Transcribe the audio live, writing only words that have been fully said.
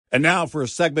And now for a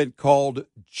segment called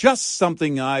Just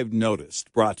Something I've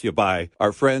Noticed, brought to you by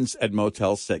our friends at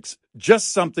Motel 6.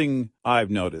 Just something I've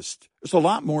noticed. There's a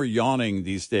lot more yawning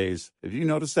these days. Have you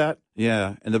noticed that?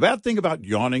 Yeah. And the bad thing about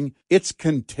yawning, it's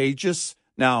contagious.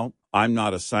 Now, I'm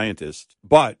not a scientist,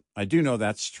 but I do know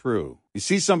that's true. You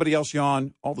see somebody else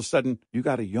yawn, all of a sudden, you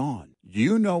got to yawn.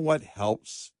 You know what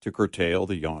helps to curtail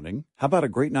the yawning? How about a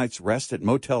great night's rest at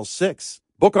Motel 6?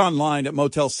 Book online at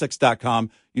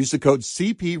motel6.com. Use the code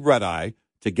CPRedEye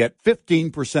to get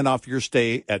 15% off your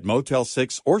stay at Motel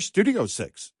 6 or Studio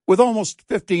 6. With almost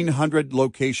 1,500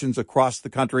 locations across the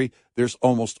country, there's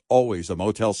almost always a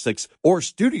Motel 6 or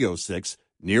Studio 6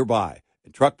 nearby.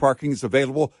 And truck parking is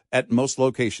available at most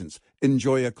locations.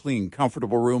 Enjoy a clean,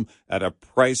 comfortable room at a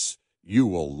price you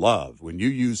will love when you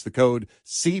use the code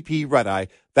CPRedEye.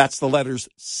 That's the letters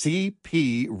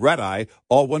CPRedEye,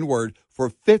 all one word, for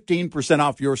 15%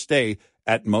 off your stay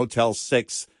at Motel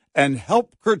 6 and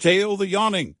help curtail the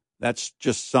yawning. That's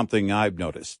just something I've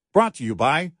noticed. Brought to you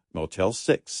by Motel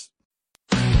 6.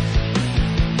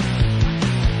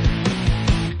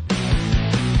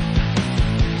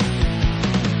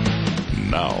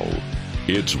 Now,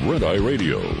 it's Red Eye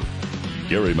Radio.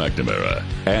 Gary McNamara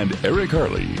and Eric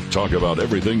Harley talk about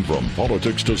everything from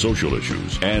politics to social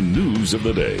issues and news of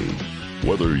the day.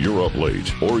 Whether you're up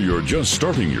late or you're just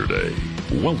starting your day,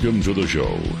 welcome to the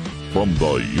show. From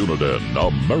the Uniden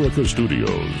America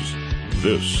Studios,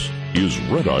 this is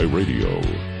Red Eye Radio.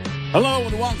 Hello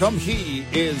and welcome. He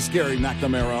is Gary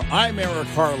McNamara. I'm Eric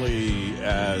Harley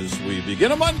as we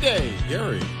begin a Monday.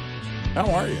 Gary, how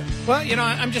are you? Well,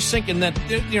 I'm just thinking that,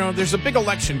 there's a big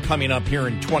election coming up here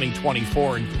in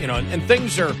 2024, and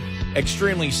things are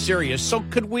extremely serious. So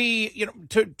could we,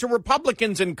 to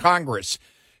Republicans in Congress,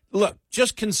 look,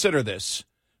 just consider this.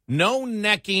 No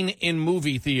necking in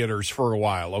movie theaters for a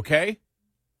while, okay?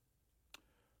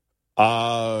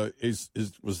 Was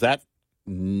that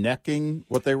necking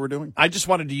what they were doing? I just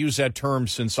wanted to use that term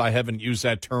since I haven't used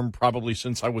that term probably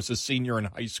since I was a senior in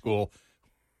high school.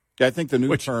 I think the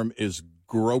new term is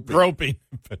groping. Groping.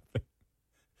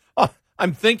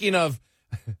 I'm thinking of,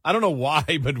 I don't know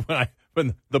why, but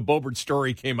when the Boebert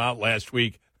story came out last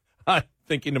week, I'm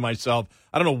thinking to myself,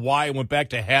 I don't know why I went back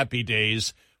to Happy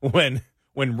Days when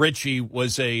Richie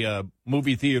was a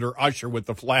movie theater usher with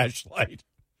the flashlight.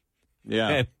 Yeah.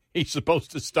 And he's supposed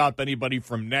to stop anybody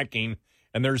from necking,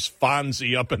 and there's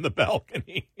Fonzie up in the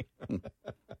balcony.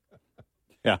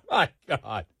 Yeah. My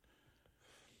God.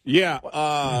 Yeah.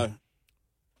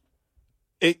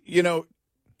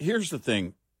 Here's the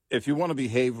thing. If you want to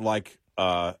behave like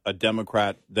a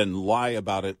Democrat, then lie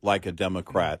about it like a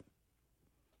Democrat.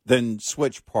 Then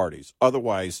switch parties.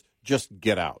 Otherwise, just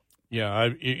get out. Yeah,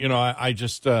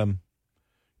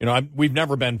 we've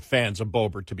never been fans of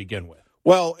Boebert to begin with.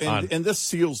 Well, and this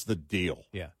seals the deal.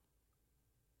 Yeah.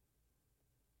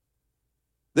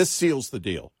 This seals the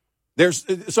deal.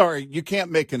 You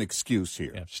can't make an excuse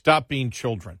here. Yeah, stop being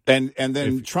children. And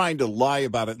then trying to lie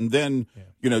about it and then,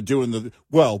 doing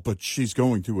but she's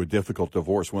going through a difficult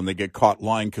divorce when they get caught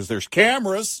lying because there's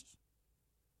cameras.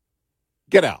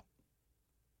 Get out.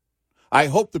 I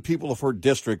hope the people of her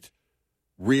district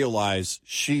realize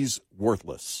she's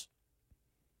worthless.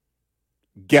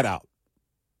 Get out.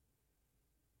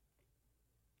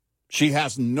 She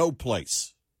has no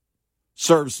place.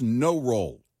 Serves no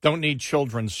role. Don't need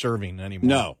children serving anymore.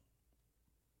 No.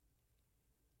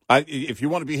 If you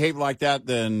want to behave like that,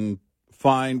 then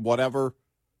fine, whatever.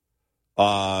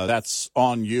 That's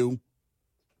on you.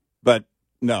 But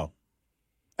no,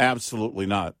 absolutely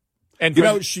not. And for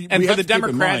the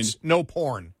Democrats, no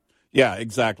porn. Yeah,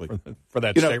 exactly. For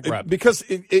that state rep. Because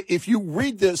if you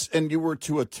read this and you were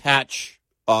to attach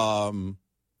the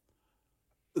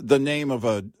name of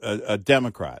a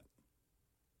Democrat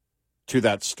to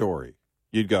that story,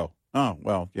 you'd go, oh,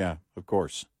 well, yeah, of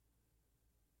course.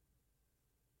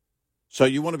 So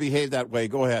you want to behave that way,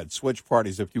 go ahead. Switch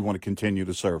parties if you want to continue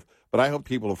to serve. But I hope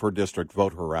people of her district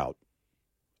vote her out.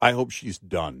 I hope she's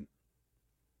done.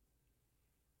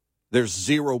 There's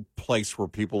zero place for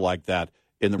people like that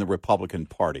in the Republican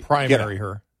Party. Primary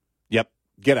her. Yep,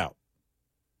 get out.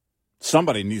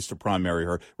 Somebody needs to primary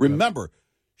her. Remember,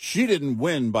 she didn't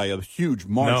win by a huge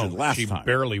margin last time. She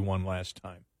barely won last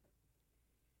time.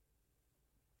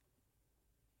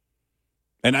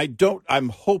 And I'm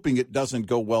hoping it doesn't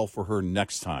go well for her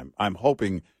next time. I'm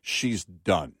hoping she's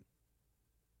done.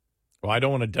 Well, I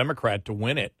don't want a Democrat to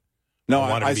win it. No,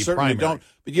 I certainly don't.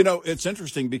 But, it's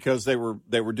interesting because they were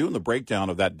doing the breakdown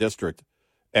of that district,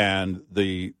 and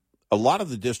a lot of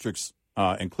the districts,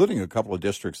 including a couple of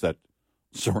districts that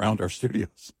surround our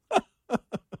studios,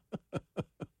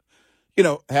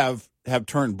 have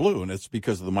turned blue, and it's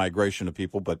because of the migration of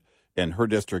people. But in her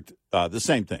district, the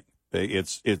same thing.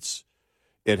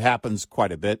 It happens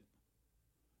quite a bit,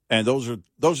 and those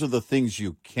are the things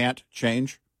you can't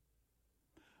change.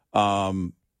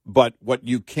 But what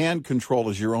you can control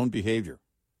is your own behavior.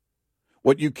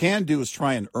 What you can do is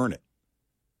try and earn it.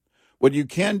 What you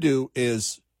can do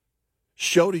is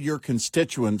show to your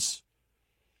constituents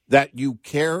that you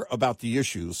care about the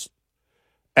issues,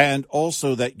 and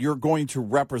also that you're going to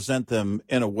represent them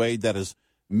in a way that is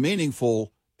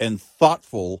meaningful and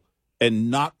thoughtful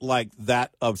and not like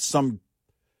that of some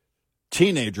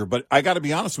teenager. But I got to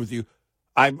be honest with you,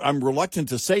 I'm reluctant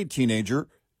to say teenager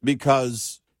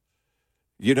because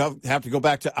you'd have to go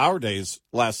back to our days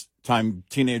last time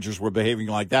teenagers were behaving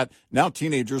like that. Now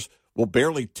teenagers will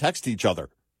barely text each other,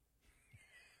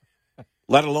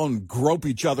 let alone grope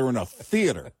each other in a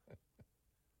theater.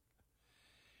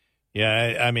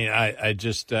 Yeah, I mean, I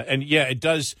just, and yeah, it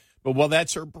does, but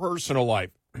that's her personal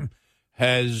life.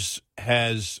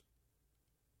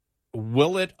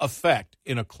 Will it affect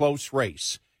in a close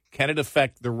race? Can it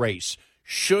affect the race?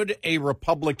 Should a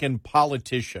Republican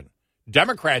politician,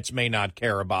 Democrats may not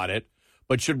care about it,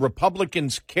 but should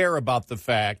Republicans care about the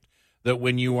fact that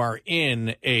when you are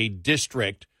in a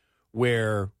district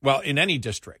in any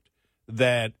district,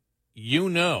 that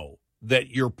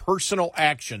that your personal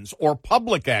actions or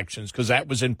public actions, because that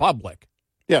was in public.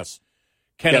 Yes.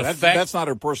 Can affect. That's not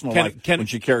her personal life when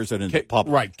she carries it into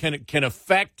public. Right. Can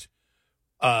affect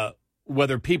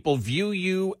whether people view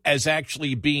you as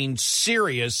actually being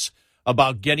serious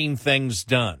about getting things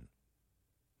done.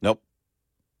 Nope.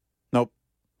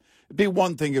 It'd be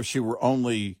one thing if she were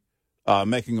only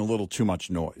making a little too much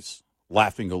noise,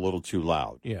 laughing a little too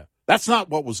loud. Yeah. That's not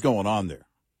what was going on there.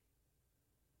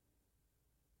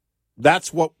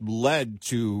 That's what led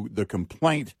to the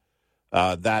complaint,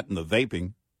 that and the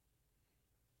vaping.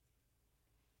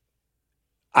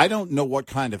 I don't know what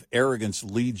kind of arrogance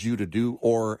leads you to do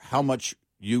or how much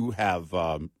you have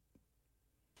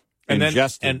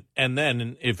ingested. And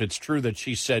then if it's true that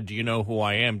she said, do you know who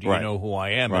I am? Do you know who I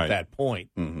am at that point?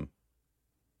 Mm-hmm.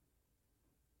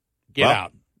 Get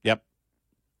out. Yep.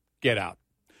 Get out.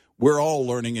 We're all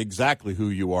learning exactly who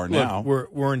you are now.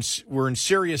 Look, we're in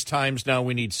serious times now.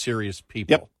 We need serious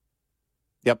people.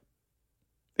 Yep.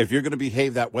 If you're going to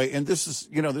behave that way, and this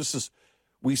is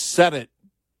we said it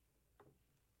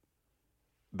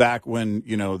back when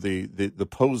the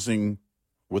posing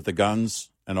with the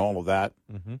guns and all of that,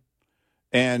 mm-hmm.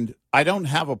 And I don't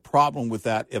have a problem with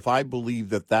that if I believe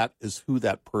that is who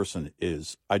that person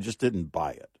is. I just didn't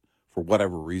buy it for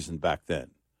whatever reason back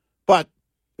then, but.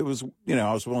 It was,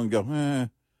 I was willing to go,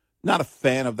 not a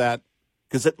fan of that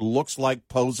because it looks like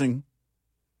posing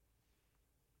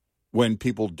when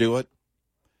people do it.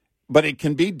 But it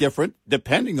can be different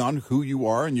depending on who you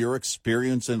are and your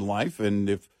experience in life. And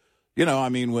if,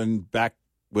 when back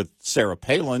with Sarah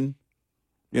Palin,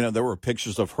 there were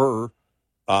pictures of her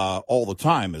all the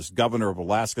time as governor of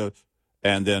Alaska.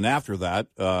 And then after that,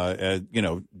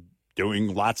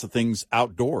 doing lots of things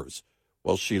outdoors.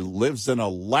 Well, she lives in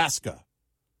Alaska.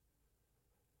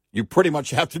 You pretty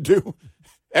much have to do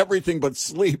everything but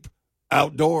sleep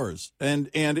outdoors. And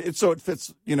it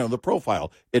fits, the profile.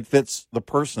 It fits the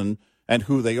person and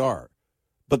who they are.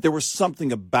 But there was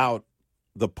something about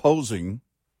the posing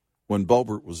when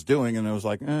Boebert was doing, and it was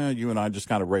like, you and I just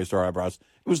kind of raised our eyebrows.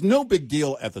 It was no big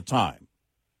deal at the time.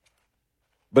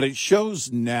 But it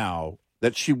shows now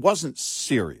that she wasn't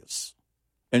serious,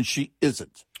 and she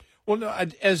isn't. Well, no,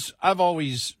 as I've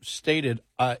always stated,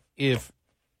 if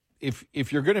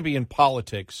you're going to be in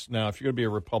politics now, if you're going to be a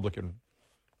Republican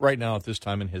right now at this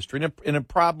time in history, and it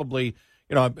probably,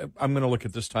 I'm going to look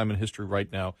at this time in history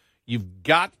right now, you've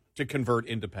got to convert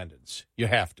independents. You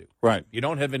have to. Right. You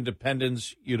don't have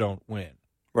independents, you don't win.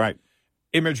 Right.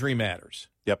 Imagery matters.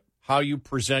 Yep. How you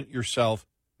present yourself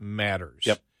matters.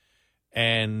 Yep.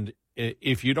 And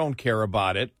if you don't care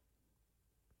about it,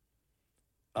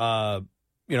 and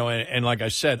like I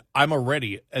said, I'm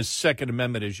already as Second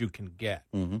Amendment as you can get.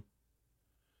 Mm-hmm.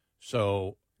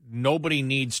 So nobody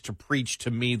needs to preach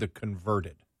to me the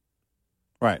converted.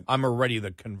 Right. I'm already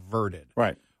the converted.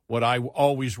 Right. What I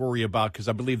always worry about, because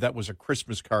I believe that was a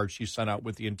Christmas card she sent out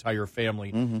with the entire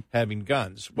family mm-hmm. having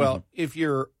guns. Well, mm-hmm. if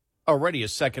you're already a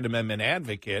Second Amendment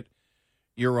advocate,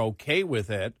 you're okay with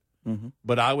it. Mm-hmm.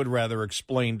 But I would rather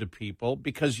explain to people,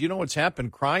 because you know what's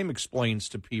happened? Crime explains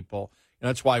to people. And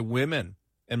that's why women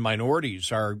and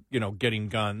minorities are, getting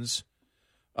guns.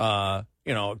 To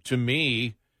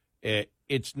me,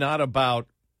 it's not about.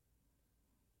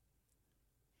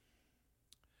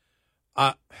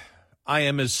 I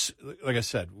am as, like I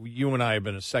said, you and I have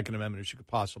been a Second Amendment as you could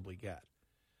possibly get.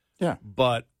 Yeah.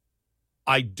 But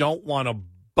I don't want to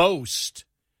boast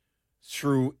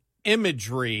through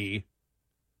imagery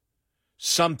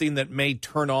something that may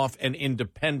turn off an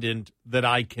independent that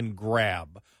I can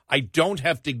grab. I don't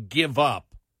have to give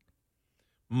up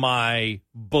my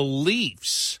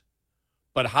beliefs,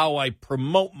 but how I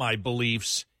promote my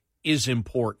beliefs is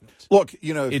important. Look,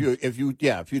 if you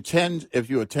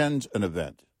attend an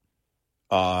event,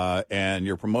 and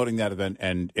you're promoting that event,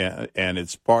 and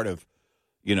it's part of,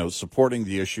 supporting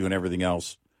the issue and everything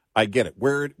else, I get it.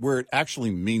 Where it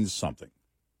actually means something,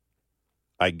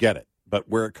 I get it. But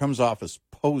where it comes off as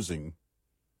posing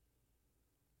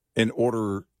in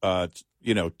order,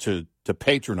 to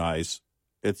patronize,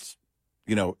 it's,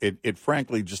 it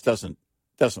frankly just doesn't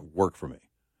work for me.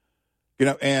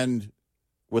 And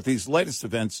with these latest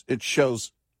events, it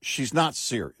shows she's not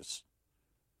serious.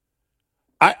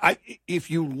 If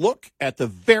you look at the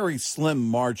very slim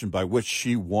margin by which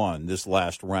she won this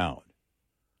last round,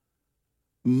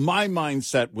 my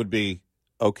mindset would be,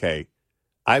 okay,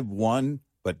 I've won,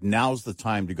 but now's the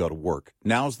time to go to work.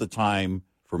 Now's the time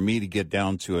for me to get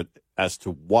down to it as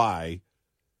to why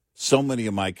so many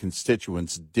of my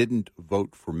constituents didn't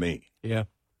vote for me. Yeah.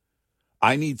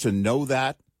 I need to know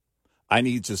that. I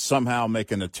need to somehow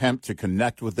make an attempt to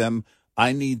connect with them.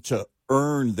 I need to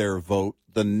earn their vote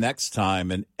the next time,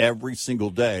 and every single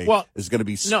day is going to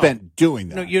be spent doing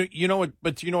that. No, you know what?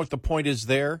 But you know what the point is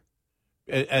there?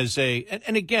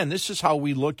 And again, this is how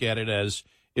we look at it as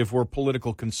if we're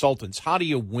political consultants. How do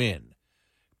you win?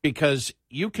 Because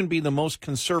you can be the most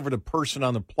conservative person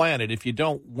on the planet. If you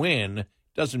don't win, it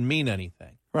doesn't mean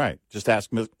anything. Right. Just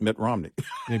ask Mitt Romney.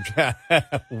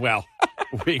 Well,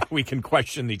 we can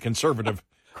question the conservative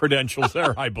credentials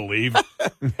there, I believe.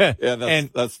 Yeah,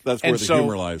 that's where the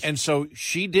humor lies. And so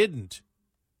she didn't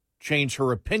change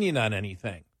her opinion on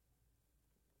anything.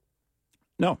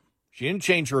 No. She didn't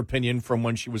change her opinion from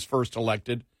when she was first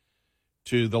elected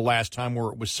to the last time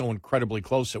where it was so incredibly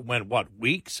close. It went,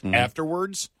 weeks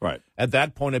afterwards? Right. At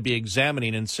that point, I'd be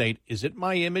examining and saying, is it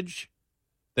my image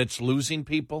that's losing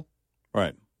people?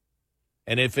 Right.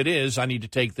 And if it is, I need to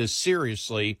take this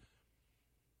seriously.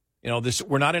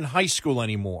 We're not in high school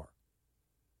anymore.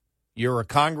 You're a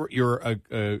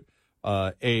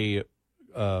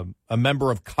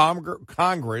member of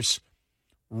Congress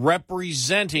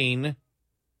representing,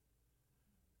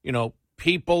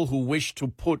 people who wish to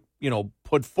put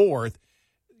forth,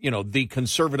 the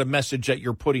conservative message that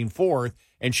you're putting forth.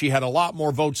 And she had a lot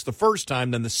more votes the first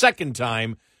time than the second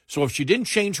time. So if she didn't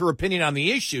change her opinion on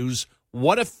the issues,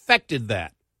 what affected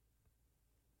that?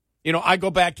 I go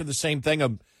back to the same thing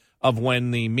of when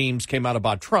the memes came out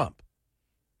about Trump,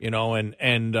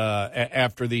 and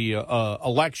after the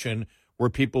election, where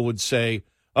people would say,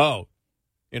 "Oh,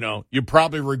 you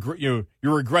probably you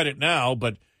regret it now,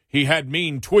 but he had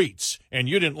mean tweets, and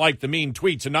you didn't like the mean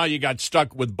tweets, and now you got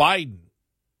stuck with Biden."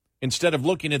 Instead of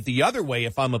looking at the other way,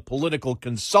 if I'm a political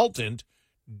consultant,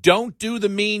 don't do the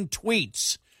mean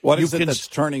tweets. What is it that's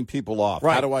turning people off?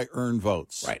 Right. How do I earn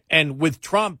votes? Right. And with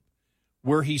Trump,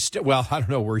 where I don't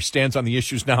know where he stands on the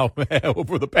issues now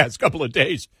over the past couple of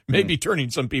days, maybe turning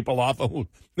some people off.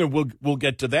 We'll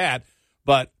get to that.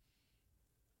 But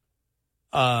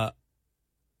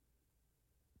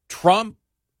Trump,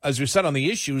 as we said on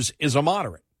the issues, is a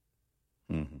moderate.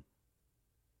 Mm-hmm.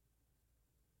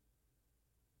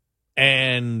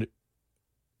 And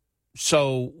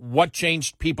so what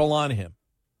changed people on him?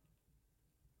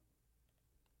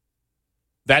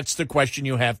 That's the question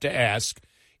you have to ask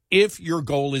if your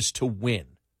goal is to win.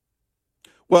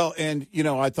 Well, and,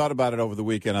 I thought about it over the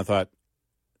weekend. I thought,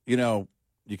 you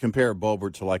compare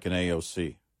Boebert to like an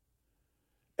AOC.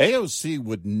 AOC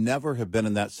would never have been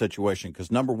in that situation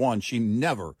because, number one, she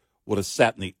never would have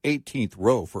sat in the 18th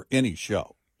row for any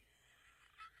show.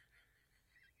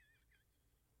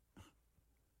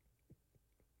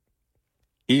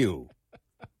 Ew.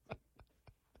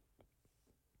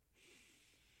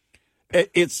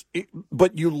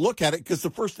 But you look at it, because the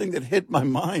first thing that hit my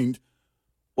mind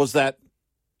was that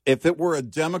if it were a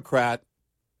Democrat,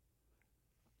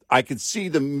 I could see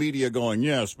the media going,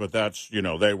 yes, but that's,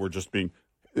 they were just being,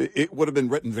 it would have been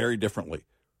written very differently.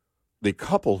 The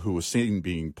couple who was seen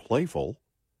being playful,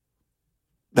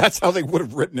 that's how they would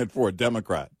have written it for a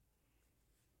Democrat.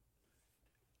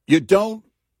 You don't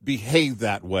behave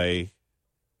that way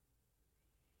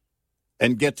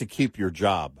and get to keep your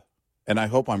job. And I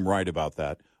hope I'm right about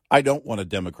that. I don't want a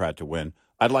Democrat to win.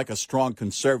 I'd like a strong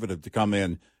conservative to come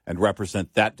in and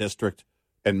represent that district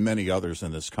and many others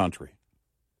in this country.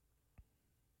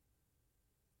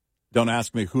 Don't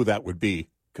ask me who that would be,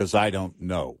 because I don't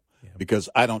know. Yeah. him. Because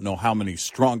I don't know how many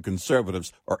strong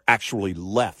conservatives are actually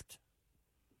left.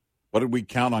 What did we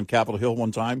count on Capitol Hill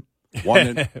one time? One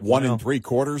and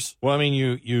 3/4? Well, I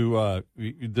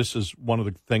mean, this is one of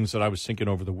the things that I was thinking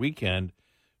over the weekend.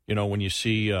 You know, when you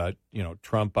see,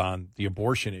 Trump on the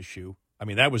abortion issue, I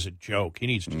mean, that was a joke. He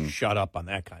needs to shut up on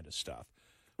that kind of stuff.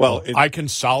 Well, I can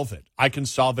solve it. I can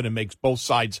solve it and makes both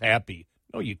sides happy.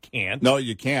 No, you can't. No,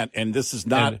 you can't. And this is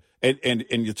not. And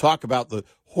you talk about the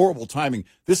horrible timing.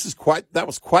 That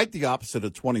was quite the opposite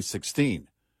of 2016.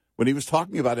 When he was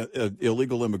talking about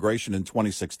illegal immigration in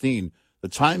 2016, the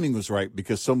timing was right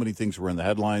because so many things were in the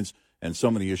headlines and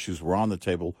so many issues were on the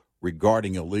table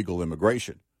regarding illegal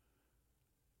immigration.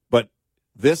 But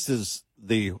this is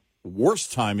the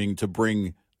worst timing to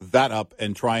bring that up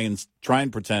and try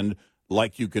and pretend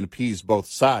like you can appease both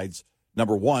sides.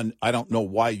 Number one, I don't know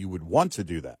why you would want to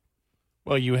do that.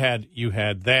 Well, you had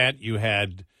that. You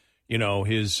had,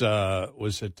 his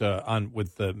was it on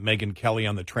with Megyn Kelly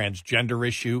on the transgender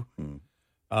issue?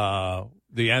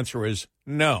 The answer is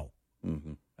no.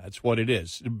 Mm-hmm. That's what it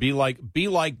is. Be like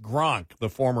Gronk, the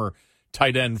former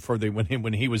tight end for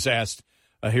when he was asked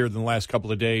here in the last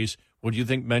couple of days, would you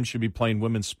think men should be playing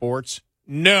women's sports?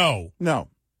 No.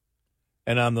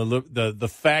 And on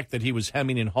the fact that he was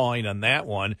hemming and hawing on that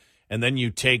one, and then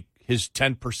you take his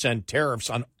 10%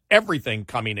 tariffs on everything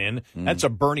coming in, that's a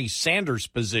Bernie Sanders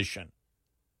position.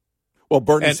 Well,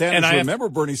 Bernie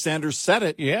Sanders said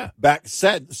it. Yeah.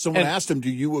 Someone asked him, do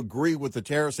you agree with the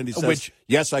tariffs? And he says,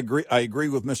 yes, I agree. I agree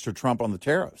with Mr. Trump on the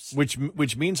tariffs.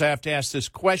 Which means I have to ask this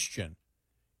question.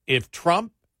 If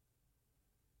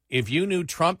you knew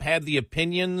Trump had the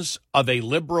opinions of a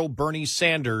liberal Bernie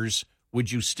Sanders,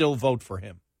 would you still vote for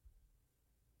him?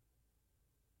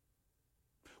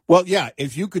 Well, yeah,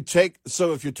 if you took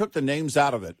the names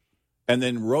out of it and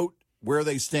then wrote where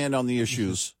they stand on the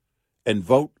issues and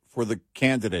vote for the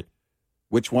candidate,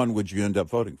 which one would you end up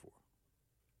voting for?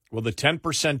 Well, the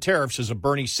 10% tariffs is a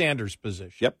Bernie Sanders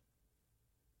position. Yep.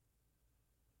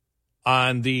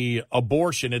 On the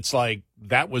abortion, it's like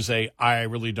that was I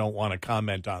really don't want to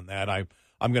comment on that.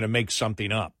 I'm going to make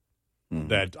something up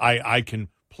that I can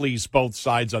please both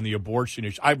sides on the abortion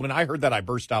issue. When I heard that, I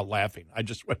burst out laughing. I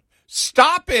just went,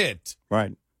 stop it.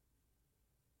 Right.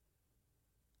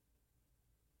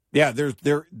 Yeah,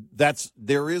 that's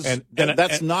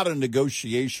not a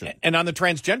negotiation. And on the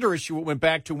transgender issue, it went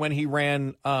back to when he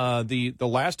ran the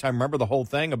last time. Remember the whole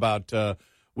thing about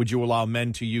would you allow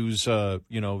men to use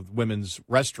women's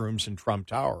restrooms in Trump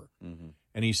Tower? Mm-hmm.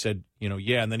 And he said,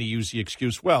 yeah. And then he used the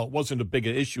excuse, well, it wasn't a big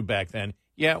issue back then.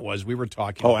 Yeah, it was. We were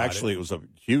talking about it. Oh, actually, it was a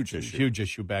huge issue. Huge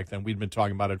issue back then. We'd been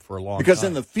talking about it for a long time. Because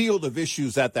in the field of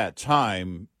issues at that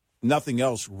time, nothing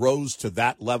else rose to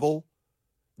that level.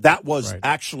 That was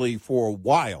actually, for a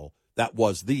while, that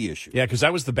was the issue. Yeah, because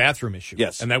that was the bathroom issue.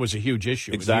 Yes. And that was a huge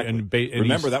issue. Exactly. And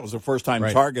remember, that was the first time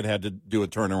Target had to do a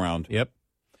turnaround. Yep.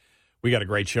 We got a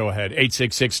great show ahead.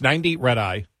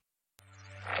 866-90-RED-EYE.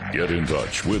 Get in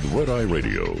touch with Red Eye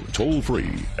Radio, toll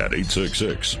free at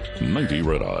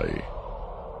 866-90-RED-EYE.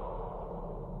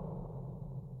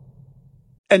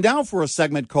 And now for a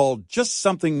segment called Just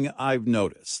Something I've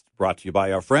Noticed, brought to you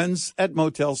by our friends at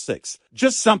Motel 6.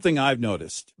 Just something I've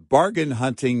noticed. Bargain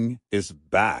hunting is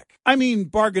back. I mean,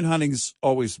 bargain hunting's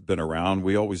always been around.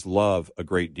 We always love a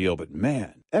great deal. But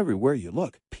man, everywhere you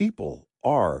look, people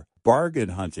are bargain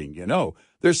hunting.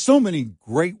 There's so many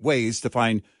great ways to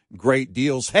find great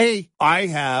deals. Hey, I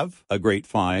have a great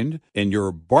find in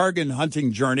your bargain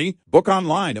hunting journey. Book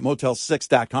online at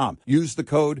Motel6.com. Use the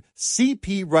code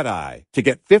CPRedEye to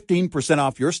get 15%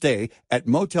 off your stay at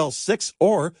Motel 6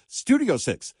 or Studio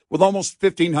 6. With almost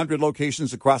 1,500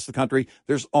 locations across the country,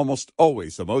 there's almost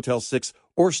always a Motel 6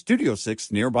 or Studio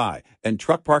 6 nearby, and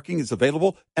truck parking is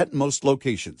available at most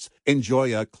locations.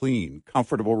 Enjoy a clean,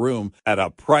 comfortable room at a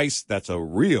price that's a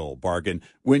real bargain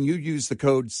when you use the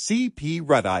code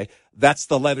CPRedEye. That's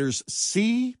the letters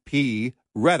CP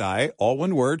Red-Eye, all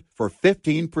one word, for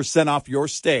 15% off your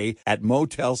stay at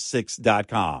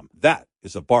Motel6.com. That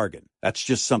is a bargain. That's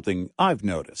just something I've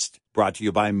noticed. Brought to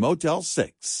you by Motel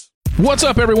 6. What's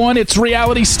up, everyone? It's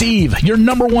Reality Steve, your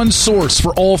number one source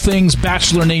for all things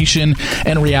Bachelor Nation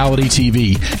and reality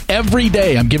TV. Every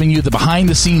day, I'm giving you the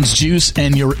behind-the-scenes juice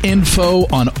and your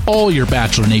info on all your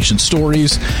Bachelor Nation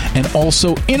stories, and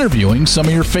also interviewing some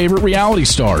of your favorite reality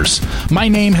stars. My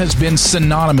name has been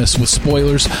synonymous with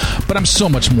spoilers, but I'm so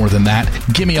much more than that.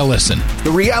 Give me a listen.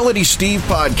 The Reality Steve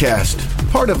Podcast,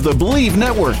 part of the Believe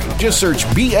Network. Just search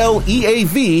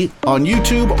BLEAV on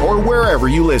YouTube or wherever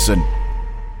you listen.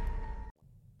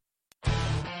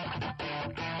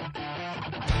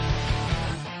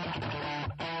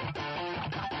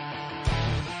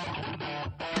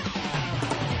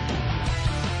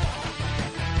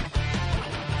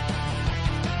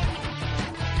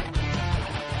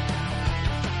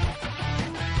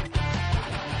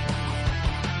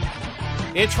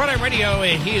 It's Red Eye Radio.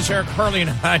 He's Eric Harley, and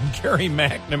I'm Gary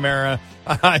McNamara.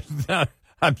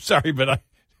 I'm sorry, but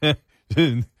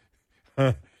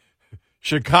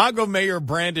Chicago Mayor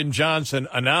Brandon Johnson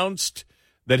announced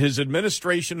that his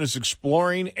administration is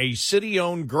exploring a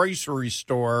city-owned grocery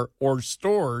store or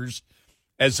stores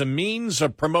as a means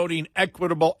of promoting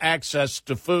equitable access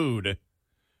to food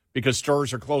because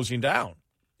stores are closing down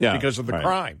because of the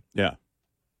crime. Yeah.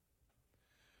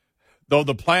 Though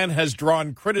the plan has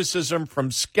drawn criticism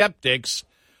from skeptics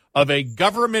of a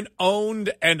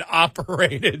government-owned and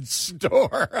operated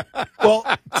store. Well,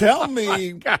 tell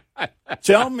me that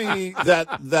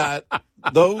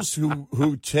those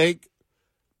who take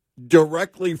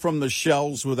directly from the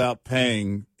shelves without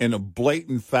paying in a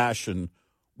blatant fashion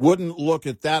wouldn't look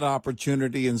at that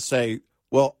opportunity and say,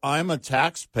 "Well, I'm a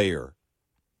taxpayer.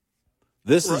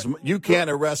 You can't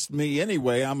arrest me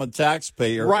anyway. I'm a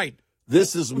taxpayer." Right.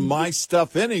 This is my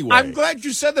stuff anyway. I'm glad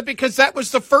you said that because that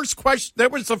was the first question. That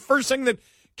was the first thing that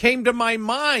came to my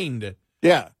mind.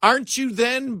 Yeah. Aren't you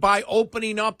then, by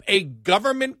opening up a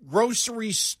government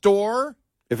grocery store?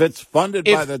 If it's funded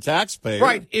by the taxpayer.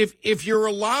 Right. If you're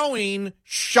allowing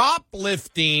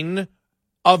shoplifting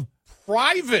of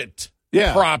private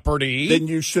property. Then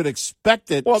you should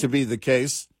expect it to be the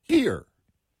case here.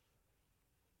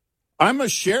 I'm a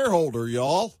shareholder,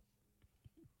 y'all.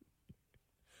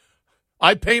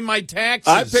 I pay my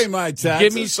taxes.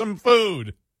 Give me some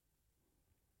food.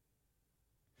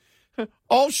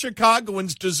 All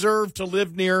Chicagoans deserve to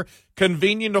live near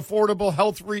convenient, affordable,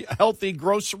 healthy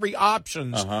grocery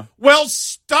options. Uh-huh. Well,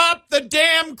 stop the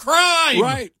damn crime.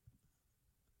 Right.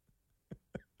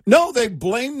 No, they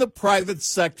blame the private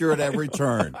sector at every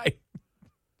turn.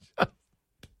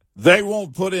 They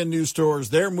won't put in new stores.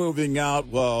 They're moving out.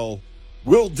 Well,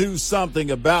 we'll do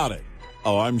something about it.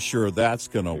 Oh, I'm sure that's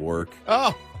going to work.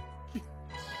 Oh.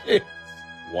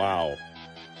 Wow.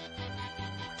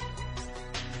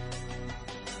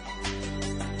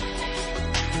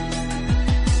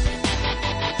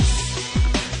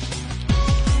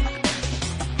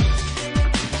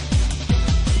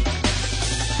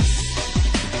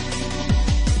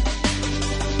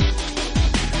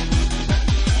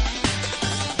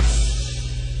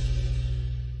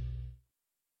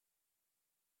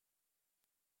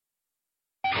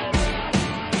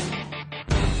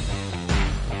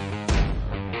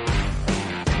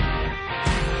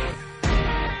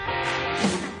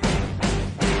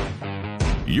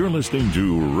 You're listening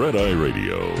to Red Eye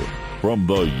Radio from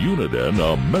the Uniden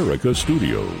America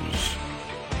Studios.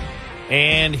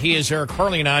 And he is Eric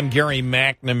Harley, and I'm Gary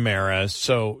McNamara.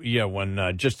 So, yeah, when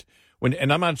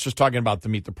and I'm not just talking about the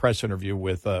Meet the Press interview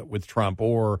with Trump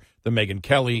or the Megyn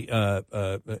Kelly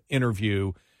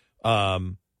interview. I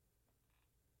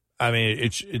mean,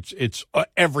 it's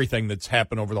everything that's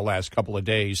happened over the last couple of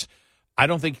days. I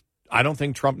don't think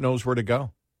Trump knows where to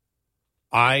go.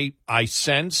 I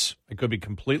sense, I could be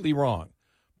completely wrong,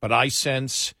 but I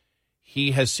sense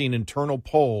he has seen internal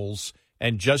polls,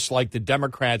 and just like the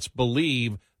Democrats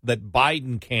believe that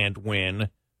Biden can't win,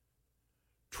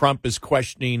 Trump is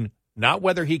questioning not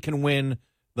whether he can win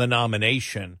the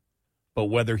nomination, but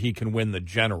whether he can win the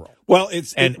general. Well,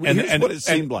 here's what it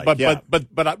seemed like.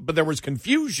 But there was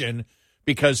confusion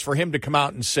because for him to come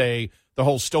out and say the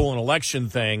whole stolen election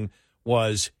thing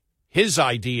was his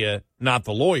idea, not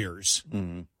the lawyers,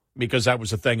 because that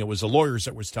was the thing. It was the lawyers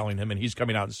that was telling him, and he's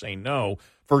coming out and saying no.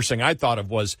 First thing I thought of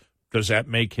was, does that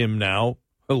make him now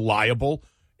liable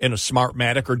in a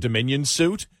Smartmatic or Dominion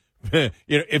suit?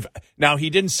 Now he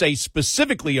didn't say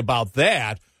specifically about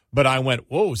that, but I went,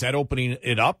 whoa, is that opening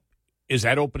it up? Is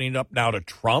that opening it up now to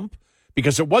Trump?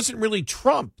 Because it wasn't really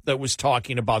Trump that was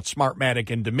talking about Smartmatic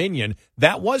and Dominion.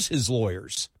 That was his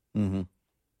lawyers. Mm-hmm.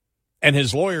 And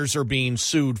his lawyers are being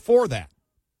sued for that.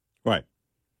 Right.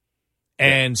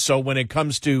 And so when it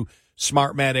comes to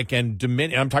Smartmatic and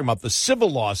Dominion, I'm talking about the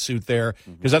civil lawsuit there,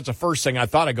 because that's the first thing I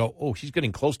thought. I go, oh, he's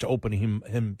getting close to opening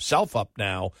himself up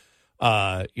now,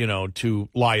 to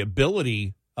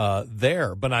liability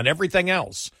there. But on everything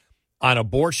else, on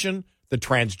abortion, the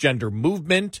transgender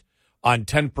movement, on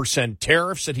 10%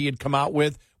 tariffs that he had come out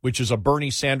with, which is a Bernie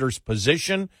Sanders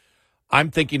position, I'm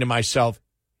thinking to myself,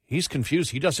 he's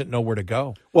confused. He doesn't know where to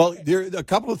go. Well, there are a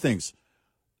couple of things.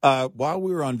 While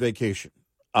we were on vacation,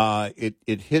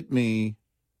 it hit me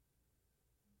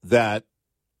that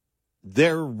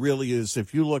there really is,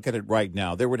 if you look at it right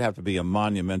now, there would have to be a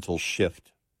monumental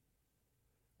shift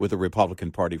with the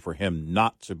Republican Party for him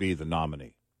not to be the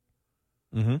nominee.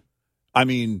 Mm-hmm. I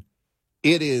mean,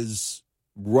 it is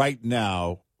right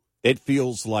now, it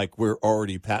feels like we're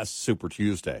already past Super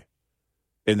Tuesday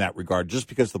in that regard, just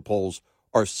because the polls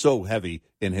are so heavy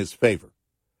in his favor.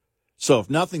 So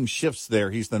if nothing shifts there,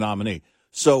 he's the nominee.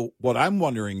 So what I'm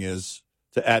wondering is,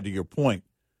 to add to your point,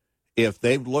 if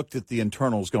they've looked at the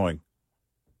internals going,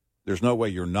 there's no way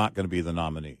you're not going to be the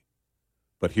nominee,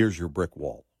 but here's your brick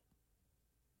wall.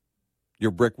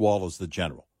 Your brick wall is the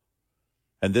general.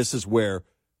 And this is where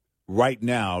right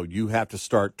now you have to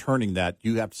start turning that.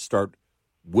 You have to start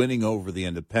winning over the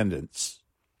independents,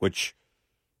 which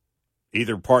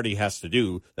either party has to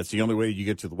do. That's the only way you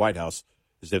get to the White House,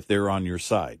 is if they're on your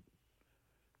side.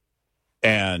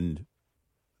 And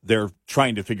they're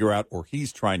trying to figure out, or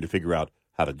he's trying to figure out,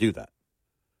 how to do that.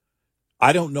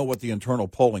 I don't know what the internal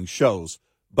polling shows,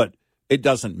 but it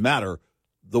doesn't matter.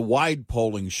 The wide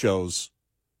polling shows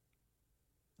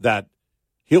that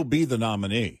he'll be the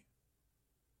nominee,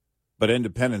 but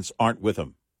independents aren't with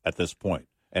him at this point.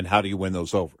 And how do you win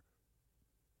those over?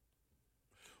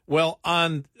 Well,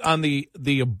 on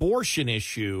the abortion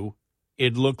issue,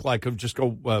 it looked like, just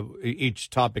go each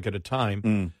topic at a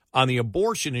time. On the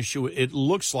abortion issue, it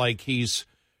looks like he's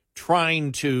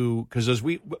trying to, because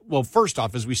first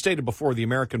off, as we stated before, the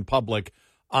American public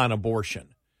on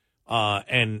abortion,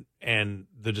 and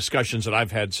the discussions that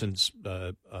I've had since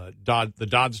the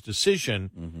Dodd's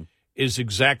decision is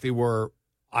exactly where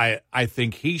I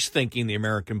think he's thinking the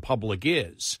American public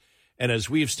is. And as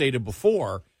we've stated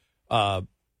before, I've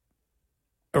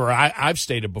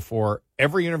stated before,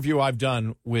 every interview I've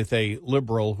done with a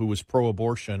liberal who was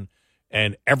pro-abortion,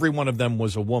 and every one of them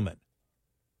was a woman.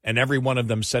 And every one of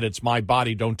them said, it's my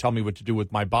body, don't tell me what to do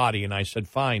with my body. And I said,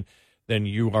 fine, then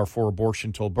you are for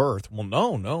abortion till birth. Well,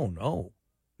 no.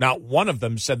 Not one of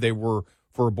them said they were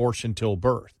for abortion till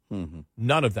birth.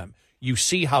 None of them. You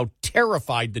see how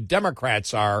terrified the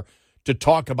Democrats are to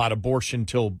talk about abortion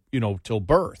till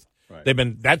birth.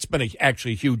 Right. That's been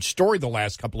actually a huge story the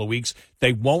last couple of weeks.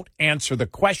 They won't answer the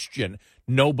question.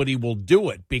 Nobody will do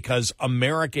it because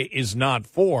America is not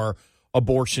for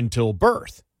abortion till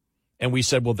birth. And we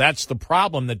said, well, that's the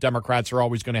problem that Democrats are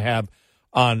always going to have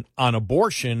on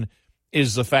abortion,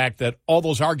 is the fact that all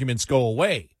those arguments go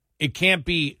away. It can't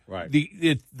be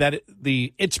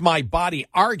the it's my body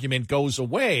argument goes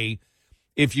away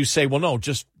if you say, well, no,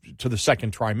 just to the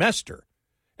second trimester.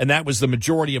 And that was the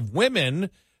majority of women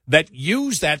that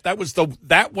used that. That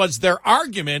was their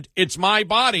argument. It's my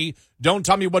body. Don't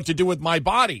tell me what to do with my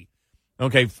body.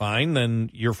 Okay, fine.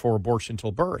 Then you're for abortion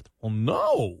till birth. Well,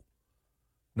 no,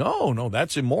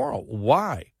 that's immoral.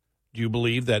 Why? Do you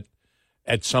believe that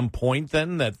at some point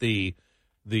then that the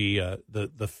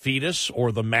fetus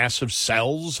or the massive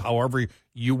cells, however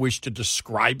you wish to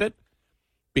describe it,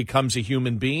 becomes a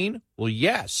human being? Well,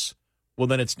 yes. Well,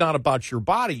 then it's not about your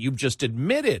body. You've just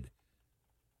admitted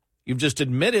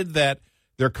that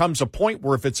there comes a point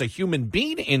where if it's a human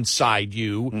being inside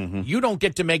you, you don't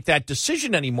get to make that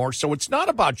decision anymore. So it's not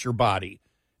about your body.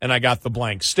 And I got the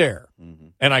blank stare.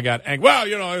 And I got, well,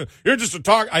 you're just a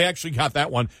talk. I actually got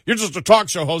that one. You're just a talk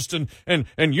show host and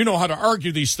you know how to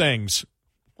argue these things.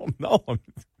 Well, no,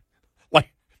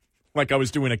 like I was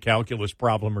doing a calculus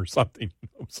problem or something.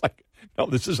 I was like, no,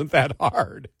 this isn't that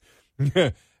hard.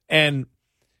 And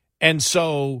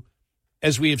so,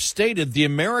 as we have stated, the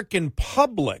American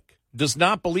public does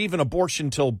not believe in abortion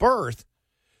till birth.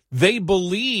 They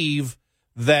believe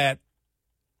that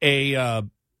a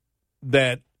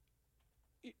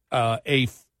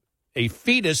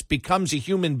fetus becomes a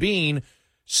human being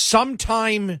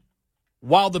sometime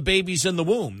while the baby's in the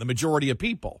womb. The majority of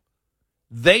people,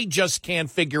 they just can't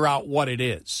figure out what it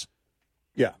is.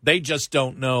 Yeah, they just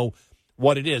don't know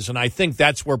what it is, and I think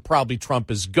that's where probably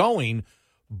Trump is going.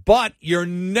 But you're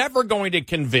never going to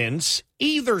convince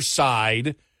either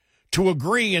side to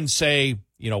agree and say,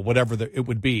 whatever it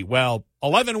would be. Well,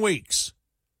 11 weeks.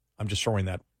 I'm just throwing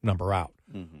that number out.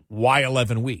 Why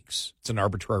 11 weeks? It's an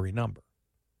arbitrary number.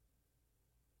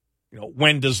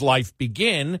 When does life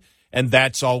begin? And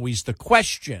that's always the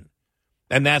question.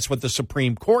 And that's what the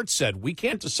Supreme Court said. We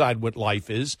can't decide what life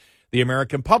is. The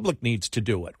American public needs to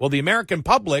do it. Well, the American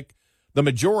public, the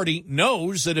majority,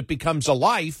 knows that it becomes a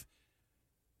life,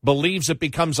 believes it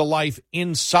becomes a life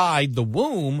inside the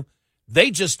womb.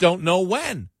 They just don't know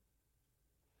when.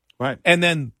 Right. And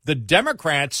then the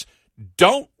Democrats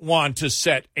don't want to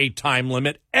set a time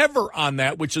limit ever on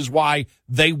that, which is why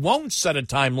they won't set a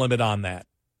time limit on that.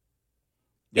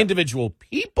 Yep. Individual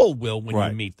people will when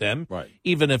you meet them,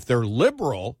 even if they're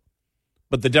liberal,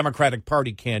 but the Democratic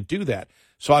Party can't do that.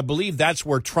 So I believe that's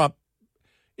where Trump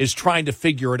is trying to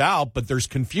figure it out, but there's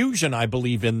confusion, I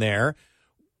believe, in there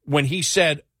when he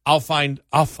said, I'll find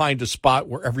a spot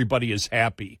where everybody is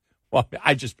happy. Well,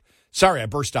 I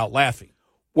burst out laughing.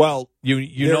 Well,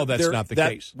 you know that's not the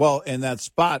case. Well, and that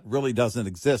spot really doesn't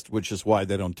exist, which is why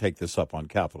they don't take this up on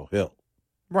Capitol Hill.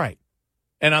 Right.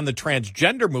 And on the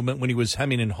transgender movement, when he was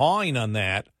hemming and hawing on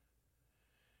that,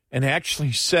 and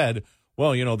actually said,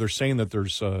 well, they're saying that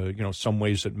there's, some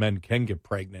ways that men can get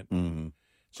pregnant. Mm-hmm.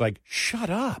 It's like, shut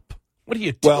up. What are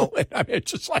you doing? I mean,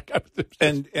 it's just like,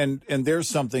 and there's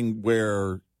something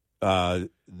where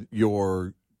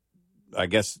your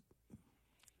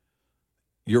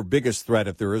biggest threat,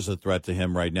 if there is a threat to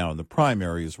him right now in the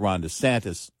primary, is Ron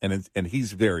DeSantis, and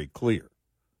he's very clear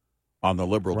on the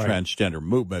liberal transgender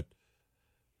movement.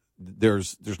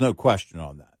 There's no question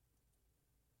on that,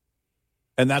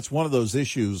 and that's one of those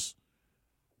issues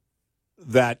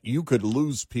that you could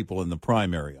lose people in the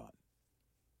primary on.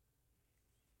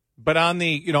 But on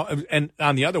the, and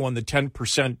on the other one, the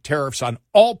 10% tariffs on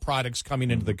all products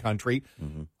coming into the country,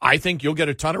 I think you'll get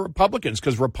a ton of Republicans,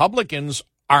 because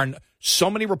so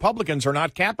many Republicans are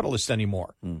not capitalists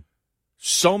anymore.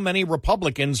 So many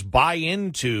Republicans buy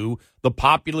into the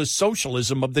populist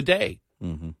socialism of the day.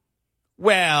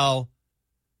 Well,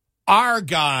 our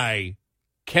guy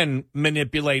can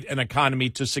manipulate an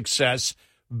economy to success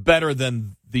better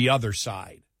than the other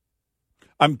side.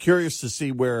 I'm curious to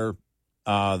see where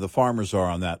the farmers are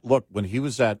on that. Look, when he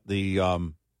was at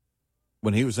when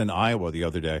he was in Iowa the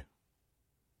other day,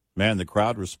 man, the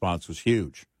crowd response was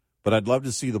huge. But I'd love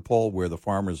to see the poll where the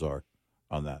farmers are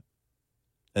on that.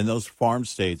 And those farm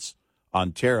states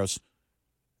on tariffs,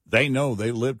 they know,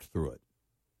 they lived through it.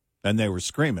 And they were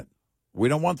screaming, we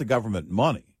don't want the government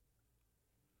money.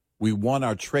 We want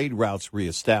our trade routes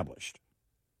reestablished.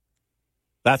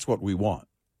 That's what we want.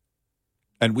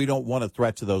 And we don't want a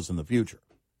threat to those in the future.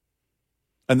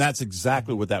 And that's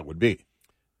exactly what that would be.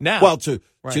 Now, well, to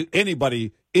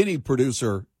anybody, any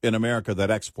producer in America that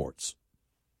exports.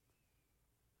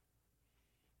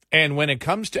 And when it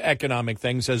comes to economic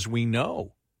things, as we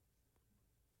know,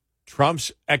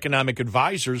 Trump's economic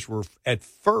advisors were at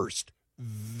first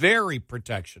very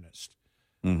protectionist.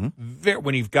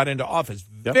 When he got into office,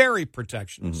 very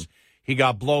protectionist. He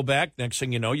got blowback. Next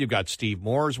thing you know, you've got Steve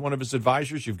Moore as one of his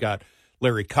advisors. You've got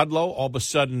Larry Kudlow. All of a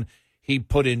sudden, he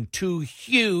put in two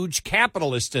huge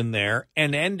capitalists in there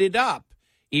and ended up,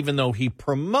 even though he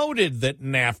promoted that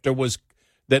NAFTA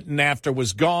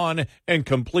was gone and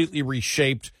completely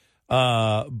reshaped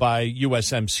by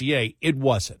USMCA, it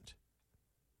wasn't.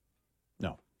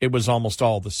 No. It was almost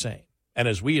all the same. And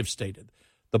as we have stated,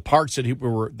 the parts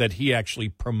that he actually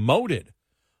promoted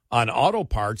on auto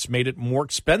parts made it more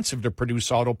expensive to produce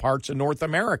auto parts in North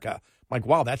America. I'm like,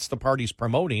 wow, that's the part he's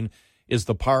promoting, is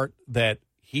the part that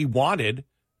he wanted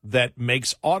that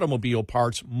makes automobile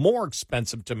parts more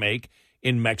expensive to make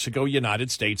in Mexico,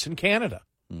 United States, and Canada.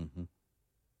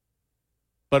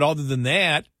 But other than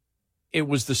that, it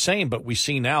was the same. But we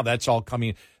see now that's all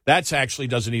coming. That's actually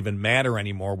doesn't even matter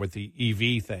anymore with the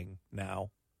EV thing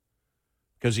now,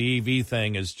 because the EV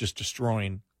thing is just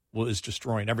destroying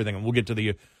everything. And we'll get to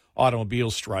the automobile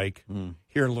strike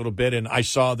here in a little bit. And I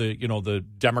saw the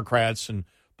Democrats and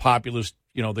populists,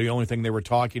 the only thing they were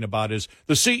talking about is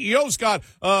the CEO's got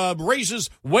raises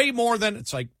way more than.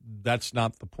 It's like, that's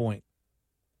not the point.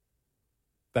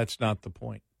 That's not the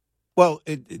point. Well,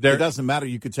 it doesn't matter.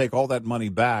 You could take all that money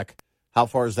back. How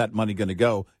far is that money going to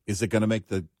go? Is it going to make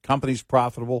the companies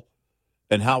profitable?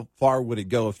 And how far would it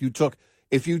go if you took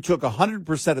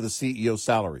 100% of the CEO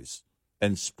salaries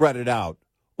and spread it out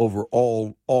over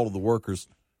all of the workers?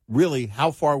 Really,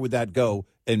 how far would that go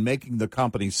in making the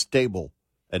company stable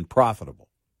and profitable?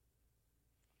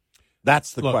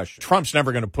 That's the question. Trump's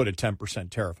never going to put a 10%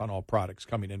 tariff on all products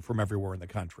coming in from everywhere in the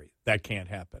country. That can't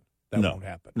happen. That won't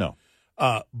happen. No.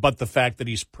 But the fact that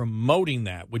he's promoting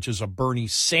that, which is a Bernie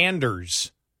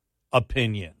Sanders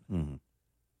opinion.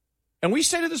 And we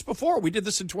stated this before. We did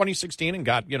this in 2016 and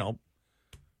got,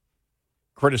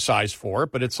 criticized for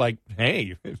it. But it's like,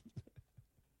 hey,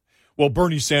 well,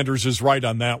 Bernie Sanders is right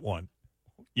on that one.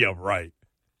 Yeah, right.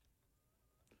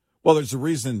 Well, there's a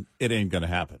reason it ain't going to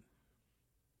happen.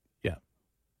 Yeah.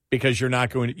 Because you're not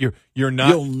going to,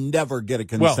 you'll never get a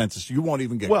consensus. You won't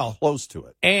even get close to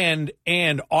it. And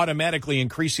automatically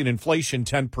increasing inflation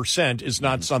 10% is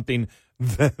not something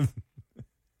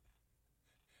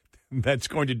that's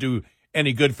going to do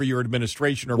any good for your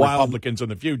administration or Republicans in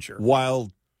the future.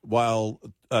 While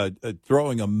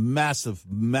throwing a massive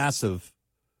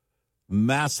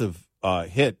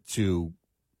hit to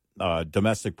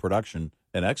domestic production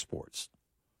and exports.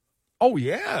 Oh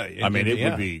yeah,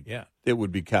 it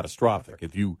would be catastrophic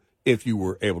if you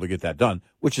were able to get that done,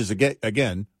 which is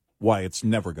again why it's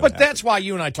never going to happen. But that's why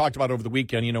you and I talked about over the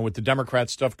weekend, with the Democrat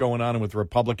stuff going on and with the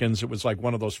Republicans, it was like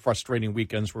one of those frustrating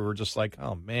weekends where we're just like,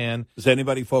 oh man, is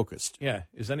anybody focused? Yeah,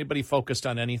 is anybody focused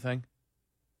on anything?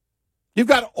 You've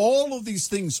got all of these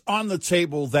things on the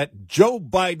table that Joe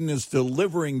Biden is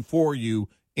delivering for you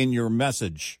in your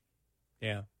message.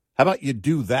 Yeah. How about you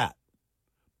do that?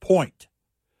 Point.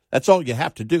 That's all you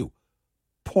have to do.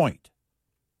 Point.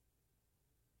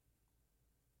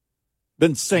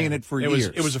 Been saying it for years.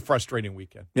 It was a frustrating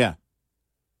weekend. Yeah.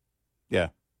 Yeah.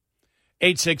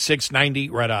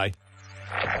 866-90-RED-EYE.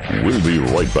 We'll be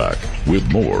right back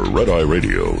with more Red Eye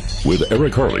Radio with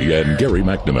Eric Harley and Gary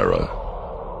McNamara.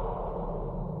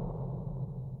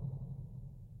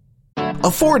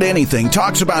 Afford Anything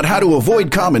talks about how to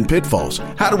avoid common pitfalls,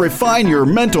 how to refine your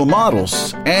mental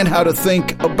models, and how to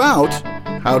think about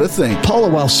how to think. Paula,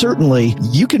 while certainly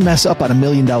you can mess up on $1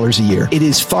 million a year, it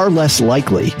is far less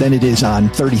likely than it is on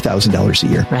 $30,000 a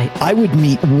year. Right. I would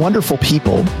meet wonderful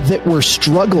people that were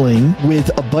struggling with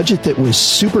a budget that was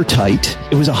super tight.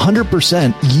 It was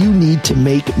 100%. You need to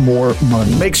make more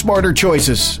money. Make smarter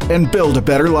choices and build a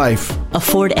better life.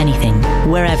 Afford Anything,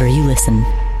 wherever you listen.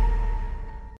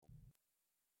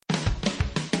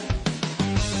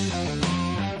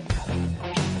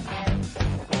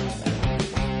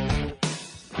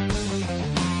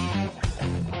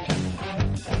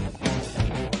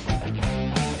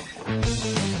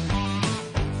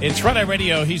 It's Red Eye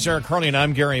Radio. He's Eric Harley, and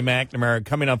I'm Gary McNamara.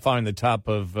 Coming up following the top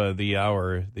of the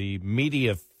hour, the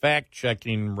media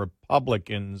fact-checking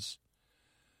Republicans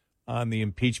on the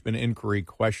impeachment inquiry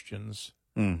questions.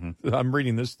 Mm-hmm. I'm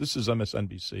reading this. This is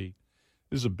MSNBC.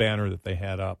 This is a banner that they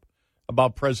had up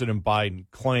about President Biden.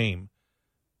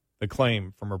 The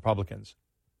claim from Republicans.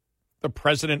 The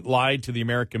president lied to the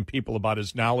American people about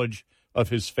his knowledge of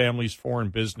his family's foreign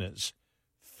business.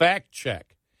 Fact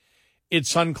check.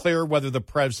 It's unclear whether the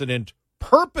president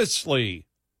purposely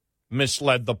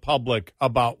misled the public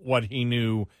about what he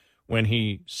knew when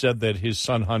he said that his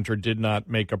son Hunter did not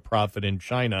make a profit in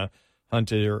China.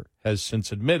 Hunter has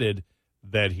since admitted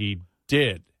that he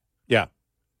did. Yeah.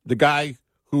 The guy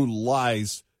who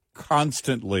lies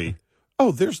constantly.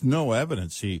 Oh, there's no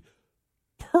evidence he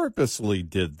purposely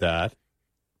did that.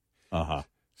 Uh-huh.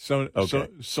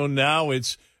 So now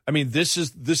it's, I mean, this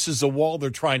is a wall they're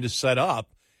trying to set up.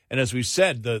 And as we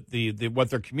said, the what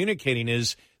they're communicating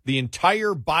is the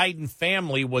entire Biden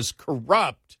family was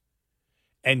corrupt,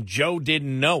 and Joe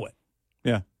didn't know it.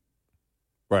 Yeah,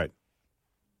 right.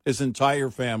 His entire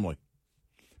family.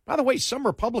 By the way, some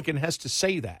Republican has to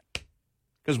say that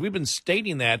because we've been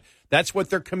stating that. That's what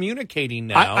they're communicating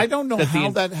now. I don't know how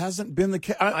that hasn't been the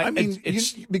case. I mean,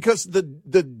 because the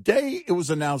day it was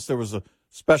announced there was a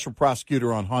special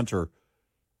prosecutor on Hunter,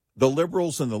 the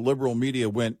liberals and the liberal media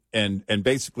went and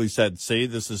basically said, see,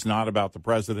 this is not about the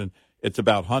president. It's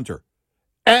about Hunter.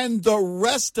 And the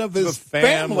rest of his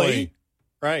family.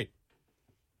 Right.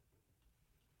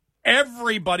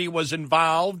 Everybody was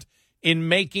involved in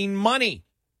making money.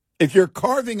 If you're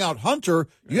carving out Hunter,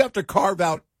 you have to carve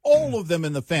out all of them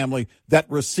in the family that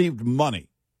received money,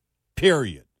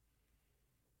 period.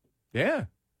 Yeah.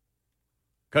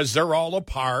 Because they're all a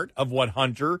part of what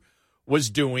Hunter was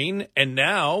doing, and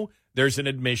now there's an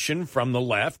admission from the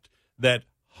left that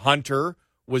Hunter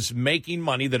was making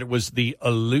money, that it was the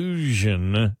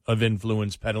illusion of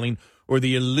influence peddling or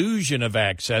the illusion of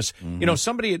access. Mm-hmm. You know,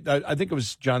 somebody, I think it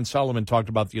was John Solomon, talked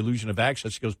about the illusion of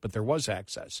access. He goes, but there was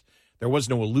access. There was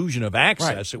no illusion of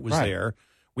access. Right. It was there.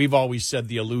 We've always said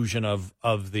the illusion of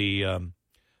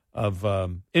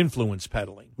influence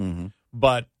peddling. Mm-hmm.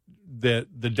 But the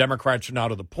Democrats are now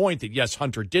to the point that, yes,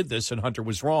 Hunter did this and Hunter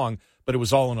was wrong, but it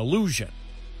was all an illusion.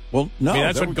 Well, no. I mean,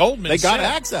 that's what Goldman said. They got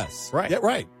access. Right. Yeah,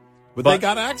 right. But they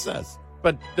got access.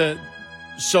 But they're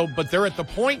at the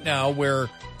point now where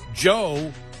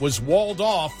Joe was walled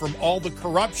off from all the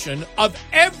corruption of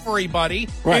everybody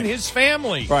in his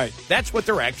family. Right. That's what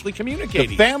they're actually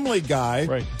communicating. The family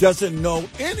guy doesn't know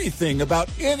anything about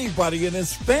anybody in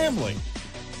his family.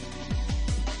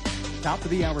 Top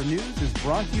of the Hour News is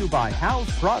brought to you by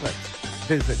House Products.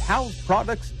 Visit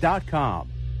houseproducts.com.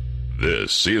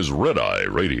 This is Red Eye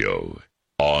Radio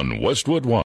on Westwood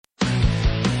One.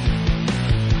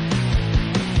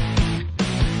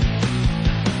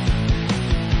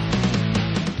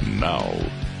 Now,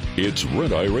 it's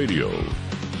Red Eye Radio.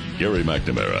 Gary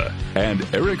McNamara and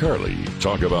Eric Harley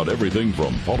talk about everything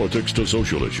from politics to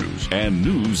social issues and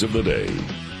news of the day.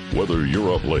 Whether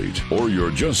you're up late or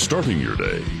you're just starting your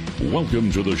day,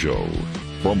 welcome to the show.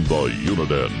 From the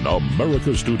Uniden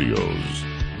America Studios,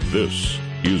 this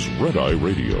is Red Eye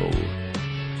Radio.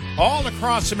 All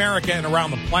across America and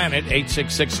around the planet,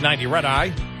 866-90 Red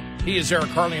Eye. He is Eric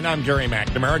Harley, and I'm Gary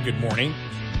McNamara. Good morning.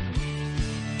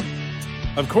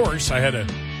 Of course, I had to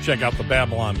check out the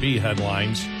Babylon Bee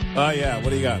headlines. Oh, yeah. What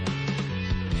do you got?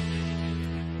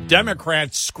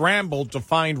 Democrats scrambled to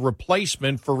find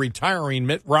replacement for retiring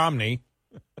Mitt Romney.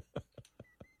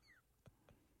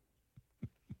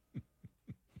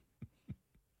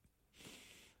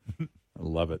 I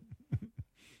love it.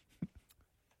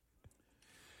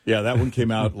 Yeah, that one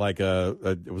came out like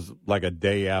it was like a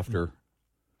day after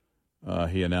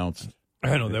he announced.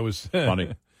 I know, that was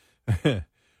funny.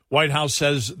 White House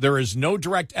says there is no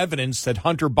direct evidence that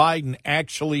Hunter Biden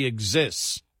actually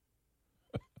exists.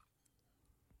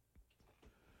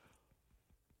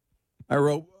 I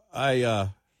wrote my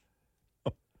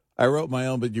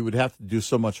own, but you would have to do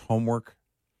so much homework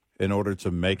in order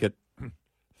to make it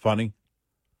funny.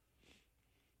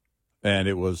 And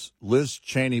it was Liz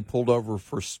Cheney pulled over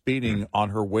for speeding on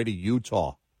her way to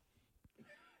Utah.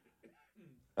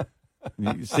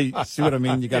 You see what I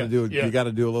mean? You got to do you got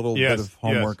to do a little bit of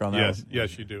homework on that.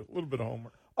 Yes, you do. A little bit of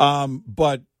homework.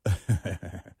 But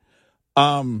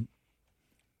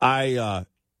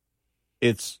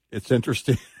it's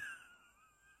interesting.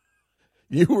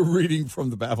 You were reading from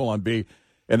the Babylon Bee,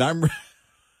 and I'm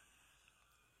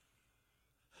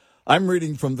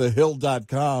reading from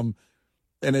thehill.com,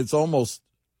 and it's almost,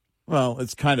 well,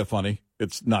 it's kind of funny.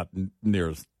 It's not near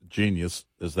as genius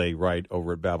as they write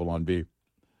over at Babylon Bee.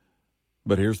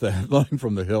 But here's the headline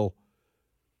from The Hill.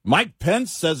 Mike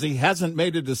Pence says he hasn't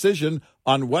made a decision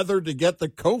on whether to get the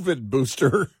COVID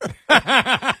booster.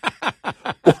 Why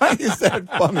is that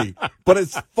funny? But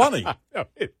it's funny.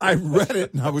 I read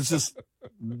it and I was just,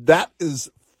 that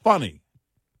is funny.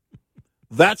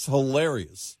 That's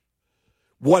hilarious.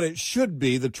 What it should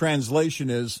be, the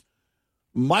translation is,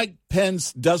 Mike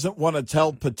Pence doesn't want to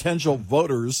tell potential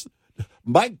voters.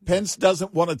 Mike Pence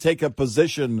doesn't want to take a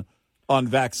position on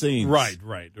vaccines. Right.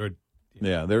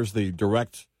 Yeah, there's the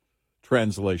direct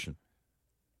translation.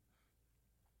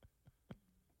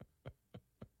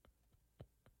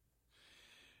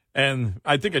 And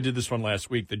I think I did this one last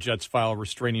week. The Jets file a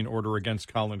restraining order against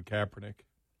Colin Kaepernick.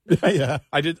 Yeah.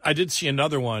 I did see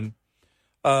another one.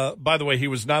 By the way, he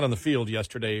was not on the field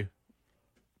yesterday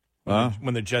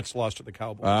when the Jets lost to the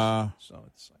Cowboys. So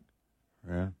it's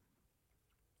yeah.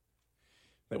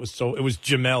 It was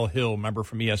Jamel Hill, remember,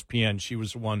 from ESPN. She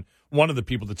was one of the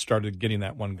people that started getting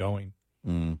that one going.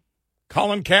 Mm.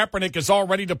 Colin Kaepernick is all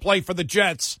ready to play for the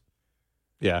Jets.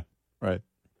 Yeah, right.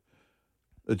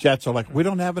 The Jets are like, we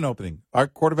don't have an opening. Our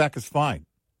quarterback is fine.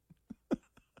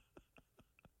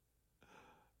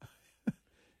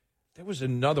 There was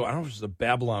another, I don't know if it was the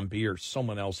Babylon Bee or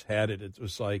someone else had it. It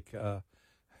was like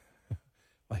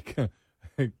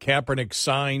Kaepernick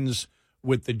signs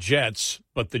with the Jets,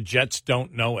 but the Jets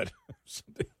don't know it.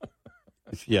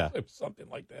 Yeah. It was something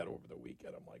like that over the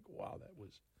weekend. I'm like, wow, that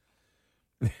was...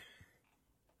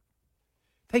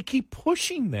 They keep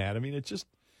pushing that. I mean, it's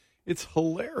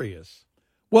hilarious.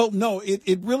 Well, no,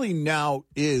 it really now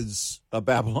is a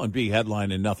Babylon Bee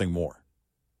headline and nothing more.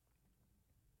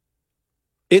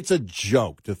 It's a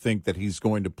joke to think that he's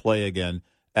going to play again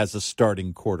as a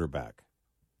starting quarterback.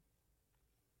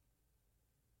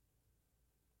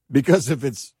 Because if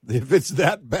it's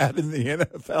that bad in the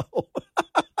NFL,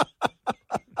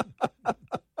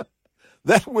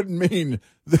 that would mean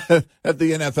that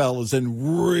the NFL is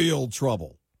in real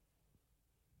trouble.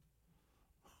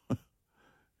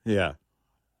 Yeah.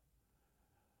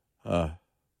 All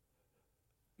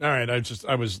right, I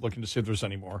was looking to see if there's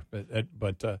any more, but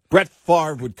Brett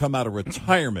Favre would come out of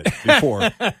retirement before.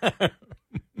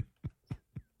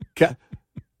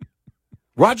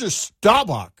 Roger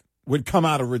Staubach would come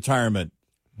out of retirement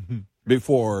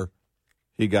before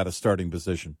he got a starting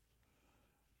position.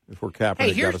 Before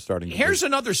Kaepernick got a starting position. Here's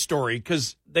another story,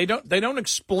 because they don't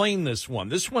explain this one.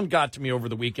 This one got to me over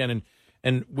the weekend,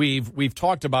 and we've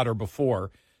talked about her before.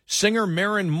 Singer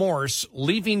Maren Morse,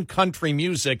 leaving country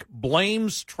music,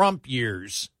 blames Trump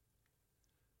years.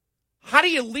 How do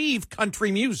you leave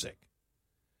country music?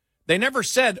 They never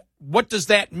said, what does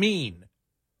that mean?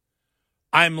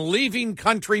 I'm leaving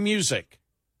country music.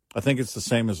 I think it's the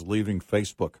same as leaving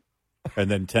Facebook.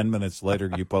 And then 10 minutes later,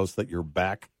 you post that you're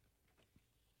back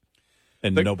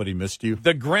and nobody missed you.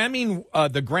 The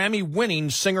Grammy-winning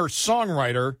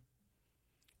singer-songwriter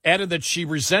added that she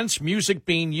resents music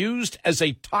being used as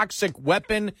a toxic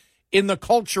weapon in the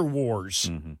culture wars.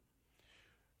 Mm-hmm.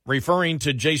 Referring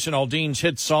to Jason Aldean's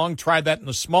hit song, Try That in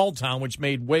a Small Town, which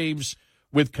made waves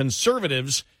with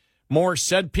conservatives, Moore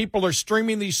said people are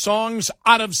streaming these songs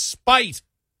out of spite.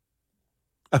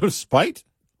 Out of spite?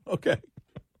 Okay.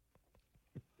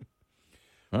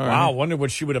 Wow, I wonder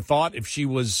what she would have thought if she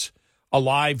was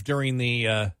alive during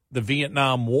the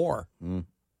Vietnam War.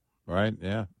 Right,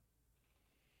 yeah.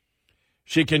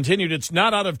 She continued, it's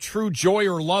not out of true joy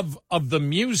or love of the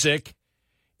music.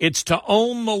 It's to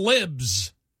own the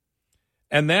libs.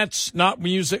 And that's not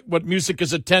what music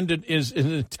is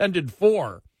intended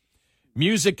for.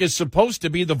 Music is supposed to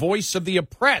be the voice of the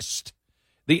oppressed,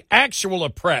 the actual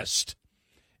oppressed.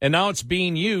 And now it's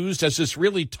being used as this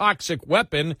really toxic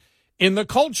weapon in the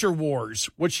culture wars.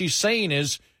 What she's saying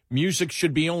is music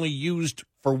should be only used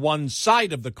for one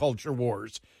side of the culture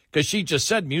wars, because she just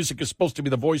said music is supposed to be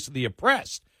the voice of the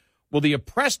oppressed. Well, the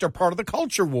oppressed are part of the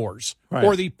culture wars, right,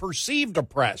 or the perceived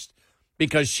oppressed,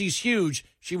 because she's huge.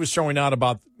 She was throwing out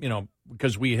about,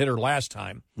 because we hit her last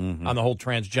time on the whole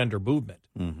transgender movement,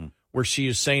 where she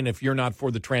is saying if you're not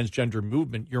for the transgender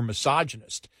movement, you're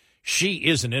misogynist. She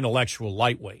is an intellectual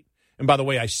lightweight. And by the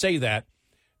way, I say that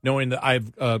knowing that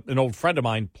I've an old friend of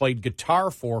mine played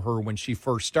guitar for her when she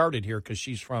first started here, because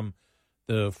she's from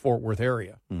the Fort Worth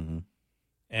area.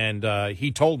 And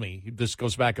he told me, this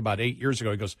goes back about 8 years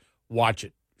ago, he goes, watch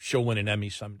it. She'll win an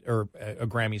Emmy or a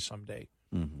Grammy someday.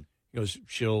 He goes,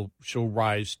 she'll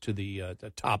rise to the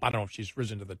top. I don't know if she's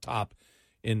risen to the top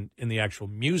in the actual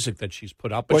music that she's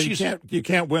put up. But well, you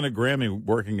can't win a Grammy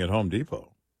working at Home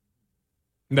Depot.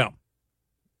 No.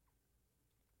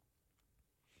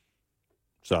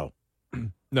 So,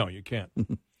 no, you can't.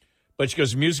 But she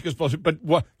goes, music is supposed to. But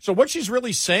what she's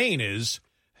really saying is,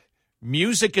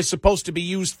 music is supposed to be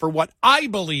used for what I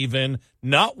believe in,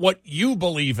 not what you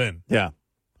believe in. Yeah,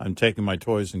 I'm taking my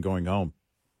toys and going home.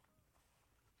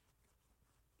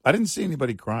 I didn't see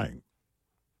anybody crying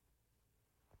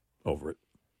over it.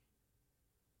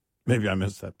 Maybe I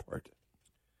missed that part.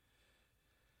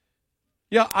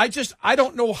 Yeah, I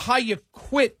don't know how you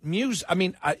quit music. I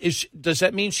mean, does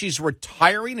that mean she's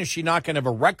retiring? Is she not going to have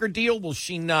a record deal? Will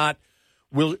she not?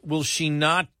 Will she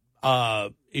not?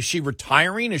 Is she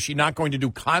retiring? Is she not going to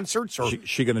do concerts? Or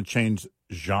she going to change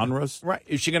genres? Right?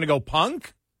 Is she going to go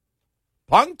punk?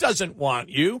 Punk doesn't want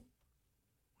you.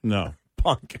 No.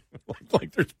 Punk.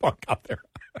 Like there's punk out there.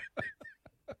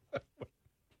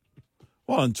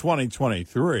 Well, in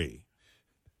 2023,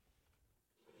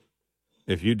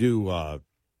 if you do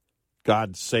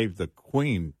God Save the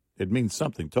Queen, it means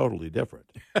something totally different.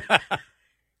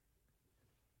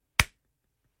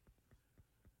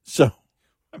 So.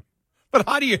 But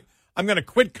how do you, I'm going to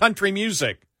quit country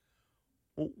music.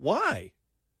 Why?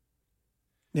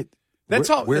 That's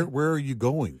all. Where are you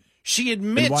going? She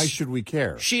admits. And why should we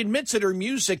care? She admits that her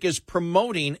music is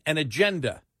promoting an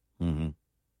agenda.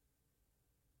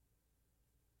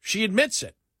 She admits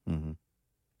it.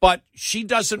 But she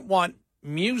doesn't want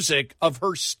music of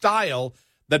her style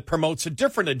that promotes a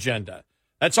different agenda.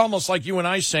 That's almost like you and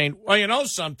I saying, well, you know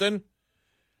something?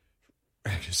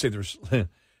 I say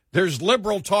there's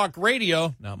liberal talk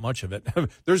radio, not much of it.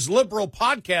 There's liberal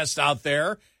podcasts out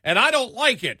there, and I don't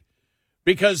like it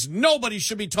because nobody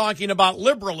should be talking about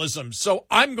liberalism. So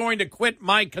I'm going to quit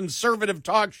my conservative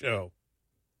talk show.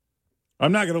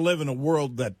 I'm not going to live in a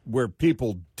world where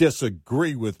people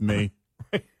disagree with me.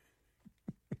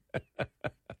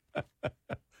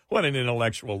 What an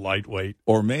intellectual lightweight.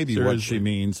 Or maybe Seriously. What she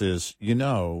means is,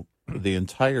 the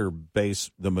entire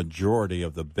base, the majority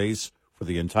of the base for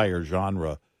the entire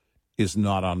genre is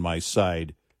not on my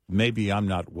side. Maybe I'm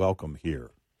not welcome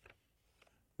here.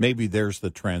 Maybe there's the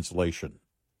translation.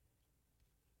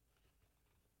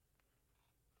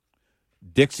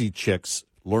 Dixie Chicks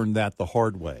learned that the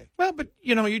hard way. Well, but,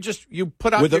 you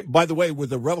put out... by the way,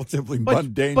 with a relatively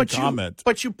mundane comment.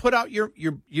 But you put out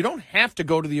you don't have to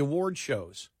go to the award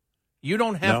shows. You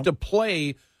don't have to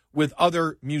play with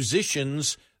other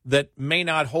musicians that may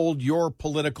not hold your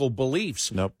political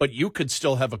beliefs. Nope. But you could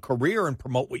still have a career and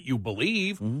promote what you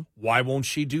believe. Why won't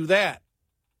she do that?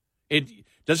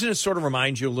 Doesn't it sort of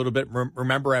remind you a little bit?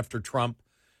 Remember after Trump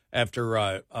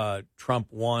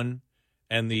won,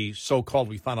 and the so-called,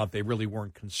 we found out they really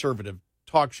weren't conservative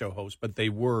talk show hosts, but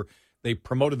they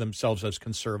promoted themselves as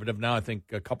conservative. Now I think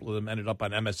a couple of them ended up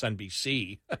on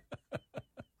MSNBC.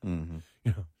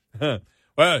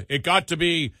 Well, it got to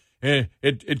be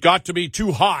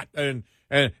too hot, and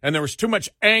there was too much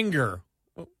anger.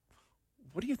 Well,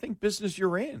 what do you think business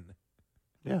you're in?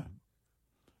 Yeah,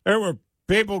 there were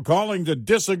people calling to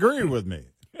disagree with me.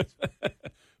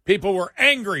 People were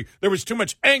angry. There was too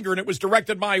much anger, and it was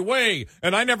directed my way,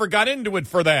 and I never got into it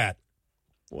for that.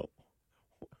 Well,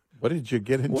 what did you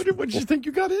get into? What did you think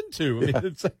you got into? Yeah. I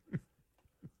mean,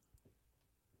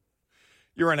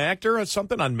 you're an actor or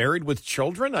something on Married with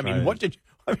Children? I mean, right. What did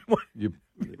you...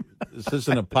 This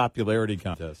isn't a popularity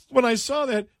contest. When I saw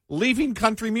that, leaving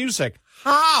country music,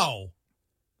 how?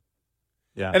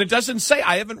 Yeah. And it doesn't say,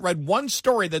 I haven't read one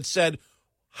story that said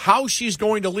how she's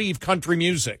going to leave country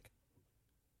music.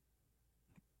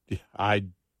 I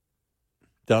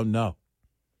don't know.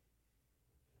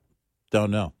 Don't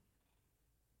know.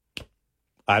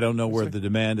 I don't know where the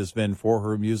demand has been for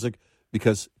her music,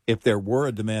 because if there were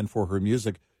a demand for her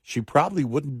music, she probably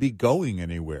wouldn't be going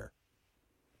anywhere.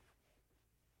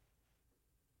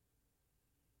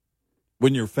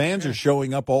 When your fans are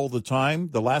showing up all the time,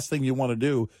 the last thing you want to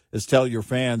do is tell your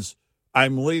fans,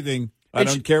 I'm leaving. I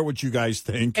don't care what you guys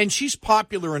think. And she's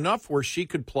popular enough where she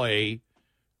could play,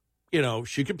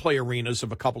 she could play arenas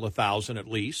of a couple of thousand at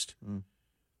least. Mm.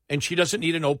 And she doesn't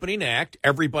need an opening act.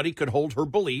 Everybody could hold her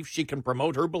beliefs. She can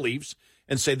promote her beliefs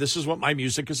and say, this is what my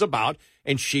music is about.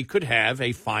 And she could have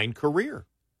a fine career.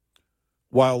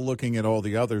 While looking at all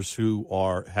the others who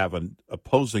have an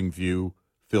opposing view,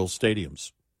 fill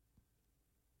stadiums.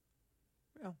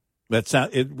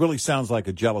 It really sounds like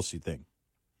a jealousy thing.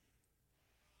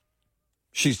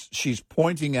 She's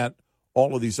pointing at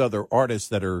all of these other artists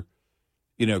that are,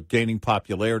 gaining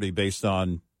popularity based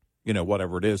on,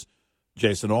 whatever it is,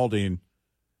 Jason Aldean,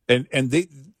 and they,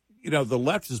 the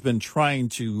left has been trying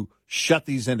to shut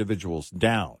these individuals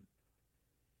down,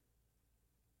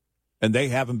 and they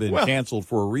haven't been canceled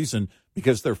for a reason,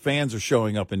 because their fans are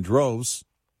showing up in droves.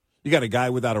 You got a guy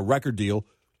without a record deal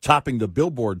topping the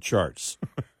Billboard charts.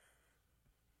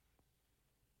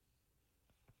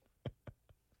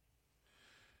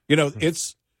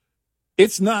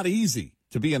 It's not easy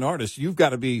to be an artist. You've got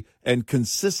to be and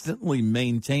consistently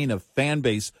maintain a fan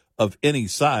base of any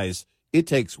size. It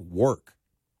takes work.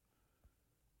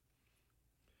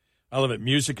 I love it.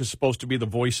 Music is supposed to be the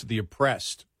voice of the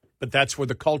oppressed, but that's where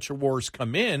the culture wars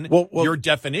come in. Well, your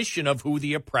definition of who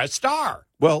the oppressed are.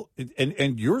 Well,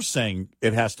 and you're saying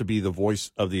it has to be the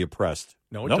voice of the oppressed.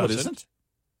 No, it isn't.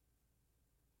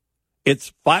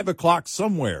 It's 5 o'clock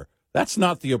somewhere. That's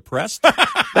not the oppressed.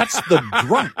 That's the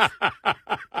drunk.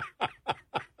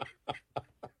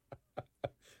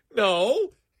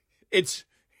 No, it's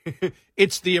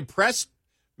the oppressed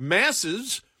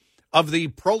masses of the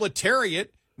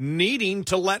proletariat needing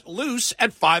to let loose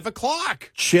at 5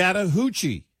 o'clock.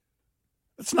 Chattahoochee.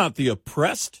 That's not the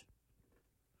oppressed.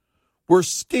 We're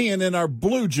skiing in our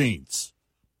blue jeans.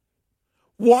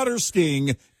 Water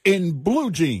skiing in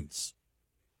blue jeans.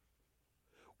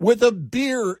 With a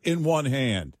beer in one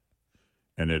hand.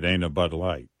 And it ain't a Bud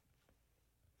Light.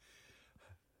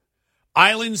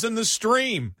 Islands in the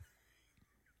stream.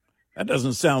 That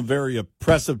doesn't sound very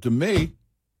oppressive to me.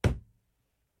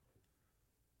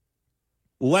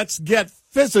 Let's get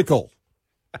physical.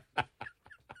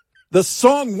 The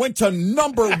song went to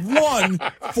number 1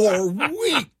 for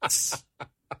weeks.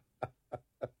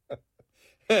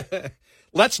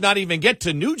 Let's not even get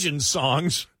to Nugent's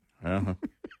songs. Uh-huh.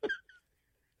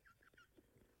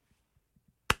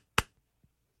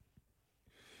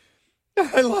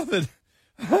 I love it.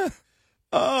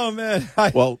 Oh, man.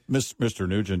 Well, Mr.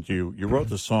 Nugent, you wrote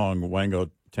the song Wango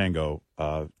Tango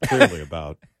clearly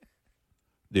about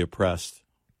the oppressed.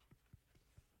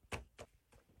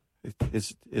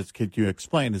 Could you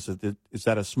explain? Is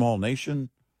that a small nation?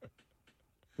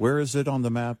 Where is it on the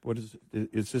map? What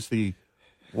is this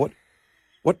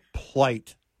what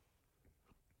plight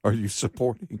are you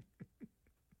supporting?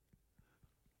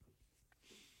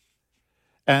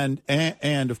 And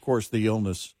of course the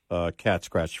illness, cat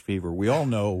scratch fever. We all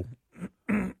know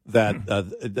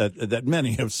that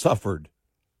many have suffered.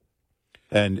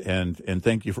 And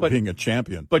thank you for being a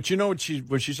champion. But you know what she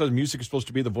says, music is supposed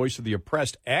to be the voice of the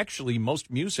oppressed. Actually,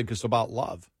 most music is about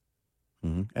love.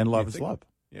 Mm-hmm. And love is love.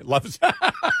 Yeah, love is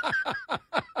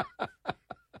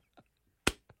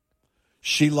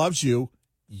She loves you.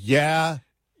 Yeah.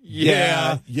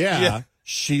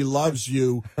 She loves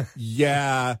you.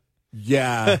 Yeah.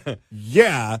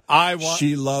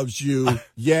 She loves you.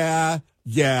 Yeah.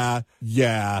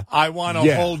 I want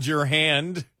to hold your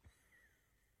hand.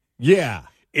 Yeah.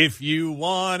 If you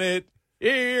want it,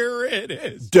 here it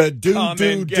is. Da-da-da-da.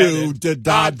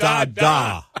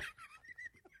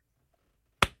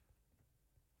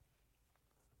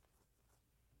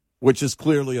 Which is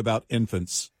clearly about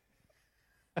infants.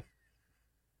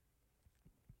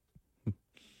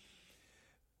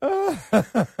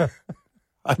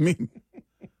 I mean,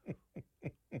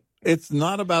 it's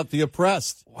not about the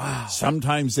oppressed. Wow.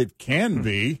 Sometimes it can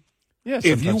be. Yes,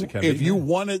 if you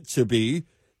want it to be,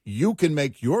 you can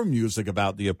make your music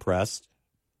about the oppressed.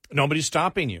 Nobody's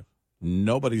stopping you.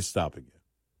 Nobody's stopping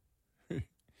you.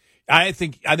 I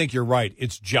think you're right.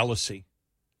 It's jealousy.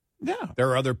 Yeah. There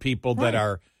are other people that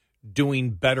are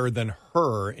doing better than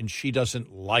her, and she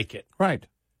doesn't like it. Right.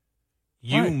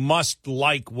 You must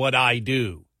like what I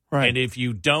do. Right. And if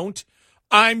you don't,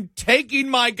 I'm taking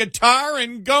my guitar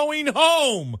and going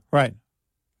home. Right.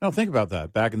 Now think about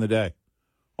that. Back in the day,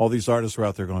 all these artists were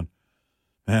out there going,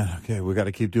 man, okay, we got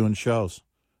to keep doing shows.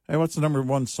 Hey, what's the number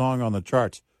one song on the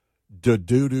charts?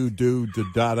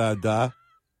 Da-do-do-do-da-da-da.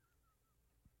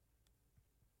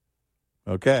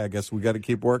 Okay, I guess we got to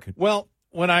keep working. Well,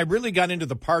 when I really got into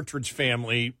the Partridge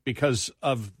Family because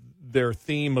of their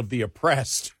theme of the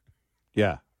oppressed.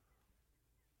 Yeah.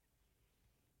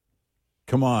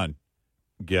 Come on,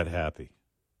 get happy.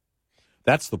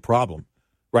 That's the problem.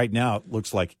 Right now, it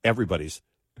looks like everybody's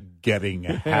getting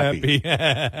happy.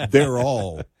 They're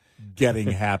all getting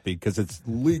happy because it's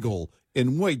legal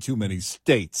in way too many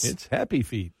states. It's happy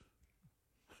feet.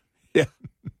 Yeah.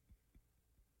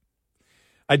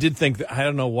 I did think that, I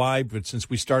don't know why, but since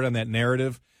we started on that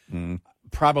narrative,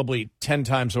 probably 10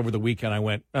 times over the weekend, I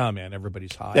went, oh, man,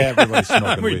 everybody's high. Everybody's smoking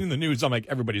I'm reading weed. the news. I'm like,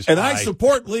 everybody's And high. I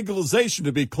support legalization,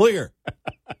 to be clear.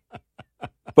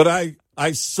 But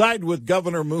I side with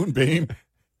Governor Moonbeam.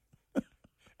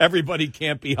 Everybody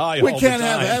can't be high We all can't the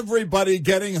time. have everybody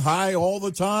getting high all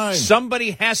the time.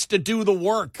 Somebody has to do the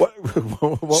work. What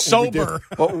Sober.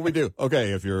 What would we do?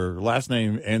 Okay, if your last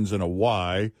name ends in a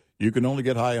Y, you can only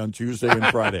get high on Tuesday and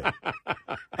Friday.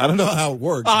 I don't know how it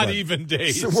works. Odd but even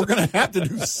days. So we're going to have to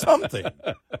do something.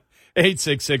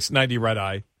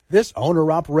 866-90-RED-I. This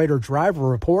owner-operator driver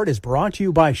report is brought to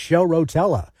you by Shell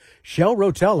Rotella. Shell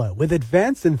Rotella, with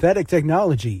advanced synthetic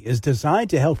technology, is designed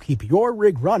to help keep your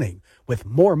rig running with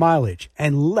more mileage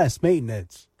and less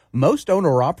maintenance. Most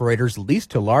owner-operators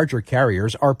leased to larger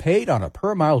carriers are paid on a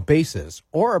per-mile basis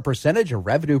or a percentage of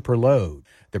revenue per load.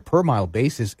 The per-mile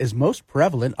basis is most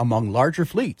prevalent among larger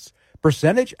fleets,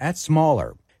 percentage at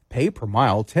smaller. Pay per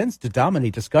mile tends to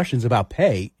dominate discussions about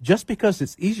pay just because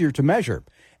it's easier to measure,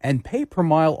 and pay per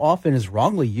mile often is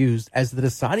wrongly used as the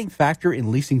deciding factor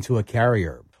in leasing to a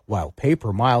carrier. While pay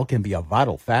per mile can be a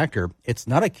vital factor, it's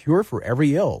not a cure for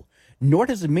every ill, nor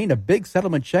does it mean a big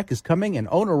settlement check is coming an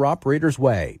owner-operator's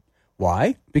way.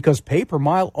 Why? Because pay per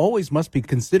mile always must be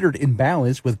considered in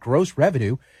balance with gross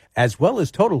revenue as well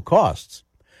as total costs.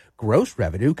 Gross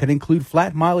revenue can include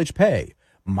flat mileage pay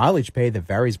that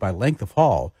varies by length of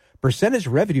haul, percentage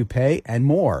revenue pay, and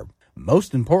more.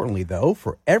 Most importantly, though,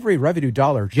 for every revenue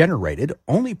dollar generated,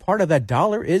 only part of that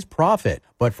dollar is profit.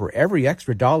 But for every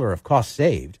extra dollar of cost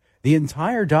saved, the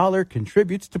entire dollar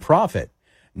contributes to profit.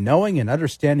 Knowing and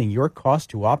understanding your cost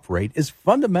to operate is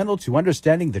fundamental to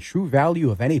understanding the true value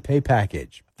of any pay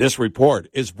package. This report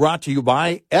is brought to you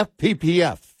by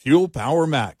FPPF, Fuel Power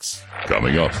Max.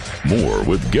 Coming up, more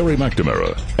with Gary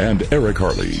McNamara and Eric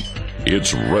Harley.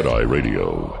 It's Red Eye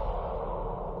Radio.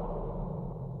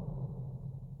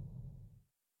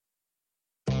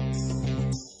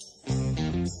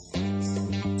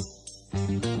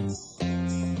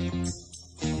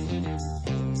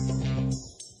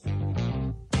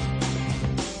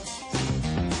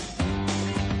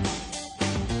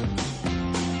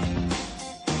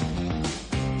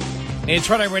 It's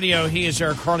Red Eye Radio. He is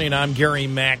Eric Harley, and I'm Gary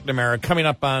McNamara. Coming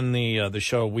up on the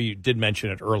show, we did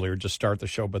mention it earlier, just start the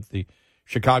show, but the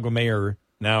Chicago mayor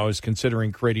now is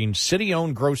considering creating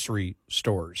city-owned grocery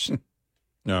stores.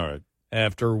 All right.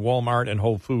 After Walmart and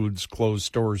Whole Foods closed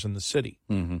stores in the city.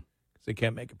 Mm-hmm. Because they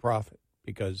can't make a profit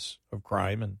because of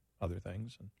crime and other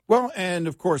things. Well, and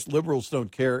of course, liberals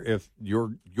don't care if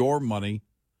your money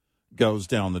goes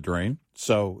down the drain.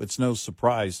 So it's no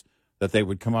surprise that they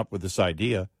would come up with this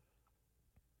idea.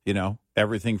 You know,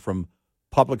 everything from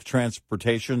public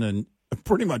transportation and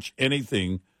pretty much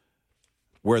anything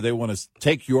where they want to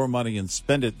take your money and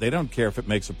spend it. They don't care if it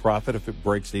makes a profit, if it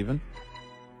breaks even.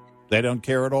 They don't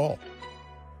care at all.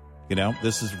 You know,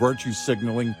 this is virtue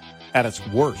signaling at its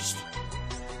worst.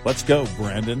 Let's go,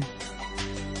 Brandon.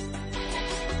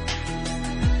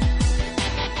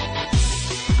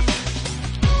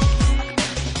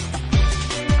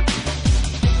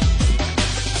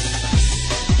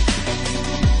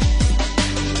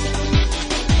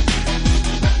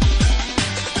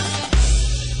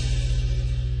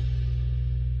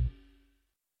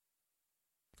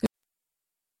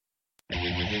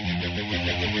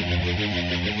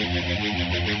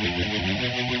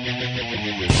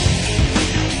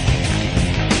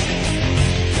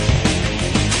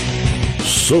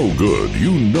 So good,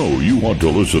 you know you want to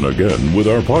listen again with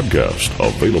our podcast,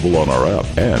 available on our app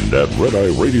and at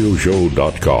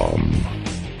RedEyeRadioShow.com.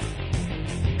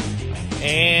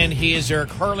 And he is Eric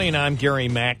Harley, and I'm Gary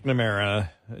McNamara.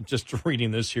 Just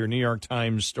reading this here, New York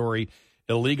Times story,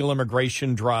 illegal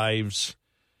immigration drives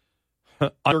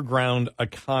underground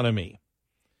economy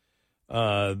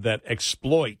that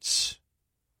exploits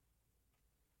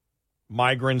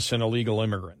migrants and illegal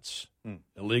immigrants.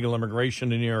 Illegal immigration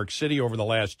to New York City over the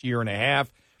last year and a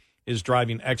half is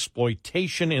driving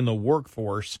exploitation in the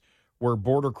workforce where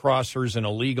border crossers and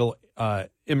illegal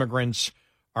immigrants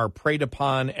are preyed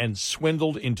upon and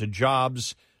swindled into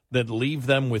jobs that leave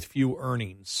them with few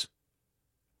earnings.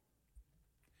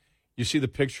 You see the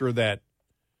picture of the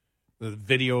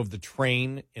video of the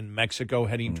train in Mexico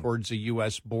heading towards the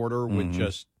U.S. border with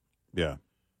just, I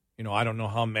don't know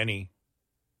how many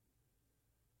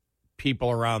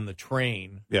people around the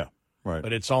train. Yeah, right.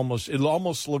 But it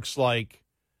almost looks like,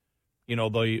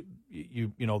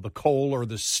 the coal or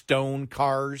the stone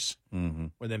cars,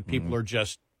 where then people are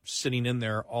just sitting in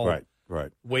there all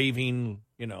right, waving,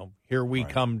 here we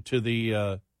come to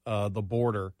the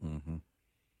border. Mm-hmm.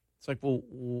 It's like, well,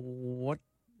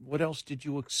 what else did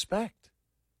you expect?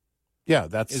 Yeah,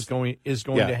 is going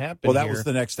to happen. Well, that was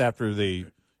the next after the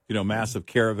massive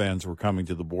caravans were coming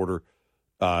to the border.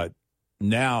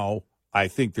 Now I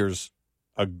think there's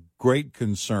a great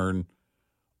concern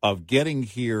of getting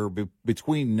here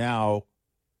between now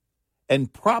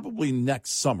and probably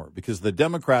next summer, because the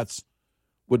Democrats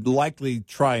would likely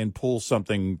try and pull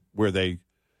something where they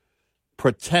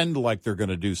pretend like they're going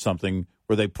to do something,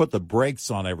 where they put the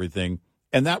brakes on everything,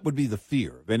 and that would be the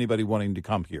fear of anybody wanting to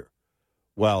come here.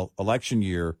 Well, election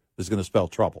year is going to spell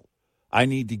trouble. I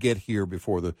need to get here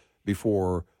before the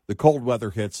cold weather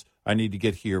hits. I need to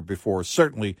get here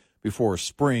certainly before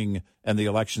spring and the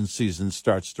election season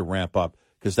starts to ramp up,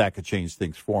 because that could change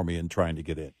things for me in trying to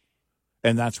get in.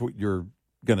 And that's what you're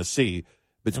going to see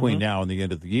between now and the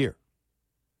end of the year.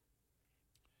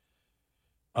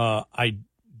 I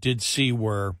did see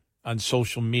where on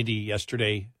social media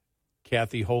yesterday,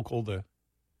 Kathy Hochul, the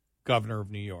governor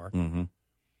of New York,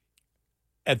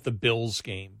 at the Bills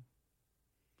game.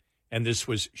 And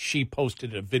she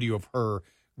posted a video of her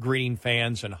greeting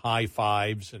fans and high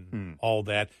fives and all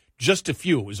that. Just a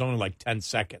few. It was only like 10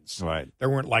 seconds. Right. There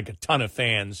weren't like a ton of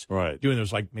fans doing. There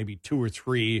was like maybe 2 or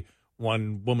 3.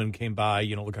 One woman came by,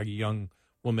 looked like a young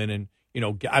woman. And, I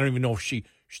don't even know if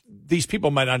these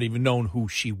people might not even know who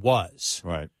she was.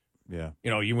 Right. Yeah.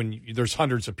 There's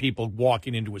hundreds of people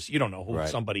walking into you don't know who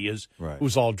somebody is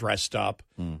who's all dressed up.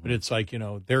 But it's like,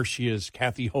 there she is,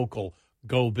 Kathy Hochul,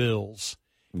 go Bills.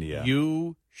 Yeah.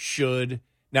 You should.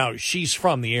 Now, she's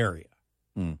from the area.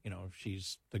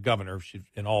 She's the governor. She's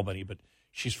in Albany, but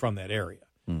she's from that area.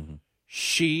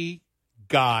 She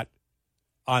got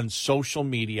on social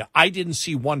media. I didn't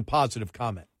see one positive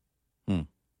comment.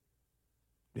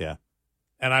 Yeah.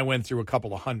 And I went through a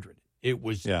couple of hundred. It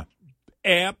was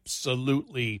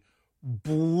absolutely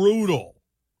brutal.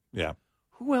 Yeah.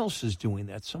 Who else is doing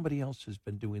that? Somebody else has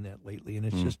been doing that lately, and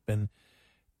it's just been,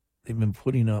 they've been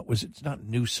putting up, it's not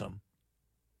Newsom.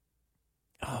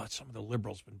 Oh, it's some of the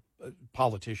liberals,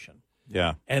 politician.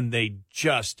 Yeah. And they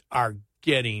just are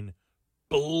getting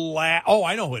Oh,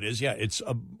 I know who it is. Yeah, it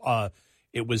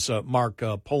was Mark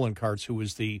Poloncarz, who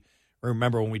was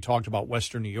remember when we talked about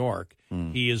Western New York,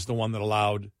 he is the one that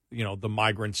allowed, the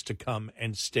migrants to come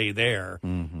and stay there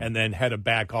and then had to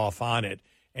back off on it.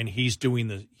 And he's doing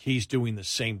the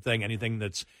same thing. Anything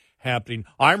that's happening,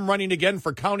 I'm running again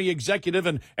for county executive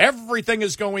and everything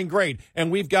is going great.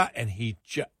 And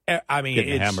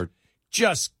hammered.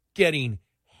 Just getting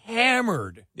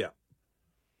hammered. Yeah.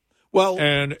 Well,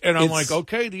 and I'm like,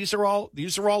 okay, these are all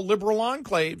liberal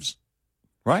enclaves.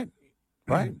 Right.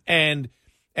 Right. And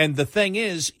the thing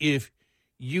is, if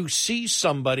you see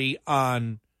somebody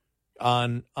on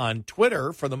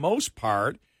Twitter, for the most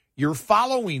part, you're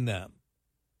following them.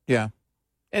 Yeah.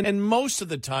 And most of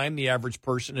the time, the average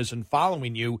person isn't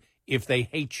following you if they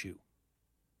hate you.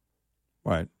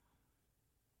 Right.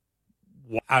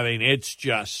 I mean, it's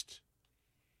just...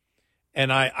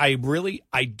 And I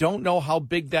don't know how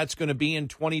big that's going to be in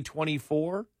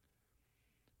 2024,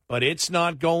 but it's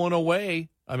not going away.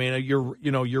 I mean,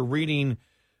 you're reading...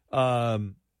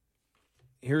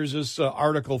 here's this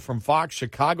article from Fox.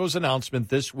 Chicago's announcement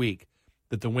this week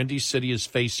that the Windy City is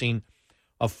facing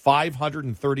a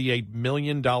 $538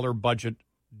 million budget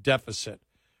deficit,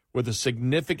 with a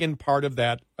significant part of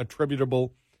that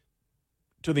attributable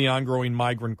to the ongoing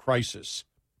migrant crisis,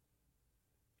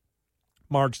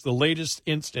 marks the latest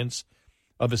instance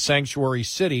of a sanctuary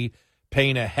city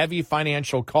paying a heavy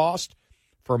financial cost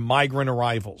for migrant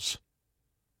arrivals.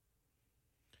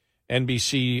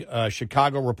 NBC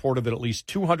Chicago reported that at least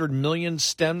 $200 million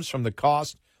stems from the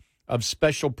cost of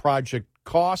special project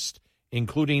costs,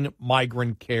 including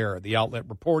migrant care. The outlet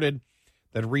reported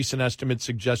that recent estimates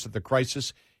suggest that the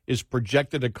crisis is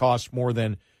projected to cost more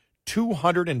than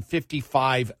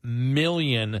 $255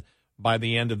 million by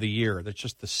the end of the year. That's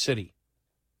just the city.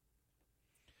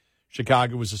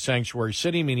 Chicago is a sanctuary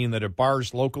city, meaning that it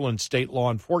bars local and state law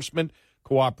enforcement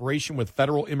cooperation with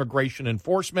federal immigration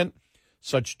enforcement.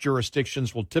 Such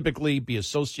jurisdictions will typically be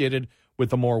associated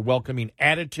with a more welcoming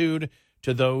attitude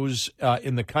to those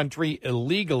in the country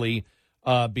illegally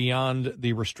beyond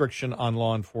the restriction on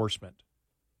law enforcement.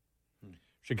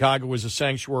 Chicago is a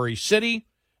sanctuary city.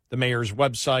 The mayor's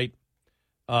website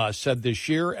said this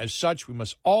year, as such, we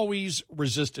must always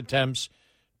resist attempts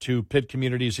to pit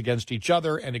communities against each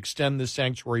other and extend this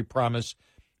sanctuary promise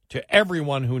to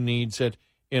everyone who needs it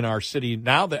in our city.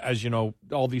 Now that, as you know,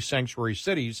 all these sanctuary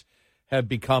cities have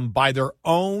become, by their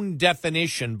own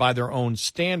definition, by their own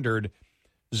standard,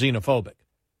 xenophobic.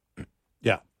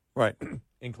 Yeah, right.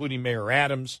 Including Mayor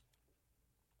Adams.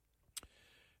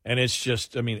 And it's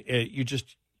just, I mean,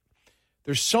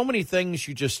 there's so many things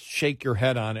you just shake your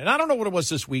head on. And I don't know what it was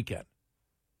this weekend.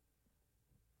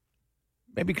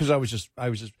 Maybe because I was just, I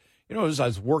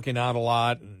was working out a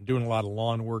lot and doing a lot of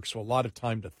lawn work, so a lot of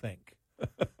time to think.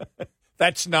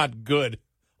 That's not good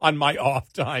on my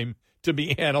off time to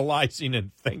be analyzing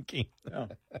and thinking. Yeah.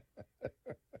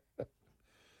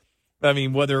 I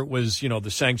mean, whether it was,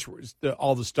 the sanctuaries,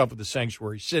 all the stuff with the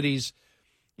sanctuary cities,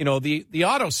 the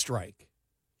auto strike.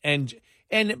 And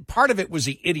part of it was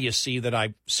the idiocy that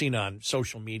I've seen on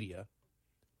social media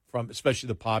from especially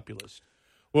the populists.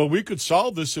 Well, we could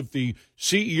solve this if the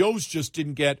CEOs just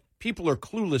didn't get. People are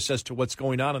clueless as to what's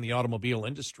going on in the automobile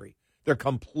industry. They're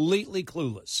completely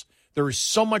clueless. There is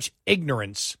so much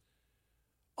ignorance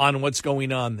on what's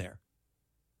going on there.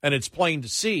 And it's plain to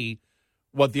see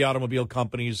what the automobile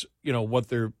companies, what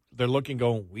they're looking,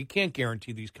 going, we can't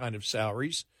guarantee these kind of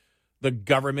salaries. The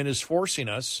government is forcing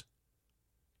us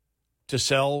to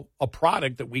sell a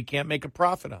product that we can't make a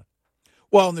profit on.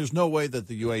 Well, and there's no way that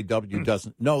the UAW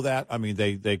doesn't know that. I mean,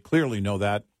 they clearly know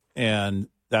that, and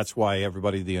that's why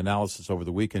the analysis over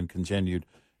the weekend continued,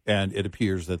 and it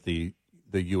appears that the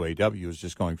UAW is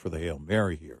just going for the Hail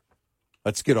Mary here.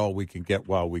 Let's get all we can get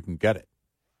while we can get it.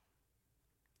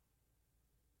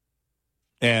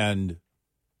 And,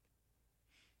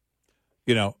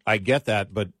 I get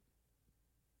that, but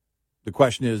the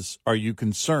question is, are you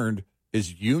concerned?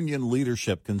 Is union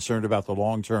leadership concerned about the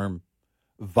long-term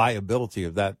viability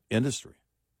of that industry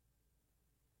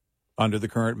under the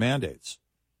current mandates?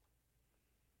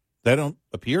 They don't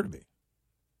appear to be.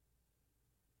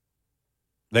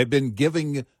 They've been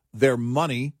giving their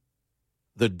money,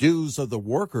 the dues of the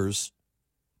workers,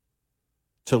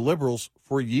 to liberals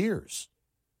for years.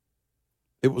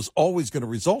 It was always going to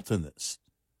result in this.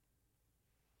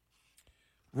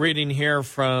 Reading here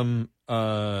from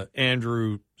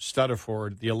Andrew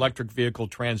Stuttaford, the electric vehicle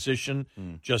transition,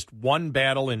 just one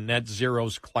battle in net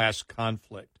zero's class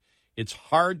conflict. It's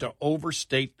hard to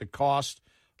overstate the cost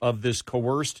of this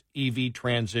coerced EV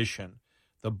transition.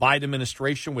 The Biden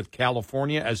administration, with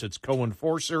California as its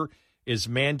co-enforcer, is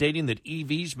mandating that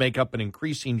EVs make up an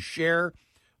increasing share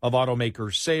of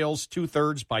automakers' sales,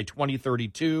 2/3 by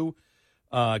 2032.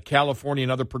 California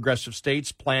and other progressive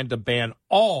states plan to ban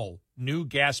all new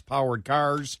gas-powered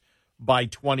cars by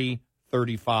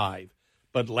 2035.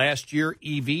 But last year,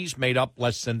 EVs made up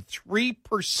less than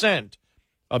 3%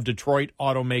 of Detroit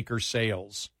automaker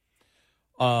sales.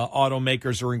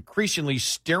 Automakers are increasingly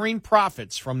steering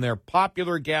profits from their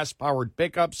popular gas-powered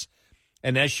pickups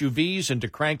and SUVs into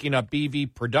cranking up EV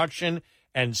production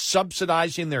and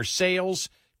subsidizing their sales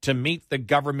to meet the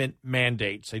government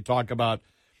mandates. They talk about,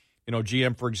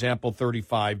 GM, for example,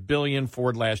 $35 billion.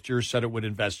 Ford last year said it would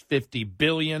invest $50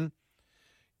 billion.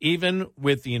 Even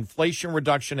with the Inflation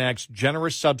Reduction Act's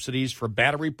generous subsidies for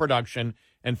battery production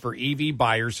and for EV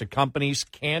buyers, the companies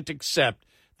can't accept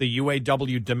the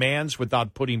UAW demands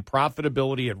without putting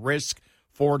profitability at risk.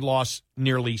 Ford lost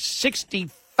nearly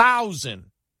 $60,000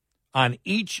 on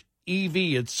each EV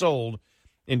it sold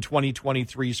in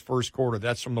 2023's first quarter.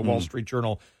 That's from the Wall Street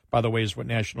Journal, by the way, is what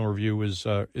National Review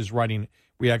is writing.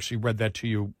 We actually read that to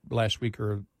you last week,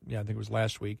 I think it was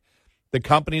last week. The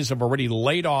companies have already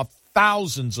laid off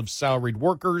thousands of salaried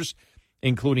workers,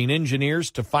 including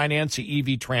engineers, to finance the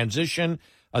EV transition.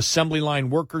 Assembly line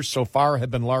workers so far have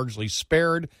been largely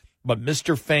spared, but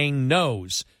Mr. Fang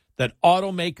knows that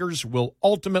automakers will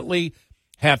ultimately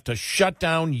have to shut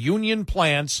down union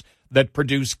plants that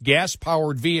produce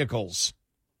gas-powered vehicles,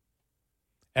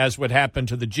 as what happened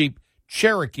to the Jeep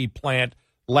Cherokee plant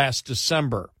last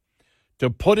December. To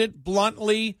put it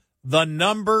bluntly, the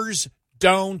numbers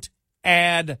don't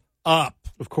add up.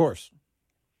 Of course.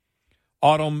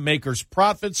 Automakers'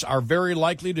 profits are very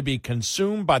likely to be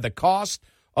consumed by the cost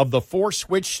of the forced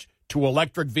switch to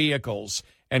electric vehicles,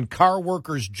 and car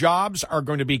workers' jobs are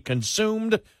going to be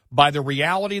consumed by the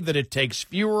reality that it takes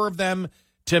fewer of them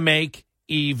to make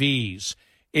EVs.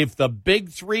 If the big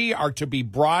three are to be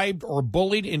bribed or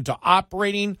bullied into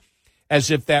operating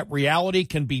as if that reality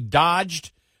can be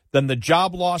dodged, then the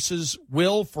job losses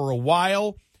will, for a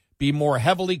while, be more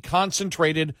heavily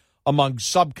concentrated among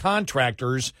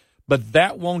subcontractors, but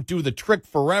that won't do the trick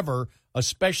forever,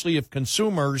 especially if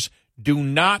consumers do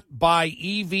not buy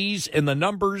EVs in the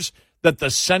numbers that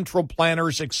the central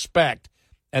planners expect.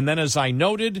 And then, as I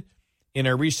noted in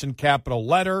a recent Capitol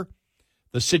letter,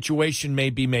 the situation may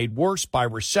be made worse by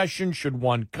recession should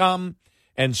one come,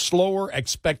 and slower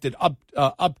expected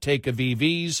uptake of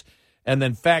EVs, and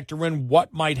then factor in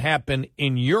what might happen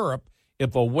in Europe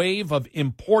if a wave of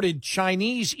imported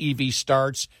Chinese EV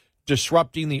starts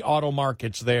disrupting the auto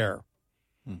markets there.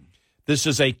 This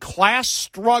is a class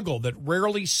struggle that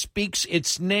rarely speaks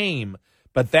its name,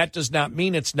 but that does not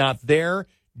mean it's not there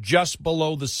just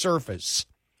below the surface.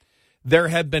 There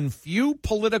have been few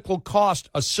political costs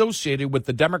associated with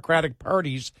the Democratic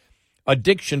Party's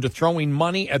addiction to throwing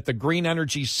money at the green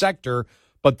energy sector,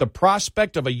 but the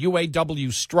prospect of a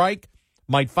UAW strike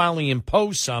might finally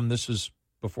impose some. This is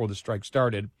before the strike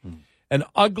started. An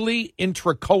ugly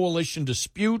intra-coalition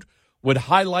dispute would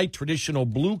highlight traditional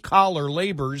blue-collar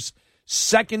labor's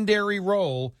secondary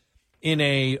role in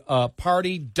a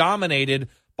party dominated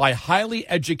by highly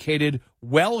educated,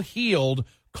 well-heeled,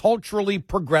 culturally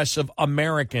progressive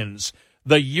Americans.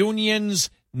 The unions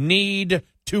need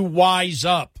to wise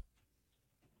up.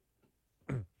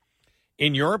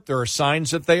 In Europe, there are signs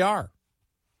that they are.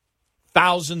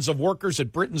 Thousands of workers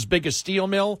at Britain's biggest steel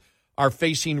mill are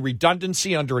facing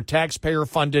redundancy under a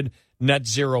taxpayer-funded net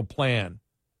zero plan.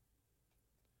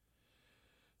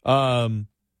 Tata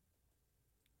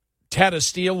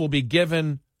Steel will be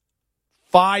given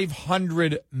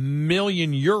 500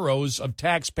 million euros of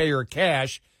taxpayer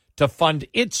cash to fund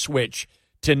its switch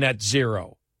to net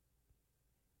zero.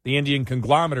 The Indian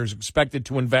conglomerate is expected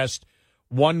to invest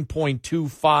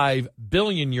 1.25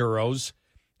 billion euros,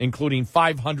 including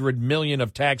 500 million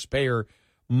of taxpayer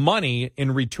money, in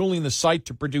retooling the site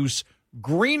to produce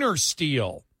greener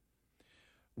steel,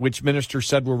 which minister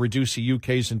said will reduce the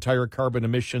UK's entire carbon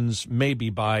emissions maybe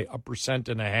by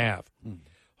 1.5%.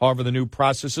 However, the new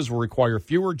processes will require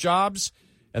fewer jobs,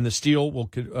 and the steel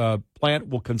plant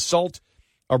will consult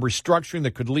a restructuring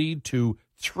that could lead to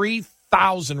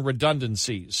 3,000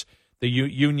 redundancies. The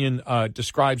union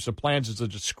describes the plans as a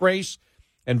disgrace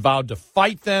and vowed to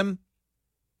fight them.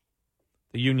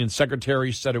 The union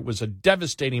secretary said it was a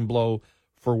devastating blow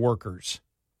for workers.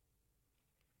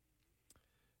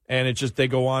 And it's just, they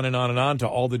go on and on and on to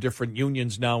all the different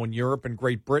unions now in Europe and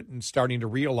Great Britain starting to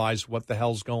realize what the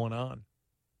hell's going on.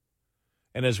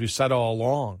 And as we said all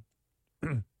along,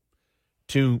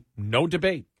 to no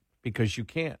debate, because you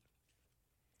can't.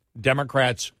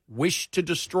 Democrats wish to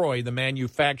destroy the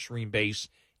manufacturing base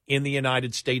in the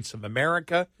United States of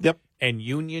America. Yep. And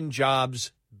union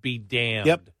jobs be damned.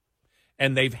 Yep.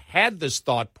 And they've had this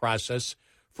thought process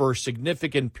for a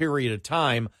significant period of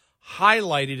time,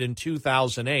 highlighted in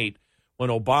 2008 when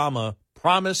Obama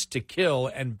promised to kill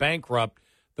and bankrupt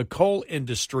the coal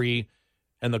industry,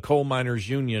 and the coal miners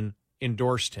union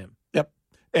endorsed him. Yep.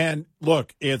 And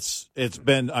look, it's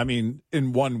been, I mean,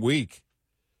 in 1 week,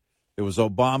 it was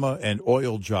Obama and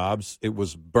oil jobs. It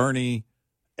was Bernie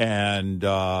and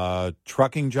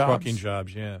trucking jobs. Trucking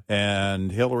jobs, yeah.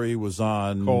 And Hillary was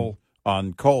on coal.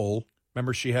 On coal.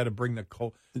 Remember, she had to bring the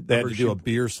coal. They had to do a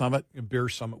beer summit. A beer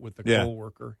summit with the coal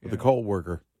worker. With the coal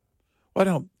worker.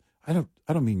 Well, I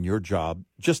don't mean your job.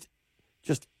 Just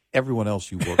everyone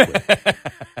else you work with.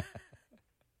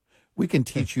 We can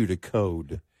teach you to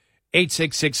code.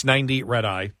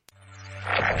 866-90-RED-EYE.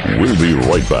 We'll be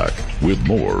right back with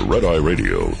more Red Eye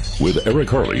Radio with Eric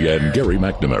Harley and Gary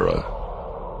McNamara.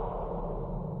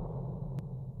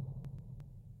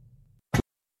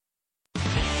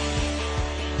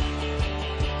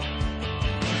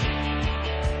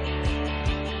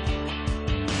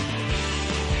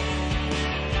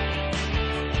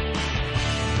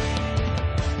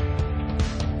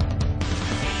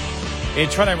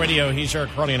 It's Red Eye Radio. He's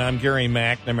Eric Harley, and I'm Gary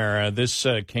McNamara. This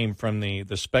came from the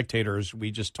Spectators.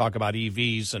 We just talk about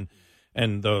EVs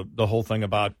and the whole thing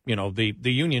about, you know, the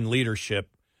union leadership,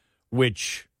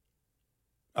 which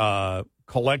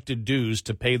collected dues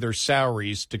to pay their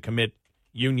salaries to commit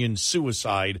union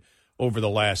suicide over the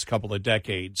last couple of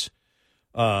decades.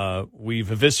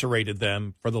 We've eviscerated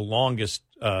them for the longest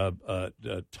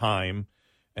time,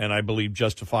 and I believe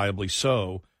justifiably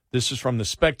so. This is from the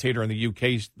Spectator in the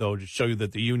UK, though, to show you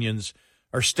that the unions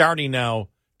are starting now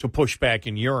to push back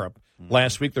in Europe. Mm-hmm.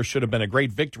 Last week, there should have been a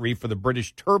great victory for the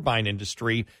British turbine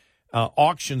industry.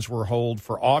 Auctions were held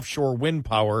for offshore wind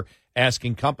power,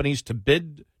 asking companies to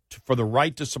bid for the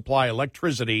right to supply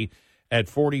electricity at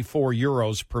 44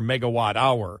 euros per megawatt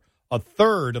hour, a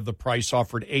third of the price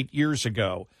offered 8 years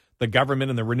ago. The government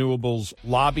and the renewables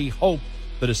lobby hope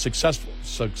that a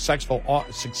successful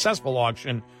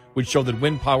auction would show that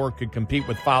wind power could compete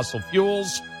with fossil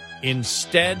fuels.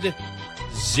 Instead,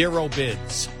 0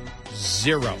 bids.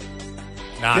 0.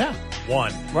 Not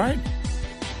one. Right.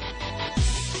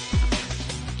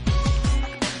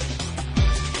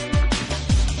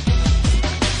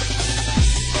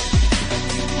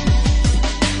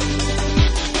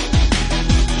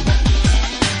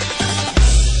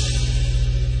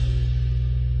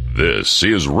 This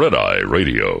is Red Eye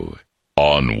Radio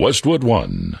on Westwood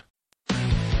One.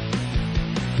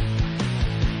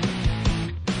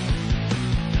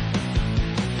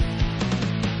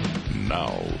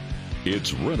 Now,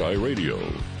 it's Red Eye Radio.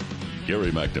 Gary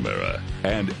McNamara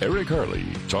and Eric Harley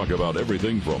talk about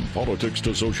everything from politics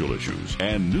to social issues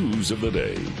and news of the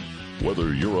day.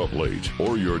 Whether you're up late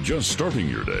or you're just starting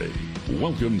your day,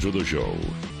 welcome to the show.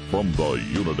 From the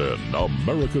Uniden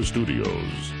America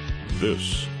Studios,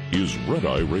 this is Red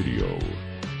Eye Radio.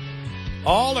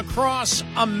 All across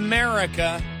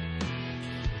America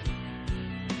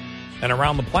and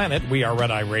around the planet, we are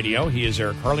Red Eye Radio. He is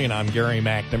Eric Harley, and I'm Gary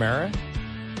McNamara.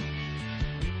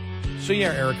 So,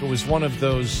 yeah, Eric, it was one of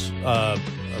those,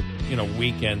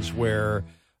 weekends where,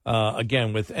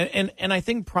 again, with and I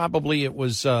think probably it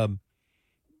was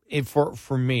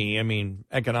for me. I mean,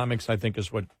 economics, I think,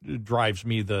 is what drives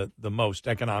me the most.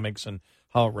 Economics and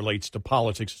how it relates to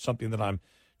politics is something that I'm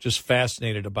just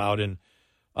fascinated about, and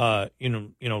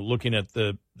looking at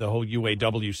the whole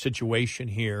UAW situation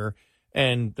here,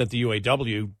 and that the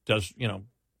UAW does,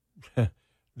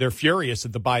 they're furious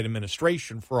at the Biden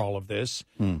administration for all of this.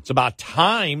 It's about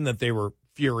time that they were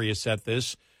furious at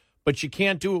this, but you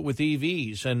can't do it with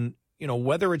EVs, and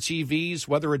whether it's EVs,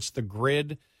 whether it's the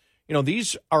grid,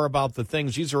 these are about the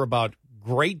things. These are about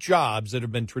great jobs that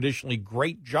have been traditionally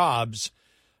great jobs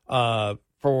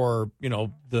for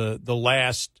the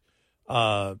last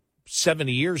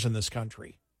 70 years in this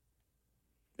country.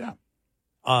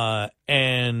 Yeah.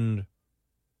 And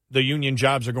the union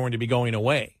jobs are going to be going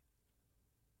away.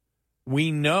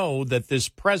 We know that this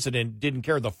president didn't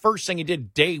care. The first thing he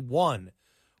did day one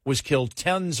was kill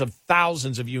tens of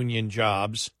thousands of union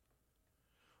jobs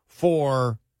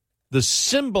for the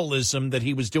symbolism that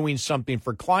he was doing something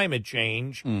for climate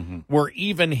change, where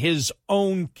even his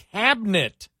own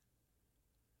cabinet,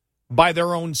 by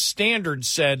their own standards,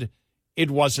 said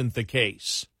it wasn't the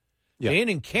case. Yeah. They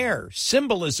didn't care.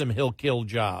 Symbolism, he'll kill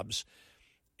jobs.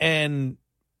 And,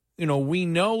 we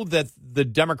know that the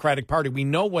Democratic Party, we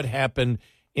know what happened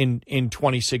in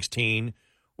 2016.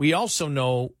 We also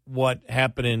know what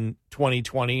happened in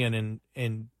 2020 and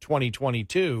in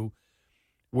 2022,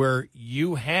 where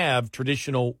you have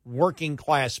traditional working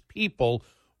class people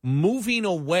moving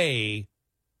away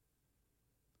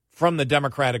from the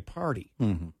Democratic Party.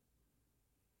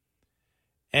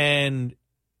 And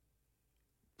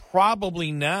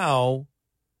probably now,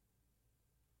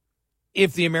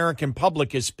 if the American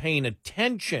public is paying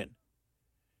attention,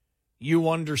 you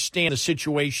understand the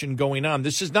situation going on.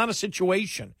 This is not a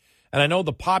situation. And I know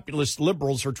the populist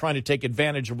liberals are trying to take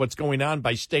advantage of what's going on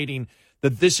by stating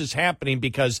that this is happening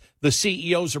because the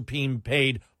CEOs are being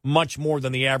paid much more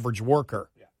than the average worker.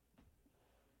 Yeah.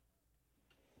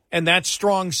 And that's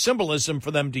strong symbolism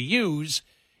for them to use,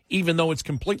 even though it's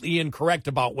completely incorrect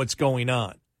about what's going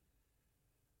on.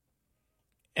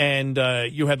 And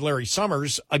you had Larry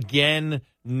Summers, again,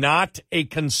 not a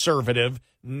conservative,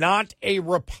 not a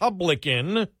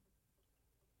Republican,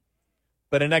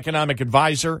 but an economic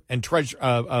advisor and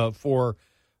for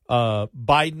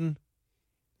Biden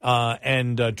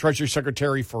and Treasury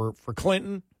Secretary for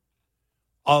Clinton,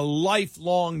 a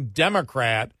lifelong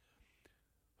Democrat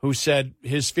who said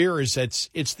his fear is that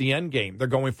it's the end game. They're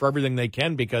going for everything they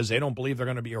can because they don't believe they're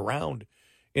going to be around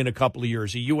in a couple of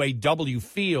years. The UAW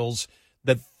feels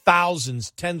that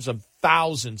thousands, tens of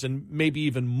thousands, and maybe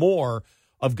even more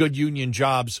of good union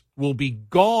jobs will be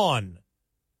gone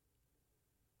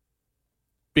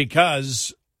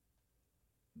because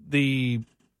the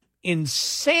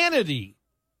insanity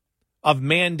of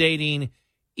mandating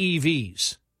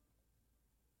EVs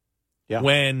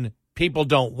when people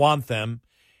don't want them.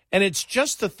 And it's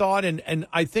just the thought, and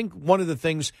I think one of the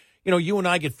things, you and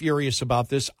I get furious about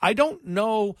this. I don't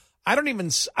know. I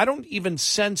don't even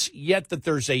sense yet that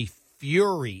there's a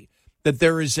fury, that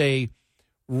there is a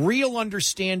real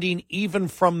understanding even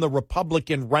from the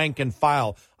Republican rank and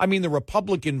file. I mean, the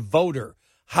Republican voter,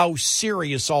 how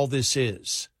serious all this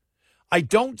is. I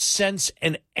don't sense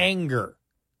an anger.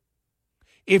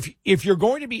 If you're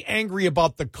going to be angry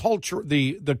about the culture,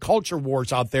 the culture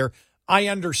wars out there, I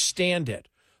understand it.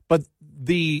 But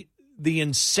the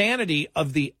insanity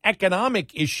of the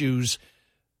economic issues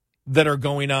that are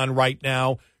going on right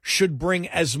now should bring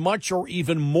as much or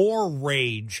even more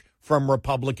rage from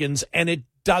Republicans, and it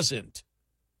doesn't.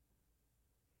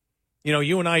 You know,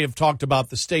 you and I have talked about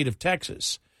the state of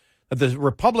Texas. The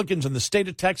Republicans in the state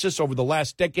of Texas over the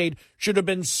last decade should have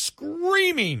been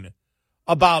screaming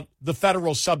about the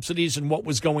federal subsidies and what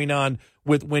was going on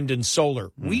with wind and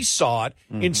solar. We saw it.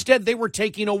 Instead, they were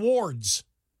taking awards.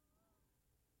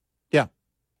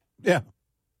 Yeah.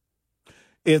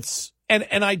 It's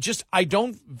and I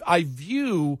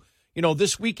view, you know,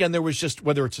 this weekend there was just,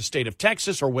 whether it's the state of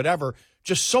Texas or whatever,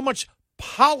 just so much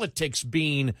politics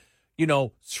being, you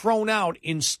know, thrown out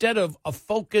instead of a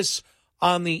focus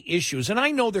on the issues. And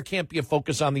I know there can't be a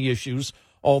focus on the issues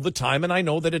all the time, and I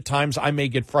know that at times I may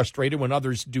get frustrated when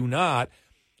others do not,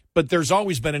 but there's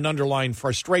always been an underlying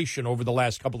frustration over the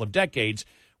last couple of decades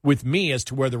with me as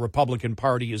to where the Republican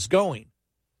Party is going.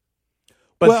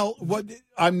 But,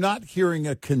 I'm not hearing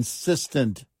a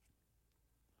consistent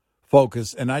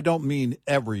focus, and I don't mean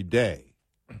every day.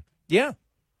 Yeah.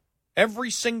 Every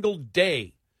single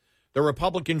day, the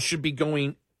Republicans should be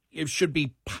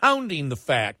pounding the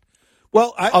fact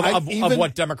of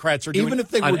what Democrats are doing even if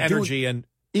they on were energy. And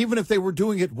even if they were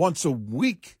doing it once a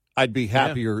week, I'd be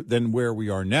happier than where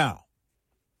we are now.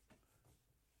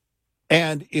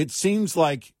 And it seems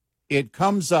like it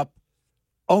comes up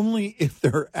only if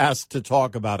they're asked to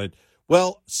talk about it.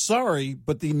 Well, sorry,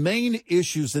 but the main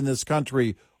issues in this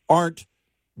country aren't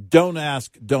don't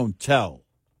ask, don't tell.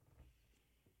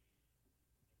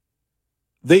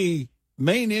 The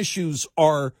main issues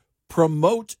are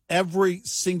promote every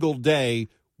single day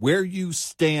where you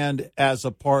stand as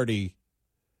a party,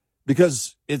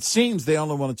 because it seems they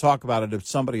only want to talk about it if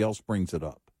somebody else brings it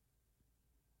up,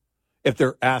 if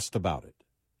they're asked about it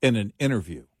in an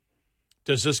interview.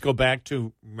 Does this go back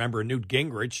to, remember, Newt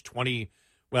Gingrich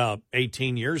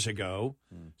 18 years ago,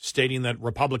 stating that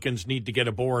Republicans need to get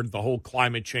aboard the whole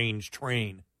climate change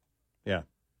train? Yeah.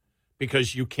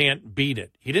 Because you can't beat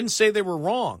it. He didn't say they were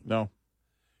wrong. No.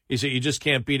 He said you just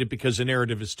can't beat it because the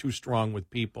narrative is too strong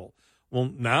with people.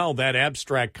 Well, now that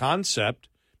abstract concept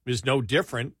is no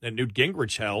different that Newt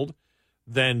Gingrich held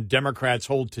than Democrats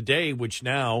hold today, which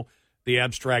now the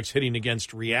abstract's hitting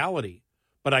against reality.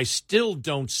 But I still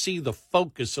don't see the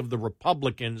focus of the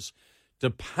Republicans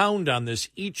to pound on this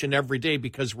each and every day,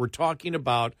 because we're talking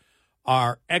about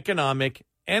our economic,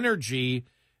 energy,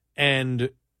 and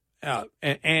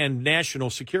national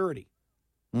security.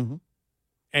 Mm-hmm.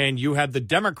 And you have the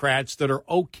Democrats that are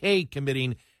okay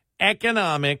committing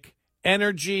economic,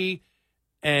 energy,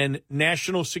 and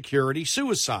national security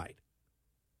suicide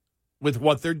with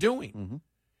what they're doing. Mm-hmm.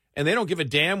 And they don't give a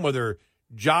damn whether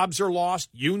jobs are lost,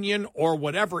 union, or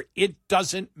whatever. It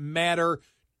doesn't matter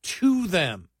to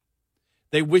them.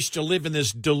 They wish to live in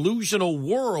this delusional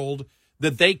world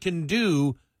that they can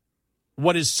do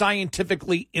what is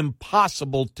scientifically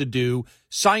impossible to do,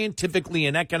 scientifically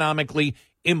and economically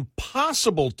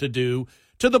impossible to do,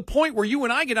 to the point where you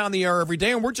and I get on the air every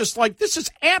day and we're just like, this is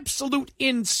absolute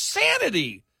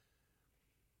insanity.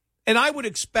 And I would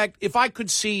expect, if I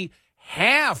could see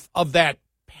half of that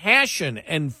passion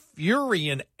and fury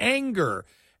and anger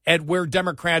at where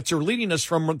Democrats are leading us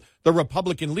from the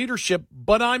Republican leadership,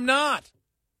 but I'm not.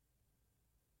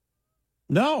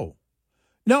 No,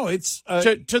 it's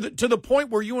to the point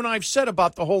where you and I have said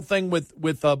about the whole thing with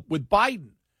Biden,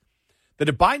 that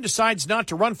if Biden decides not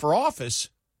to run for office,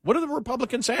 what do the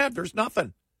Republicans have? There's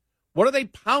nothing. What are they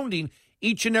pounding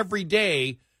each and every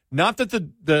day? Not that the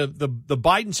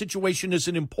Biden situation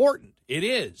isn't important. It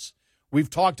is. We've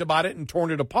talked about it and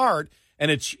torn it apart, and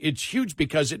it's huge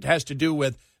because it has to do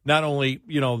with not only,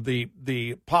 you know,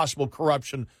 the possible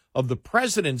corruption of the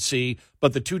presidency,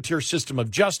 but the two-tier system of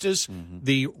justice,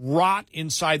 the rot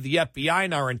inside the FBI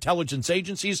and our intelligence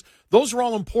agencies. Those are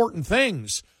all important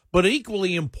things, but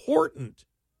equally important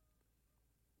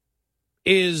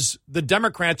is the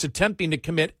Democrats attempting to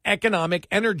commit economic,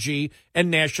 energy, and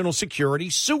national security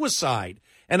suicide.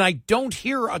 And I don't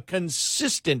hear a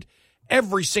consistent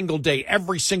every single day,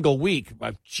 every single week.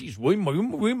 Geez, we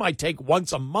might take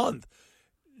once a month.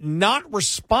 Not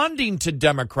responding to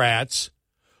Democrats,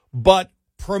 but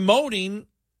promoting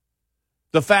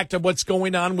the fact of what's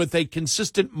going on with a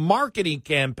consistent marketing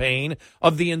campaign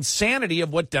of the insanity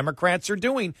of what Democrats are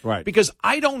doing. Right. Because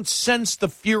I don't sense the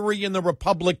fury in the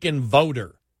Republican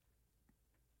voter.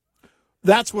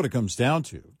 That's what it comes down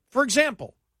to. For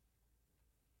example,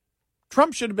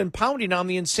 Trump should have been pounding on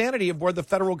the insanity of where the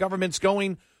federal government's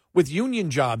going with union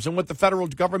jobs and what the federal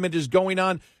government is going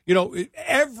on. You know,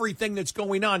 everything that's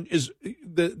going on is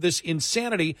this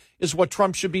insanity is what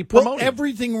Trump should be promoting. Well,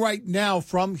 everything right now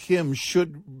from him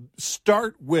should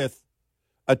start with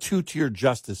a two-tier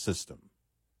justice system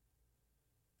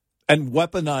and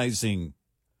weaponizing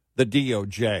the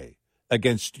DOJ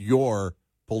against your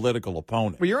political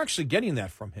opponent. Well, you're actually getting that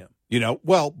from him.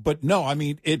 But no, I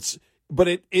mean, it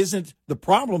isn't. The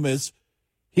problem is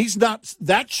he's not.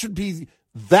 That should be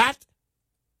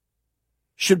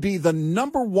the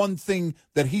number one thing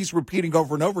that he's repeating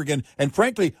over and over again. And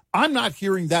frankly, I'm not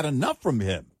hearing that enough from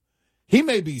him. He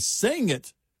may be saying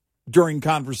it during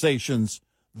conversations.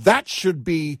 That should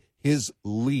be his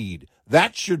lead.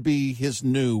 That should be his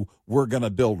new, we're going to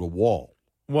build a wall.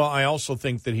 Well, I also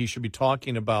think that he should be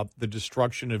talking about the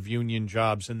destruction of union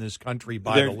jobs in this country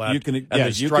by the left, and the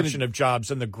destruction of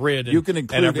jobs in the grid, and, you can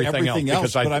include and everything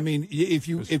else. But I mean, if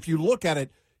you look at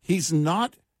it, he's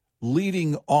not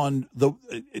leading on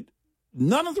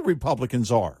none of the Republicans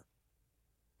are,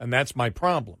 and that's my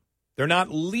problem. They're not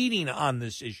leading on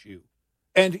this issue,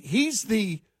 and he's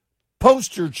the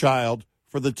poster child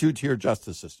for the two-tier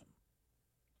justice system.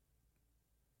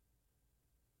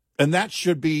 And that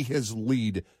should be his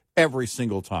lead every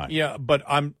single time. Yeah, but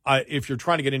if you're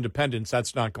trying to get independence,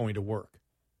 that's not going to work.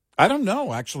 I don't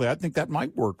know. Actually, I think that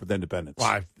might work with independence.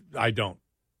 Well, I don't.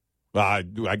 I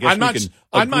guess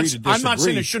I'm not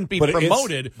saying it shouldn't be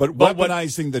promoted. But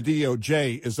weaponizing the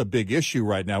DOJ is a big issue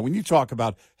right now. When you talk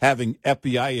about having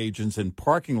FBI agents in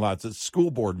parking lots at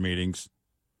school board meetings,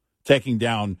 taking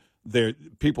down their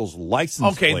people's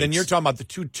license plates. Then you're talking about the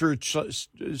two-tier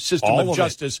system of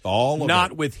justice,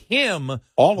 not with him,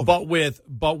 but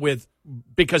with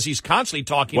because he's constantly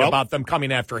talking about them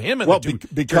coming after him in the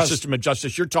two-tier system of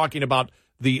justice. You're talking about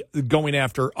the going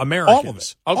after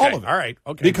Americans. All of it. Okay. All of it. All right.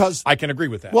 Okay. Because I can agree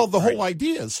with that. Well, the whole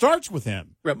idea starts with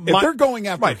him. If they're going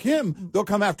after him, they'll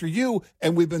come after you.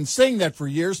 And we've been saying that for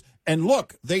years. And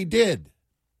look, they did.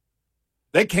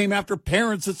 They came after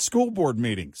parents at school board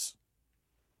meetings.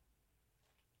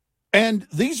 And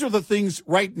these are the things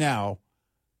right now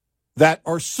that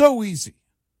are so easy.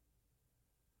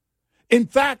 In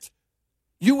fact,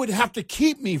 you would have to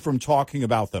keep me from talking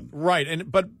about them.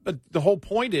 Right. But the whole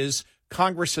point is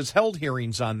Congress has held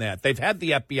hearings on that. They've had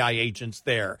the FBI agents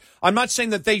there. I'm not saying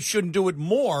that they shouldn't do it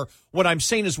more. What I'm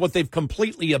saying is what they've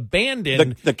completely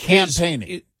abandoned. The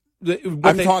campaigning.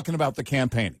 I'm talking about the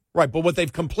campaigning. Right. But what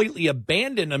they've completely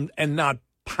abandoned and not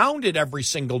pounded every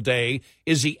single day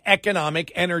is the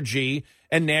economic, energy,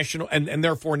 and national and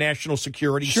therefore national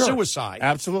security suicide.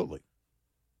 Absolutely.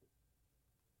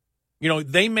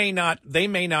 They may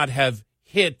not have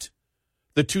hit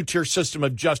the two-tier system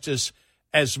of justice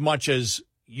as much as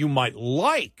you might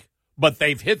like, but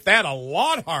they've hit that a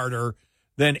lot harder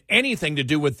than anything to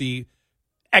do with the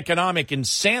economic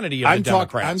insanity of the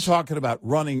Democrats. I'm talking about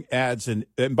running ads, and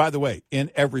by the way,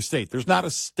 in every state. There's not a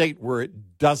state where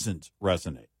it doesn't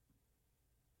resonate.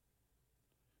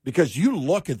 Because you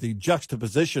look at the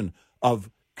juxtaposition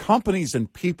of companies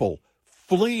and people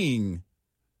fleeing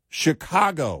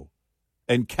Chicago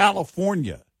and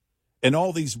California and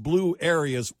all these blue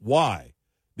areas. Why?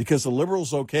 Because the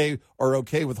liberals are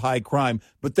okay with high crime,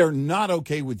 but they're not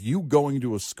okay with you going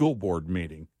to a school board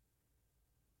meeting.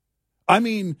 I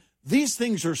mean, these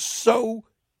things are so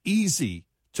easy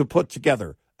to put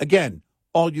together. Again,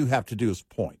 all you have to do is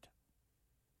point.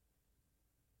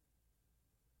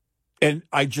 And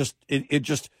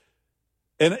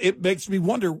it makes me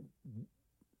wonder,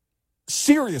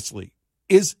 seriously,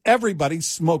 is everybody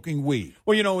smoking weed?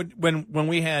 Well, when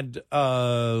we had,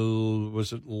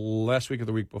 was it last week or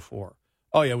the week before?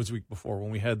 Oh yeah, it was the week before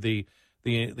when we had the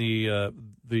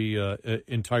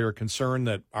entire concern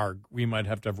that we might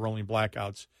have to have rolling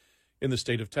blackouts in the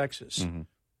state of Texas. Mm-hmm.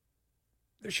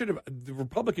 The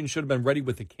Republicans should have been ready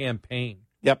with the campaign.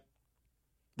 Yep.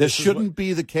 This shouldn't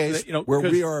be the case where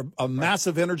we are a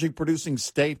massive energy producing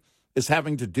state is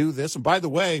having to do this. And by the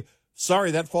way,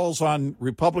 sorry, that falls on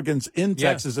Republicans in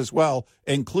Texas as well,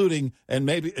 including, and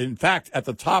maybe, in fact, at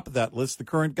the top of that list, the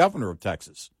current governor of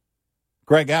Texas,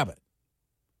 Greg Abbott.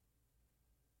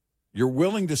 You're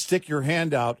willing to stick your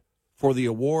hand out for the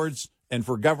awards and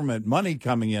for government money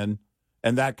coming in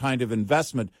and that kind of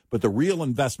investment, but the real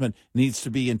investment needs to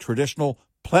be in traditional,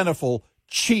 plentiful,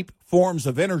 cheap forms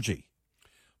of energy.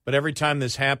 But every time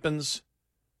this happens,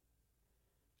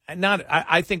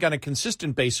 I think on a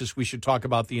consistent basis, we should talk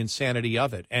about the insanity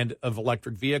of it and of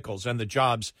electric vehicles and the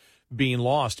jobs being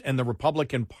lost. And the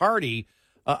Republican Party,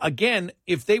 again,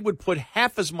 if they would put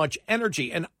half as much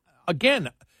energy, and again,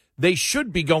 they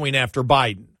should be going after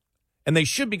Biden, and they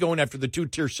should be going after the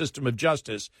two-tier system of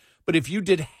justice. But if you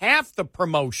did half the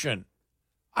promotion,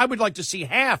 I would like to see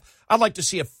half. I'd like to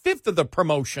see a fifth of the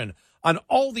promotion on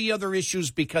all the other issues,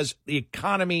 because the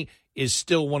economy is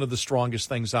still one of the strongest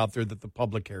things out there that the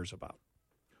public cares about.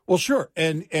 Well, sure.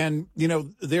 And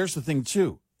there's the thing,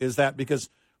 too, is that because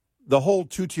the whole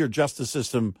two-tier justice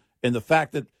system and the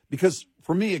fact that, because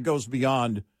for me, it goes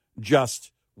beyond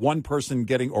just one person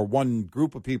getting, or one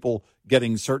group of people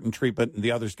getting certain treatment and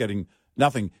the others getting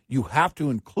nothing. You have to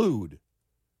include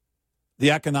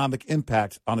the economic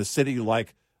impact on a city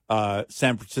like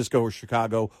San Francisco or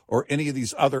Chicago or any of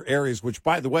these other areas, which,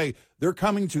 by the way, they're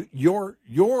coming to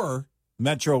your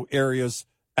metro areas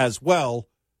as well.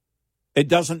 It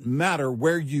doesn't matter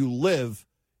where you live.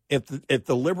 If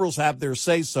the liberals have their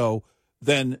say-so,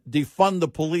 then defund the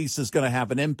police is going to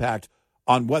have an impact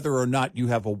on whether or not you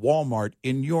have a Walmart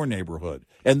in your neighborhood.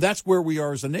 And that's where we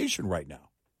are as a nation right now.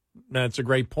 That's a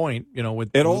great point.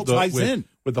 With it all ties in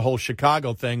with the whole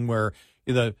Chicago thing, where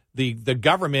the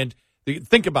government.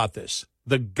 Think about this: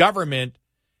 the government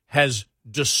has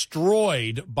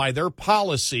destroyed by their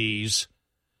policies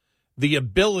the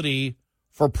ability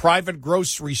for private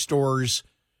grocery stores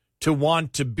to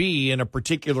want to be in a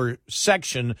particular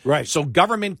section. Right. So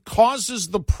government causes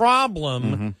the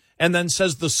problem and then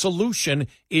says the solution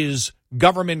is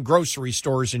government grocery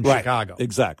stores in Chicago.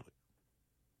 Exactly.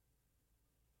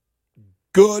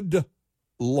 Good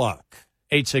luck.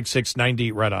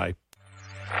 866-90-RED-EYE.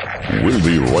 We'll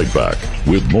be right back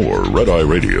with more Red Eye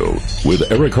Radio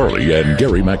with Eric Harley and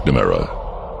Gary McNamara.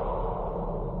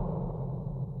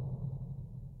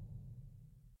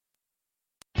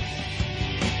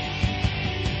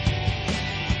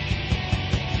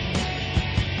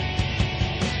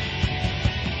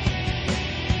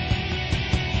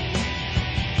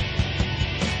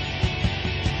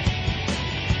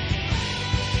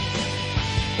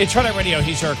 It's Red Eye Radio.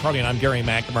 He's Eric Harley, and I'm Gary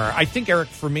McNamara. I think, Eric,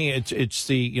 for me, it's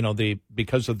the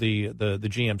because of the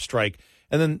GM strike,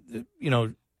 and then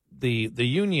the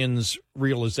union's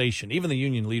realization, even the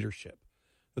union leadership,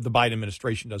 that the Biden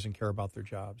administration doesn't care about their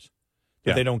jobs.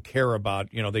 That they don't care about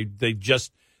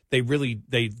they really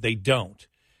don't,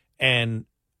 and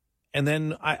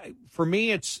then for me,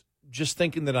 it's just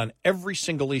thinking that on every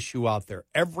single issue out there,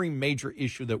 every major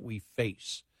issue that we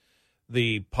face,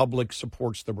 the public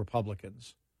supports the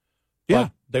Republicans. Yeah.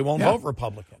 But they won't vote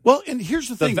Republican. Well, and here's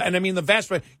the thing. And I mean, the vast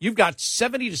majority, you've got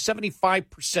 70 to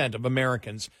 75% of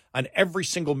Americans on every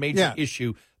single major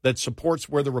issue that supports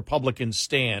where the Republicans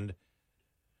stand.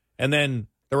 And then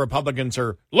the Republicans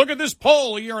are, look at this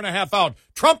poll a year and a half out.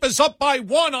 Trump is up by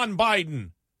 1 on Biden.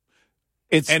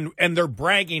 And they're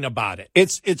bragging about it.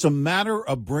 It's a matter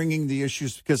of bringing the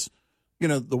issues, because, the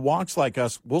wonks like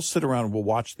us, we'll sit around and we'll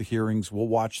watch the hearings. We'll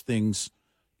watch things.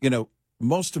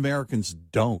 Most Americans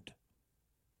don't.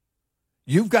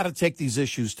 You've got to take these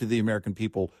issues to the American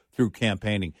people through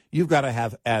campaigning. You've got to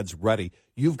have ads ready.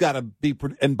 You've got to be,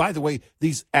 and by the way,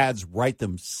 these ads write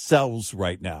themselves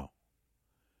right now.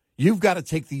 You've got to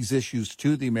take these issues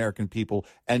to the American people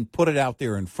and put it out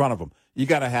there in front of them. You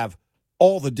got to have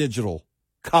all the digital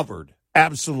covered,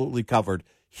 absolutely covered.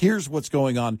 Here's what's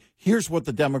going on. Here's what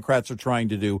the Democrats are trying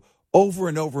to do over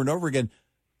and over and over again.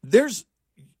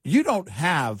 You don't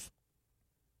have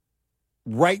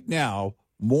right now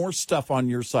more stuff on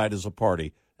your side as a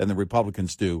party than the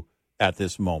Republicans do at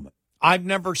this moment. I've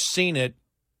never seen it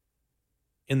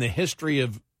in the history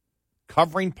of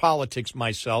covering politics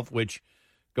myself, which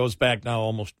goes back now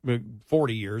almost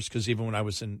 40 years, because even when I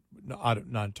was on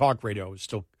talk radio, I was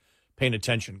still paying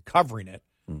attention, covering it.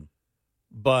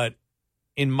 But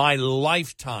in my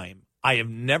lifetime, I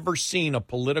have never seen a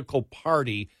political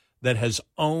party that has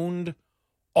owned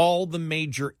all the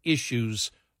major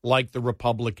issues like the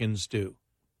Republicans do.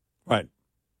 Right.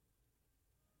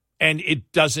 And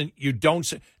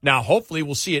now hopefully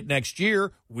we'll see it next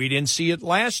year. We didn't see it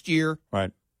last year.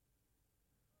 Right.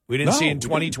 We didn't see it in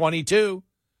 2022.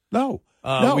 No.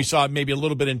 We saw it maybe a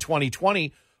little bit in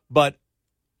 2020, but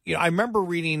I remember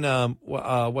reading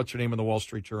what's her name in the Wall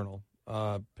Street Journal,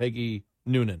 Peggy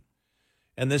Noonan.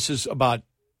 And this is about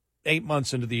 8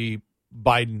 months into the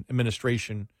Biden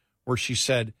administration, where she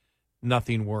said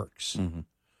nothing works. Mm-hmm.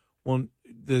 Well,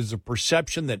 there's a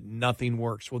perception that nothing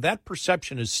works. Well, that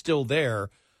perception is still there,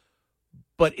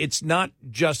 but it's not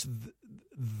just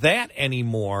that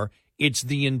anymore. It's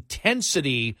the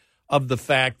intensity of the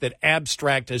fact that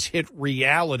abstract has hit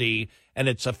reality, and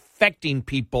it's affecting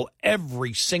people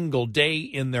every single day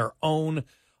in their own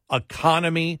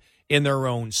economy, in their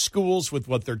own schools, with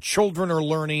what their children are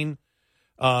learning,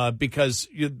 because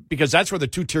that's where the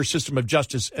two-tier system of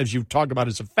justice, as you talk about,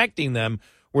 is affecting them,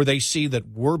 where they see that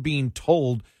we're being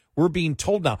told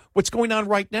now. What's going on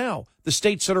right now? The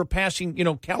states that are passing,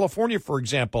 California, for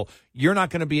example, you're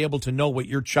not going to be able to know what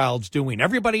your child's doing.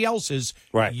 Everybody else is.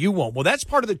 Right. You won't. Well, that's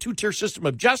part of the two-tier system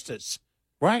of justice.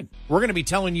 Right. We're going to be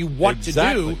telling you what to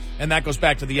do, and that goes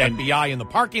back to the FBI in the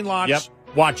parking lots,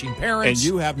 watching parents. And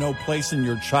you have no place in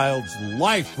your child's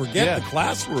life. Forget the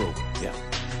classroom. Yeah.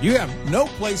 You have no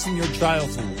place in your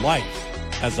child's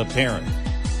life as a parent.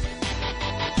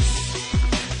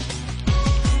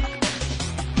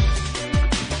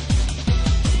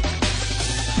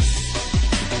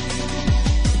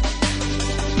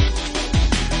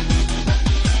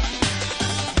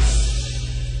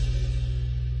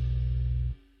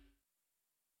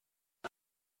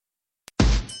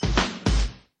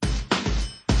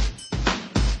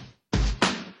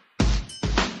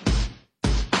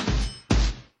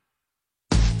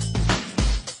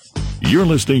 You're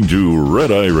listening to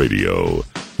Red Eye Radio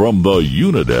from the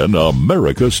Uniden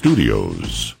America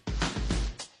Studios.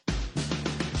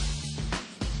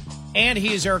 And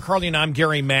he is Eric Harley, and I'm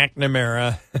Gary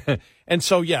McNamara. And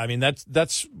so, yeah, I mean,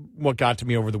 that's what got to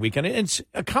me over the weekend. It's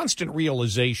a constant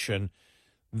realization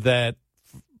that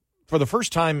for the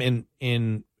first time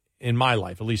in my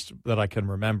life, at least that I can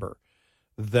remember,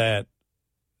 that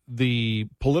the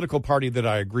political party that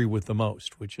I agree with the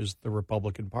most, which is the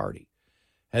Republican Party,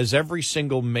 has every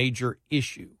single major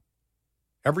issue,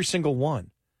 every single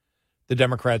one, the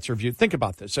Democrats are viewed. Think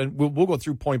about this, and we'll go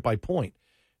through point by point.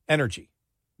 Energy,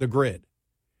 the grid.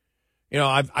 You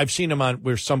know, I've seen them on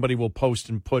where somebody will post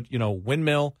and put,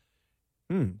 windmill,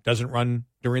 doesn't run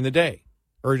during the day,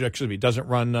 or excuse me, doesn't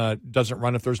run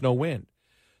if there's no wind.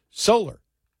 Solar,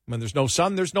 when there's no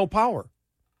sun, there's no power.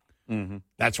 Mm-hmm.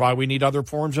 That's why we need other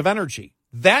forms of energy.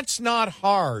 That's not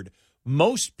hard.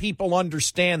 Most people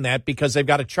understand that because they've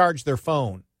got to charge their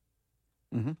phone.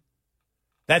 Mm-hmm.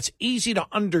 That's easy to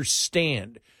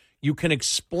understand. You can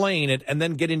explain it and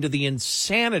then get into the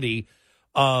insanity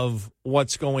of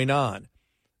what's going on.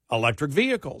 Electric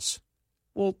vehicles.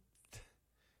 Well,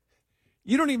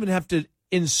 you don't even have to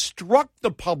instruct the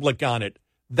public on it.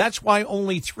 That's why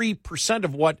only 3%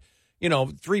 of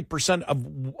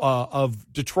 3%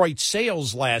 of Detroit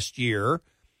sales last year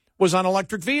was on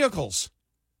electric vehicles.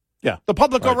 Yeah. The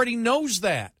public already knows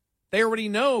that. They already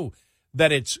know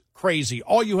that it's crazy.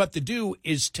 All you have to do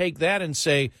is take that and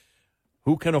say,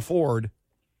 who can afford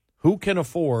a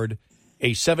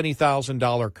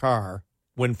 $70,000 car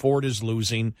when Ford is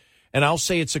losing? And I'll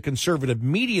say it's a conservative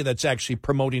media that's actually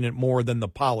promoting it more than the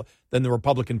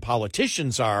Republican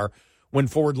politicians are when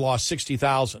Ford lost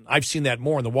 $60,000. I've seen that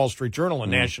more in the Wall Street Journal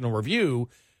and National Review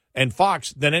and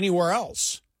Fox than anywhere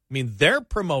else. I mean, they're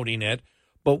promoting it,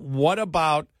 but what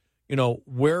about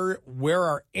where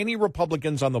are any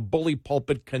Republicans on the bully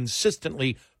pulpit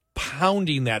consistently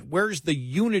pounding that? Where's the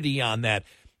unity on that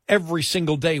every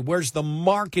single day? Where's the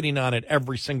marketing on it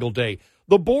every single day?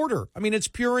 The border. I mean, it's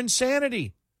pure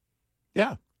insanity.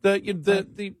 Yeah. The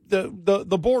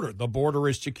border. The border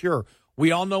is secure.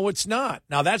 We all know it's not.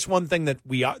 Now, that's one thing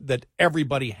that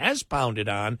everybody has pounded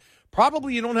on.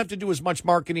 Probably you don't have to do as much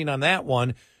marketing on that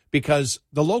one because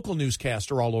the local newscasts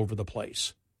are all over the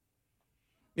place.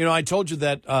 I told you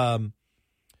that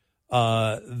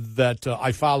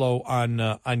I follow on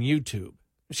YouTube.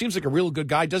 He seems like a real good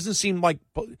guy. Doesn't seem like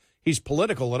he's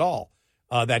political at all.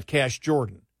 That Cash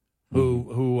Jordan,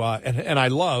 who and I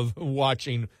love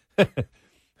watching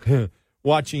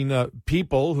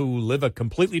people who live a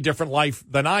completely different life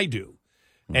than I do,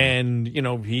 and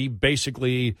he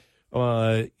basically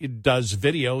does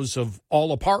videos of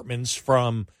all apartments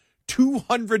from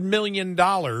 $200 million,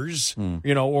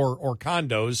 or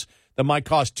condos that might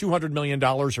cost $200 million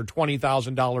or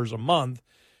 $20,000 a month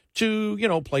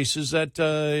to, places that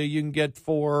you can get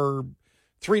for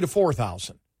 $3,000 to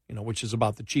 $4,000, which is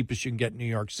about the cheapest you can get in New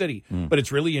York City. But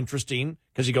it's really interesting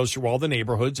because he goes through all the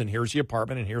neighborhoods and here's the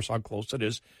apartment and here's how close it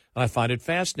is. And I find it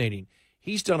fascinating.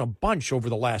 He's done a bunch over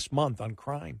the last month on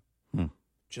crime,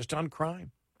 just on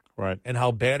crime. Right. And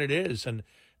how bad it is.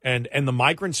 And the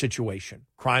migrant situation,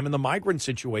 crime in the migrant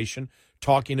situation,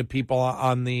 talking to people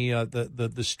on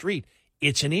the street.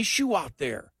 It's an issue out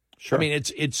there. Sure. I mean,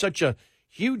 it's such a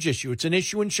huge issue. It's an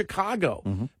issue in Chicago.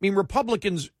 I mean,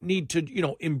 Republicans need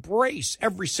to, embrace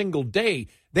every single day.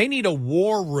 They need a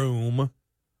war room.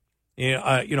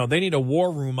 They need a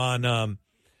war room on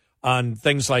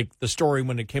things like the story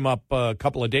when it came up a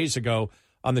couple of days ago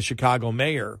on the Chicago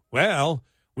mayor. Well,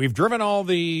 we've driven all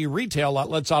the retail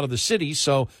outlets out of the city,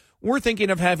 so we're thinking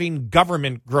of having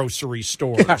government grocery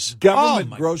stores. Yes,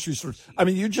 government grocery stores. I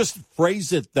mean, you just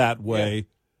phrase it that way,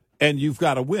 and you've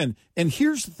got to win. And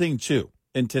here's the thing, too.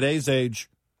 In today's age,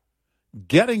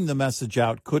 getting the message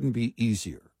out couldn't be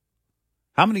easier.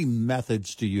 How many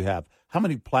methods do you have? How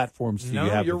many platforms do you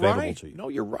have available to you? No,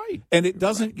 you're right. And it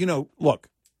doesn't, look,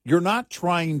 you're not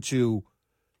trying to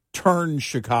turn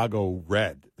Chicago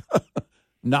red.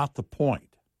 Not the point.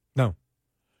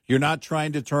 You're not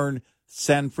trying to turn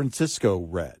San Francisco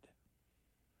red.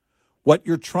 What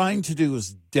you're trying to do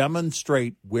is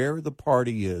demonstrate where the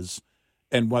party is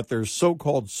and what their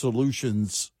so-called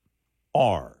solutions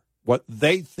are, what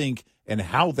they think and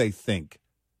how they think.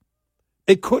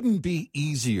 It couldn't be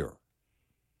easier.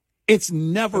 It's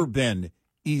never been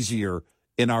easier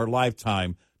in our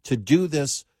lifetime to do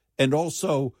this and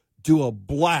also do a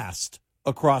blast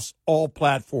across all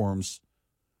platforms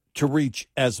to reach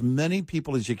as many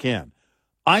people as you can.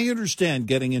 I understand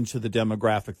getting into the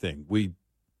demographic thing.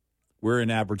 We're in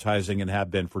advertising and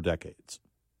have been for decades.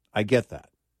 I get that.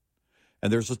 And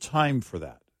there's a time for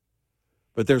that.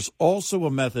 But there's also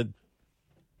a method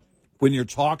when you're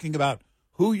talking about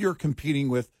who you're competing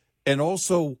with and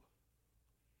also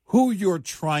who you're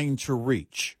trying to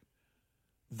reach.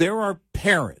 There are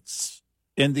parents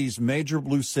in these major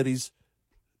blue cities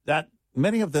that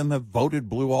many of them have voted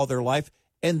blue all their life,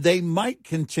 and they might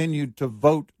continue to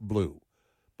vote blue.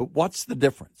 But what's the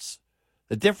difference?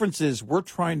 The difference is we're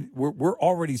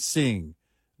already seeing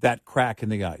that crack in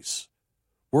the ice.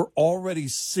 We're already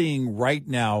seeing right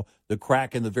now the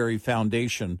crack in the very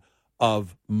foundation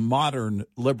of modern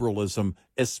liberalism,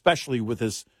 especially with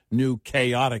this new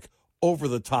chaotic,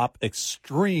 over-the-top,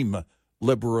 extreme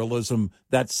liberalism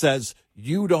that says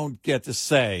you don't get to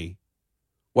say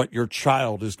what your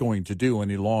child is going to do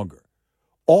any longer.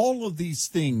 All of these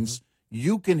things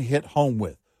you can hit home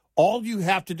with. All you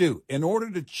have to do in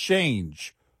order to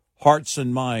change hearts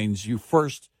and minds, you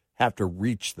first have to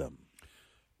reach them.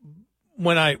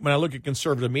 When I look at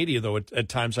conservative media, though, at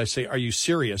times I say, are you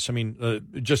serious? I mean,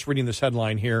 just reading this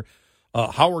headline here,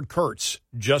 Howard Kurtz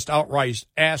just outright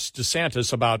asked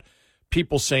DeSantis about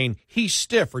people saying he's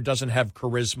stiff or doesn't have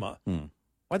charisma.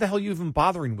 Why the hell are you even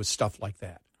bothering with stuff like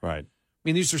that? Right. I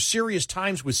mean, these are serious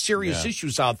times with serious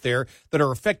issues out there that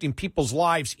are affecting people's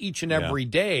lives each and every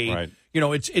day. Right. You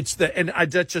know,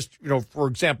 that's just, you know, for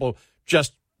example,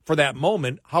 just for that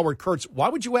moment, Howard Kurtz, why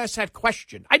would you ask that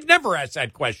question? I'd never ask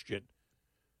that question.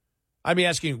 I'd be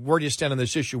asking, where do you stand on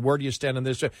this issue? Where do you stand on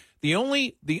this? The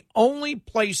only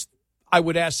place I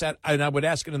would ask that, and I would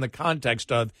ask it in the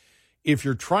context of, if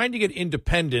you're trying to get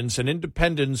independents, and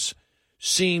independents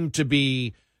seem to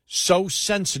be so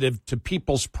sensitive to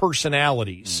people's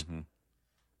personalities,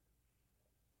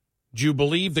 do you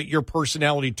believe that your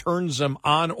personality turns them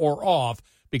on or off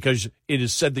because it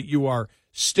is said that you are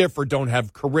stiff or don't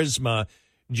have charisma?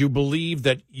 Do you believe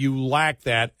that you lack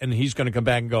that, and he's going to come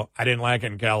back and go, I didn't lack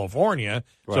it in California,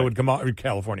 so it would come out in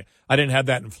California. I didn't have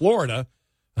that in Florida.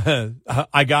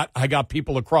 I got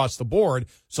people across the board,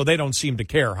 so they don't seem to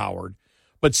care, Howard.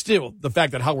 But still, the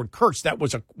fact that Howard Kurtz, that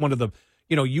was one of the,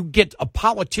 you know, you get a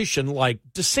politician like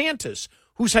DeSantis,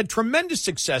 who's had tremendous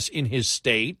success in his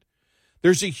state.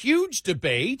 There's a huge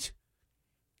debate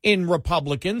in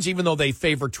Republicans, even though they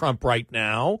favor Trump right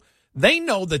now. They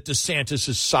know that DeSantis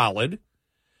is solid.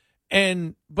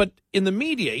 But in the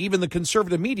media, even the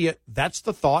conservative media, that's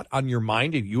the thought on your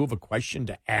mind. If you have a question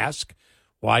to ask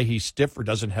why he's stiff or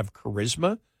doesn't have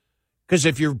charisma, because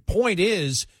if your point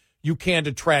is you can't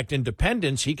attract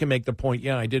independents, he can make the point,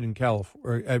 I did in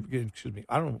California. Excuse me,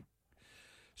 I don't know.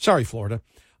 Sorry, Florida.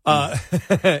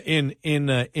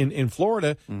 In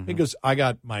Florida, he goes, I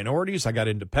got minorities, I got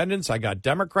independents, I got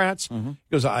Democrats. He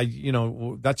goes,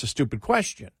 that's a stupid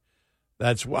question.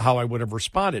 That's how I would have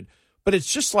responded. But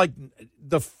it's just like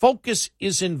the focus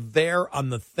isn't there on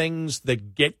the things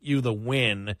that get you the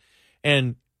win.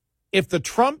 And if the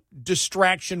Trump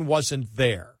distraction wasn't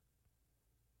there,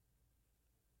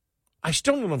 I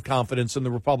still don't have confidence in the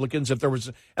Republicans if there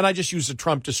was, and I just use the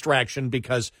Trump distraction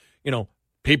because,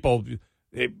 people,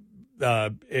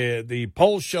 the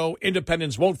polls show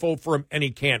independents won't vote for him and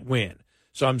he can't win.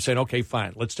 So I'm saying, okay,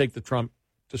 fine, let's take the Trump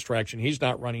distraction. He's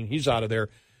not running. He's out of there.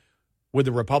 Would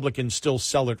the Republicans still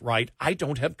sell it right? I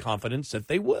don't have confidence that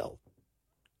they will.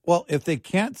 Well, if they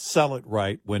can't sell it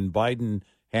right when Biden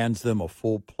hands them a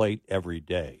full plate every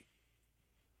day,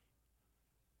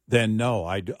 then no,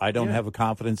 I don't have a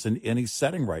confidence in any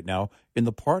setting right now in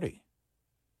the party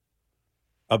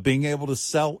of being able to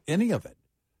sell any of it.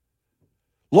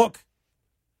 Look,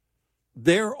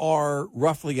 there are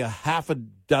roughly a half a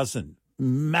dozen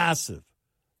massive,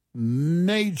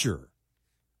 major,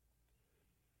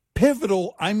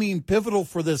 pivotal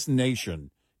for this nation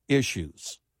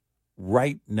issues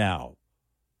right now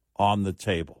on the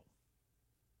table.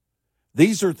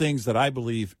 These are things that I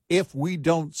believe if we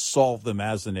don't solve them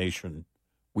as a nation,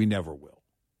 we never will.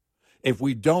 If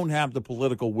we don't have the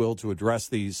political will to address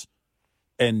these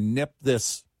and nip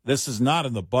this is not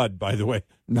in the bud, by the way.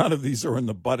 None of these are in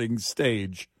the budding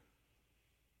stage.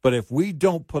 But if we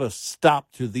don't put a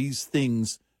stop to these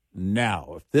things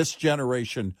now. If this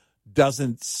generation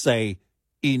doesn't say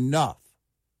enough,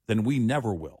 then we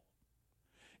never will.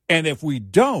 And if we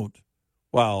don't,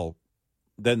 well,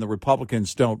 then the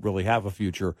Republicans don't really have a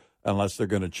future unless they're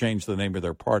going to change the name of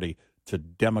their party to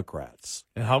Democrats.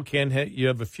 And how can you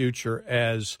have a future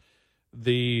as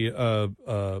the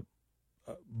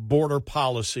border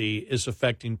policy is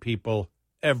affecting people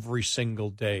every single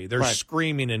day? They're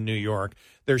screaming in New York.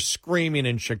 They're screaming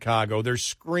in Chicago. They're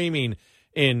screaming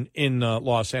in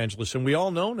Los Angeles. And we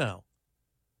all know now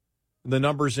the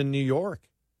numbers in New York.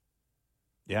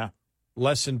 Yeah.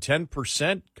 Less than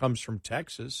 10% comes from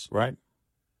Texas. Right.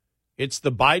 It's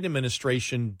the Biden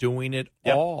administration doing it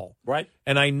all. Right.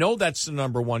 And I know that's the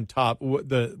number one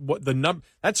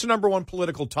that's the number one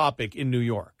political topic in New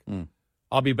York.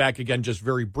 I'll be back again just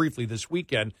very briefly this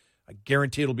weekend. I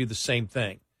guarantee it'll be the same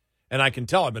thing. And I can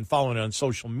tell I've been following it on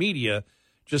social media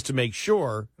just to make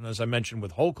sure, and as I mentioned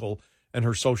with Hochul and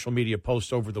her social media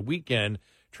post over the weekend,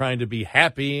 trying to be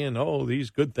happy and, these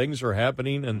good things are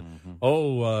happening. And,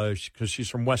 because she's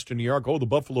from Western New York, the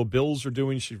Buffalo Bills are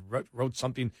doing, she wrote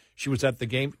something, she was at the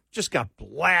game, just got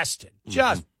blasted,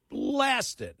 just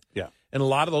blasted. Yeah. And a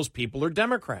lot of those people are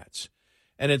Democrats.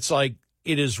 And it's like,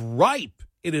 it is ripe.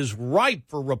 It is ripe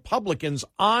for Republicans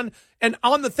on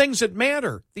the things that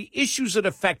matter, the issues that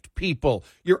affect people,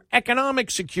 your economic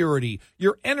security,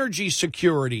 your energy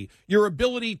security, your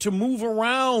ability to move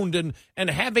around and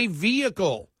have a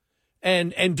vehicle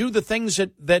and do the things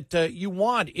that you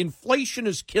want. Inflation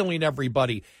is killing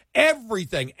everybody.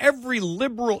 Everything, every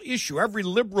liberal issue, every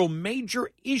liberal major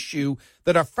issue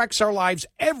that affects our lives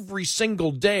every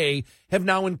single day have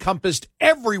now encompassed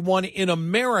everyone in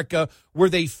America where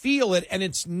they feel it. And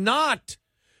it's not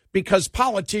because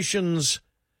politicians,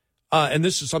 and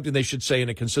this is something they should say on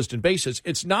a consistent basis,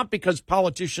 it's not because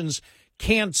politicians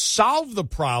can't solve the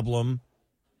problem.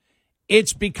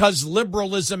 It's because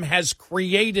liberalism has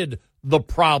created the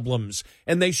problems.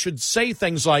 And they should say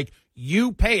things like,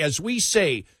 you pay, as we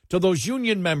say to those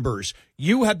union members,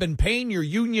 you have been paying your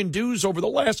union dues over the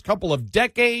last couple of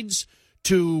decades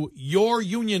to your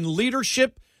union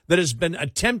leadership that has been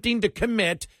attempting to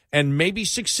commit, and maybe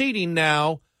succeeding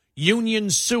now, union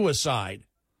suicide.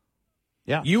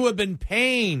 Yeah. You have been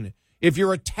paying, if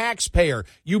you're a taxpayer,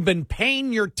 you've been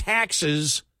paying your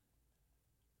taxes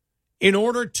in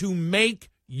order to make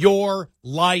your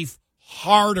life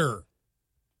harder.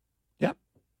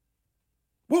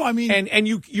 Well, I mean, and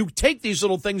you take these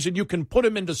little things and you can put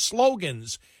them into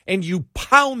slogans and you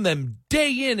pound them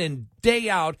day in and day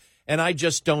out, and I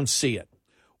just don't see it.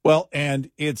 Well, and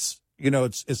it's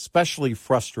especially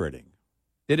frustrating.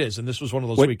 It is, and this was one of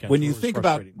those weekends. When you think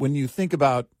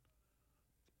about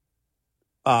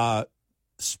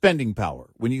spending power,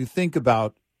 when you think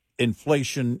about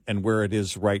inflation and where it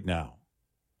is right now,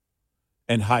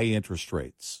 and high interest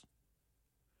rates,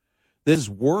 this is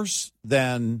worse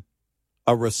than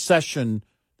a recession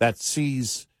that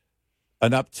sees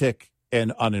an uptick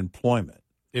in unemployment.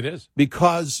 It is.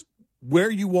 Because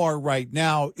where you are right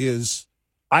now is,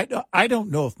 I don't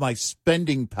know if my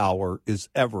spending power is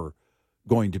ever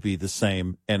going to be the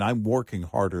same, and I'm working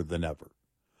harder than ever.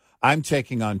 I'm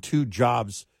taking on 2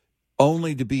 jobs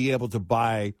only to be able to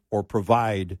buy or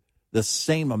provide the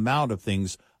same amount of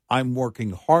things. I'm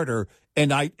working harder,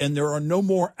 and there are no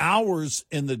more hours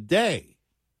in the day.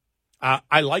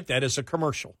 I like that as a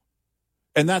commercial.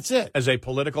 And that's it. As a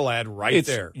political ad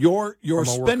there. You're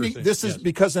spending. This is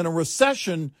because in a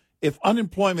recession, if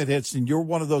unemployment hits and you're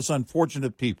one of those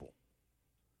unfortunate people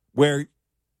where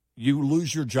you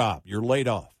lose your job, you're laid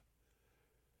off,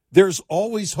 there's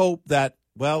always hope that,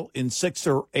 in 6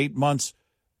 or 8 months,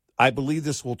 I believe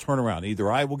this will turn around.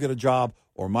 Either I will get a job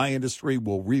or my industry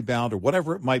will rebound or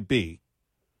whatever it might be.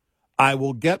 I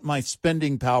will get my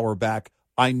spending power back.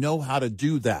 I know how to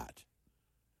do that.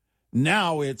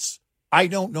 Now I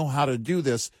don't know how to do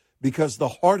this because the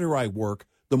harder I work,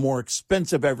 the more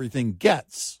expensive everything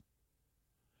gets.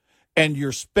 And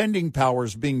your spending power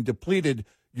is being depleted.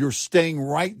 You're staying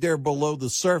right there below the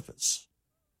surface.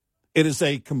 It is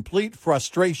a complete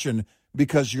frustration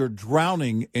because you're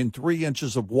drowning in 3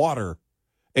 inches of water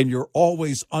and you're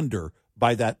always under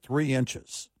by that 3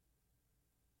 inches.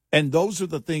 And those are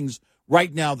the things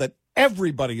right now that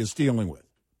everybody is dealing with.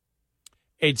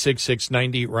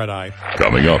 866-90 Red Eye.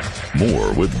 Coming up,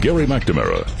 more with Gary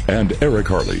McNamara and Eric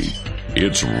Harley.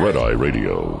 It's Red Eye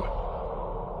Radio.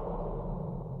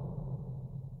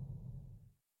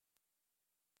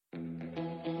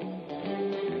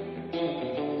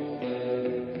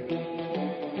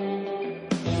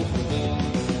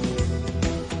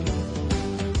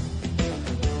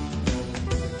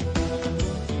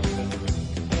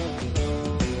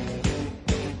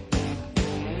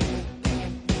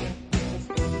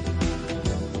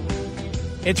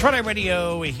 It's Red Eye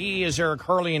Radio. He is Eric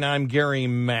Harley, and I'm Gary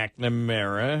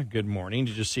McNamara. Good morning.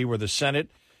 Did you see where the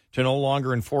Senate to no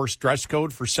longer enforce dress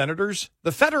code for senators?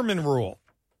 The Fetterman rule.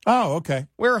 Oh, okay.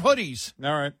 Wear hoodies.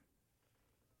 All right.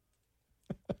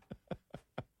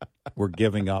 We're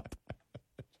giving up.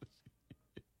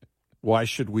 Why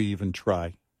should we even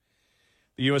try?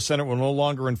 The U.S. Senate will no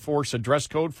longer enforce a dress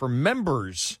code for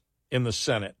members in the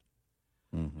Senate.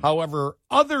 Mm-hmm. However,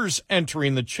 others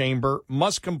entering the chamber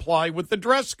must comply with the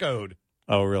dress code.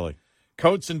 Oh, really?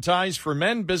 Coats and ties for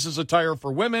men, business attire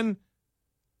for women.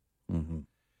 Mm-hmm.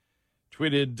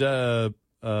 Tweeted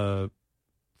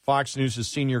Fox News'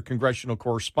 senior congressional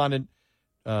correspondent,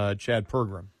 Chad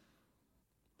Pergram.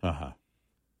 Uh-huh.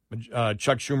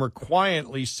 Chuck Schumer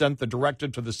quietly sent the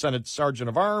directive to the Senate Sergeant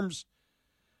of Arms.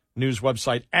 News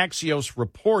website Axios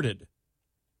reported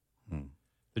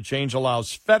the change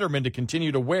allows Fetterman to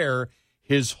continue to wear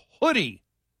his hoodie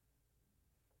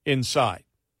inside.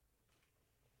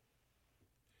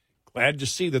 Glad to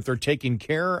see that they're taking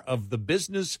care of the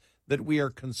business that we are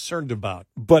concerned about.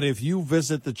 But if you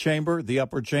visit the chamber, the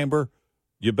upper chamber,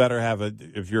 you better have,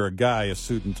 if you're a guy, a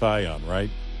suit and tie on, right?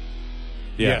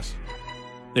 Yes.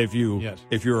 If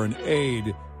you're an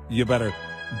aide, you better,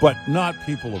 but not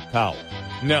people of power.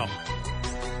 No.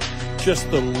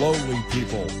 Just the lowly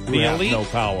people who have no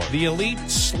power. The elite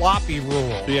sloppy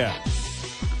rule. Yeah.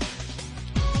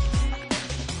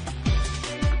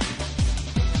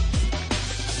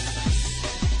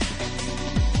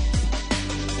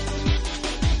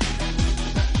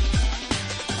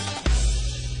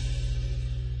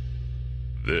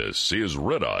 This is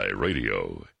Red Eye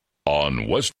Radio on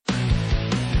West.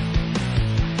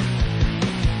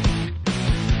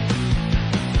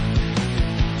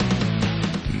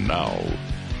 Now,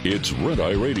 it's Red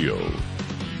Eye Radio.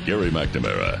 Gary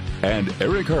McNamara and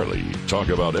Eric Harley talk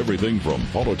about everything from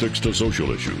politics to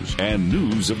social issues and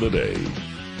news of the day.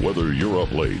 Whether you're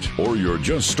up late or you're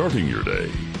just starting your day,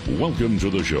 welcome to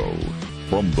the show.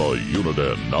 From the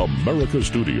Uniden America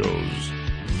Studios,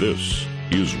 this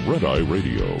is Red Eye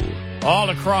Radio.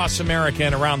 All across America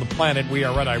and around the planet, we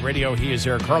are Red Eye Radio. He is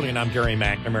Eric Harley, and I'm Gary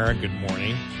McNamara. Good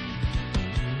morning.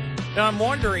 Now, I'm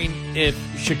wondering if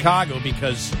Chicago,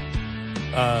 because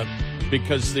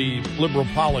the liberal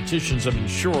politicians have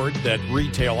ensured that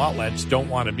retail outlets don't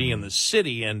want to be in the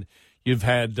city, and you've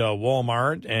had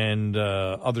Walmart and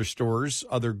other stores,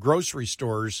 other grocery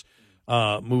stores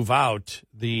move out.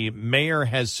 The mayor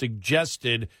has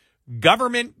suggested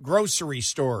government grocery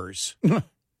stores.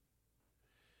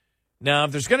 Now,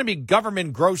 if there's going to be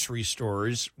government grocery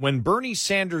stores, when Bernie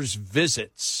Sanders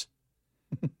visits,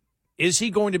 is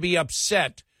he going to be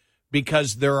upset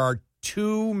because there are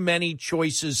too many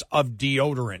choices of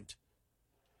deodorant?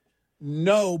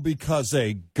 No, because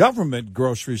a government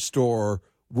grocery store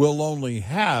will only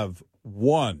have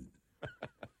one.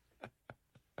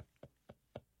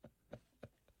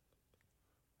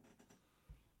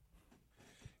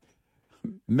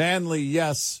 Manly,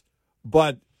 yes,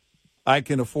 but I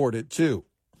can afford it too.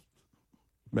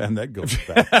 Man, that goes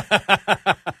back.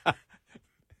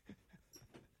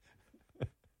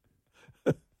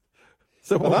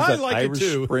 So but I like Irish it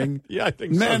too. Spring? Yeah, I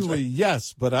think Manly, so.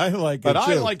 yes, but I like it too. But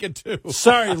I like it too.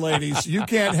 Sorry, ladies, you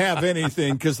can't have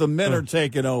anything because the men are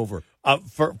taking over.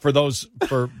 For those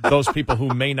people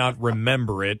who may not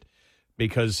remember it,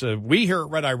 because we here at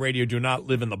Red Eye Radio do not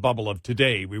live in the bubble of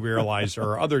today. We realize there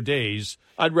are other days.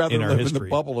 I'd rather in our live history. in the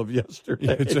bubble of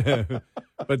yesterday.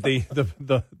 But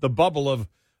the bubble of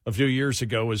a few years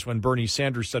ago is when Bernie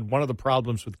Sanders said one of the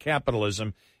problems with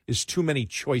capitalism is too many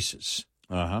choices.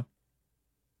 Uh-huh.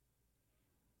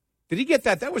 Did he get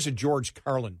that? That was a George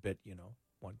Carlin bit,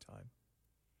 one time.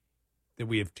 That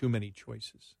we have too many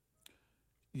choices.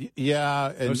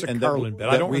 Yeah. It was a Carlin bit.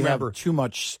 I don't remember. Have too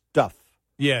much stuff.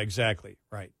 Yeah, exactly.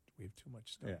 Right. We have too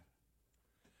much stuff. Yeah.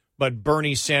 But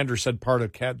Bernie Sanders said part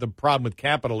of the problem with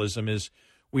capitalism is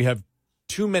we have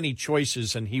too many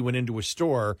choices, and he went into a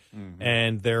store,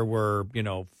 and there were,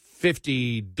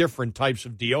 50 different types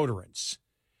of deodorants.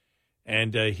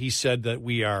 And he said that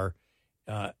we are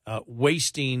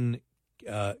wasting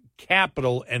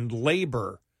capital and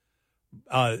labor,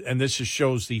 and this just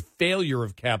shows the failure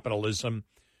of capitalism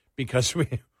because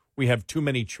we have too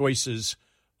many choices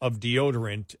of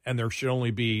deodorant, and there should only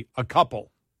be a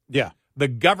couple. Yeah. The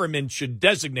government should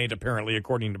designate, apparently,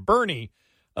 according to Bernie,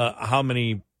 how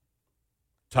many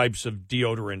types of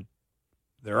deodorant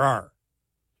there are.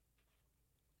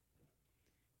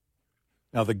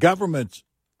 Now, the government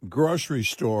grocery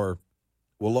store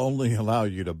will only allow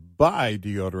you to buy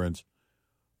deodorant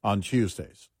on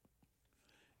Tuesdays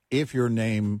if your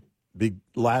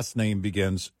last name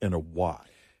begins in a Y.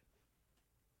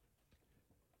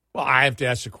 Well, I have to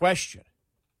ask a question.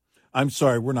 I'm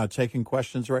sorry, we're not taking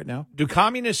questions right now? Do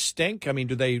communists stink? I mean,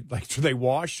 do they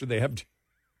wash? Do they have...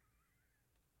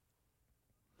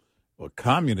 Well,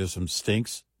 communism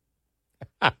stinks.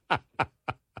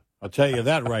 I'll tell you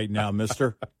that right now,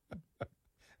 mister.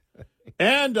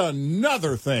 And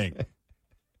another thing.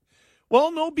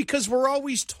 Well, no, because we're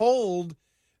always told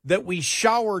that we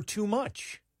shower too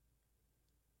much.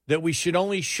 That we should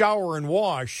only shower and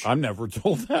wash. I'm never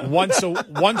told that.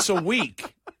 once a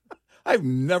week. I've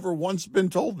never once been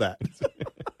told that.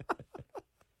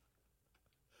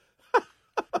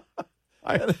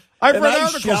 I've read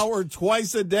articles. I shower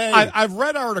twice a day. I've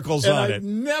read articles on it. I've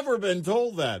never been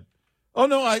told that. Oh,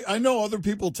 no, I know other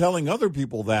people telling other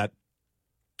people that.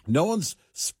 No one's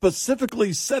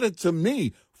specifically said it to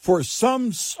me for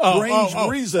some strange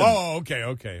reason. Oh,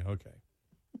 okay.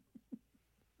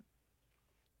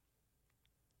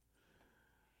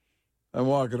 I'm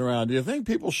walking around. Do you think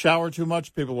people shower too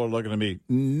much? People are looking at me.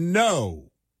 No,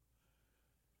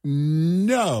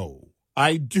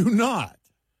 I do not.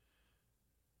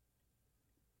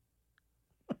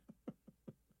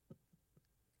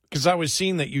 Because I was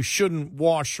seeing that you shouldn't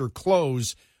wash your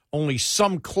clothes, only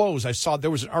some clothes. I saw there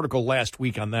was an article last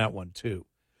week on that one too.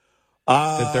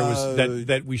 That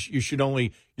there was you should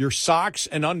only your socks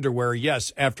and underwear,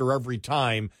 yes, after every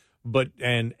time, but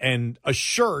and a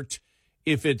shirt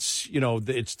if it's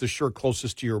it's the shirt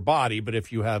closest to your body, but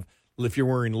if you're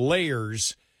wearing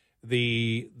layers,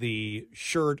 the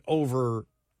shirt over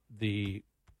the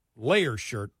layer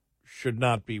shirt should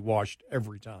not be washed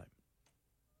every time.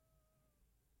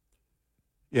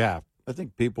 Yeah, I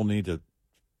think people need to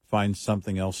find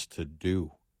something else to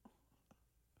do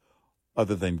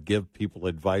other than give people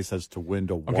advice as to when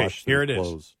to wash their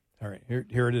clothes. All right,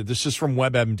 here it is. This is from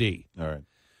WebMD. All right.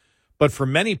 But for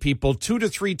many people, 2 to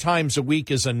 3 times a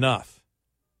week is enough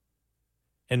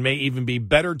and may even be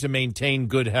better to maintain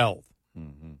good health.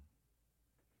 Mm-hmm.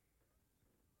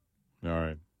 All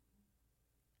right.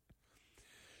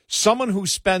 Someone who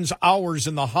spends hours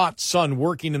in the hot sun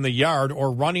working in the yard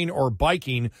or running or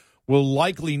biking will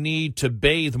likely need to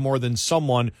bathe more than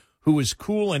someone who is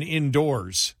cool and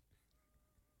indoors.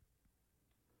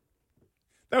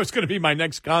 That was going to be my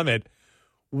next comment.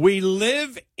 We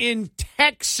live in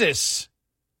Texas.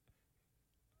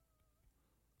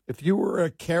 If you were a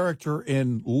character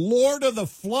in Lord of the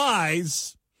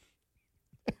Flies,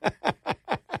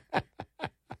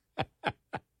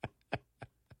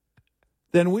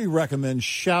 then we recommend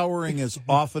showering as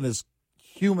often as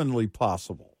humanly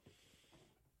possible.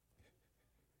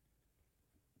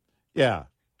 Yeah.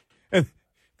 And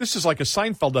this is like a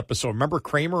Seinfeld episode. Remember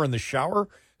Kramer in the shower?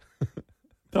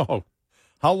 No.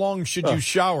 How long should you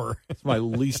shower? It's my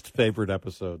least favorite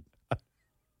episode.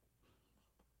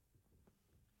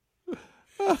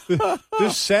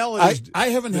 This salad is... I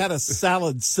haven't had a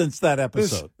salad since that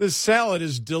episode. This salad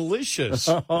is delicious.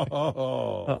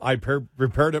 I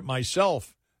prepared it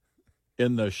myself.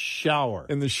 In the shower.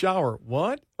 In the shower.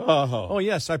 What? Oh,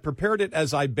 yes. I prepared it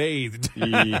as I bathed.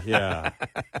 Yeah.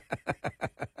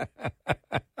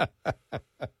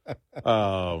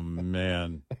 Oh,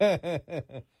 man.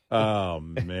 Oh,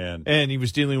 man. And he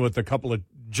was dealing with a couple of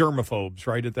germaphobes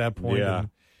right at that point. Yeah.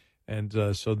 And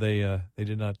so they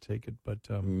did not take it. But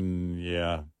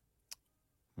yeah.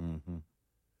 Mm-hmm.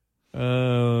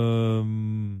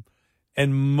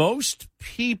 And most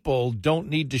people don't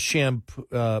need to shampoo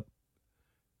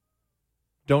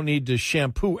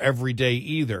every day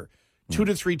either. 2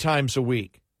 to 3 times a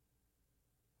week.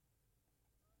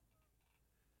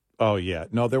 Oh, yeah.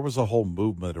 No, there was a whole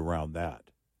movement around that.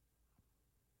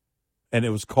 And it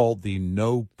was called the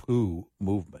No Poo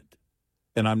movement.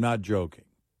 And I'm not joking.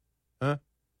 Huh?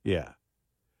 Yeah.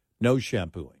 No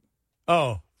shampooing.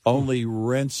 Oh. Only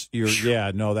rinse your...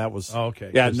 Yeah, no, that was... Oh,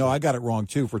 okay. Yeah, no, I got it wrong,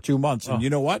 too, for 2 months. And you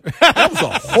know what? That was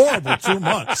a horrible 2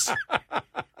 months.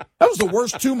 That was the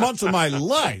worst 2 months of my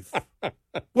life.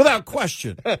 Without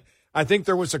question. I think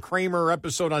there was a Kramer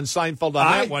episode on Seinfeld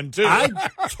on that one, too. I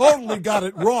totally got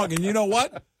it wrong. And you know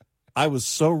what? I was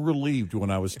so relieved when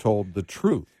I was told the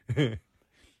truth.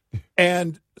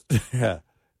 And... Yeah.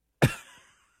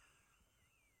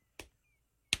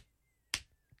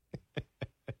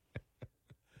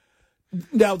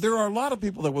 Now, there are a lot of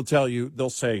people that will tell you, they'll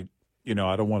say, I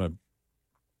don't want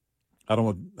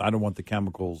the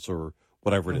chemicals or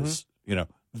whatever it is.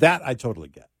 That I totally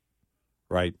get.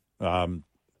 Right?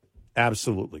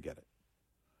 Absolutely get it.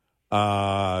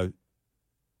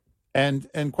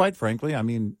 And quite frankly, I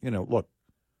mean, look,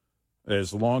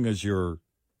 as long as you're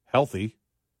healthy,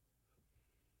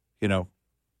 I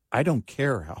don't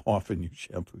care how often you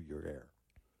shampoo your hair.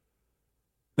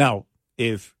 Now,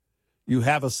 if you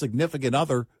have a significant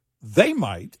other, they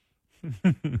might,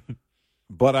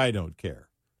 but I don't care.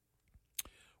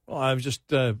 Well, I was just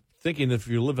thinking if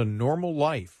you live a normal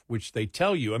life, which they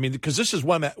tell you, I mean, because this is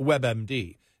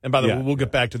WebMD. And by the way, we'll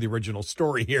get back to the original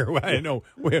story here. I know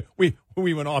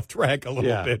we went off track a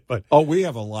little bit, but we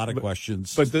have a lot of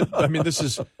questions. But this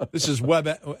is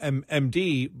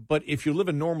WebMD. But if you live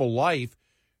a normal life,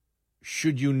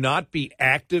 should you not be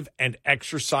active and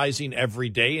exercising every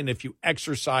day? And if you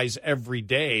exercise every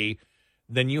day,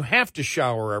 then you have to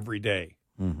shower every day.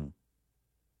 Mm-hmm.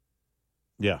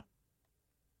 Yeah.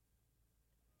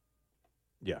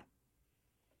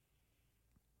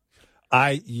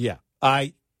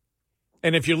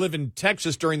 And if you live in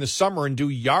Texas during the summer and do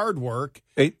yard work,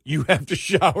 you have to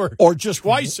shower or just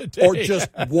twice a day. Or just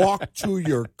walk to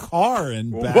your car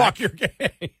and back. Walk your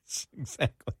gates.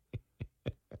 Exactly.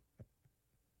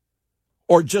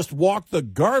 Or just walk the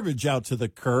garbage out to the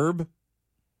curb.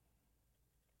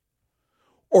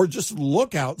 Or just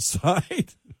look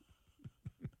outside.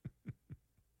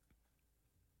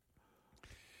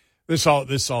 This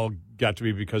all got to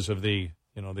be because of the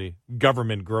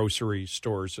government grocery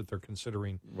stores that they're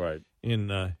considering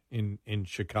in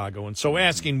Chicago. And so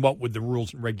asking what would the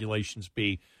rules and regulations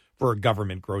be for a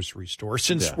government grocery store.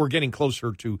 Since we're getting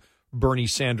closer to Bernie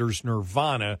Sanders'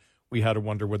 Nirvana, we had to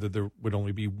wonder whether there would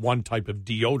only be one type of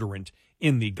deodorant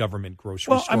in the government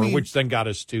grocery store, which then got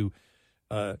us to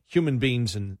human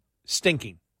beings and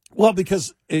stinking. Well,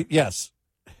 because, yes,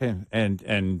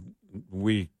 and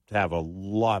we have a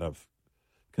lot of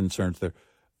concerns there.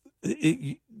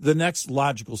 The next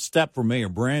logical step for Mayor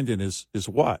Brandon is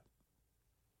what?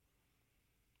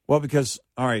 Well, because,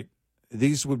 all right,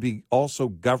 these would be also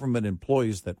government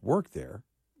employees that work there.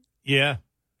 Yeah.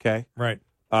 Okay. Right.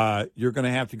 You're going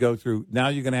to have to go through, now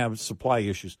you're going to have supply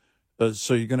issues.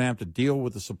 So you're going to have to deal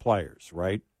with the suppliers,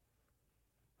 right?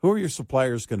 Who are your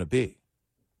suppliers going to be?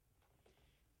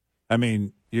 I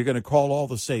mean, you're going to call all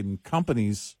the same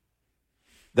companies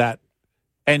that,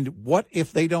 and what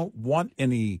if they don't want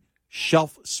any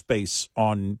shelf space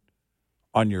on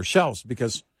your shelves?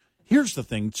 Because here's the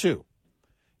thing, too.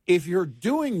 If you're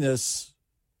doing this,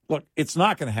 look, it's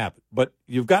not going to happen, but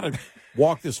you've got to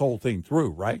walk this whole thing through,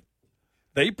 right?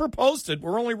 They proposed it.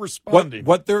 We're only responding.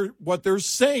 What they're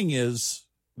saying is,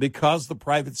 because the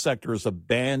private sector is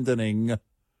abandoning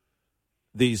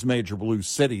these major blue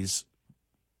cities,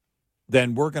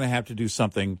 then we're going to have to do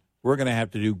something. We're going to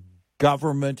have to do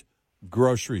government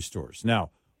grocery stores.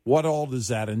 Now, what all does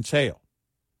that entail?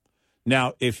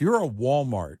 Now, if you're a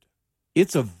Walmart,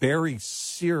 it's a very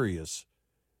serious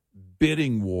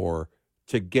bidding war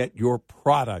to get your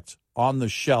product on the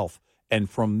shelf, and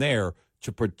from there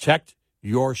to protect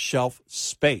your shelf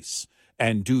space.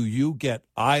 And do you get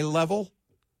eye level?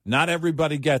 Not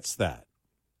everybody gets that.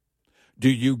 Do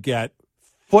you get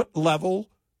foot level?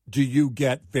 Do you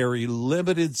get very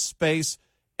limited space?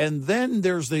 And then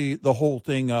there's the whole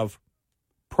thing of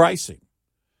pricing,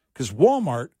 because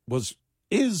Walmart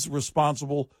is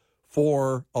responsible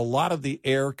for a lot of the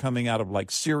air coming out of like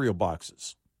cereal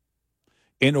boxes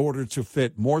in order to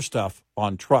fit more stuff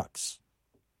on trucks.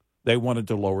 They wanted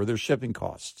to lower their shipping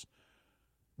costs.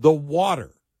 The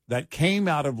water that came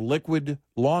out of liquid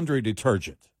laundry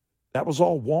detergent, that was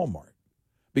all Walmart,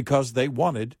 because they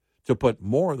wanted to put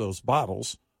more of those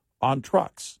bottles on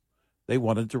trucks. They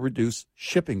wanted to reduce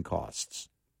shipping costs.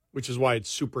 Which is why it's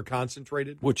super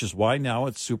concentrated? Which is why now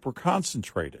it's super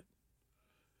concentrated.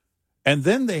 And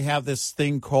then they have this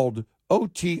thing called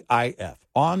OTIF,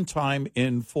 on time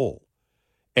in full.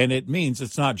 And it means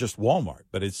it's not just Walmart,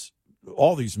 but it's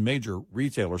all these major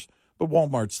retailers, but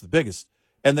Walmart's the biggest.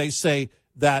 And they say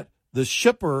that the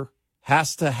shipper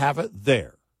has to have it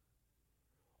there,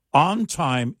 on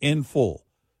time in full.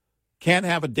 Can't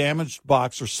have a damaged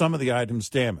box or some of the items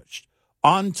damaged.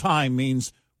 On time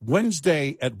means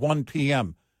Wednesday at 1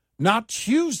 p.m., not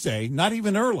Tuesday, not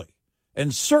even early,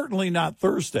 and certainly not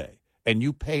Thursday. And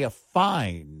you pay a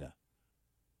fine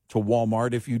to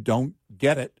Walmart if you don't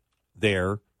get it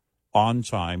there on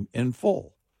time in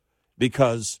full,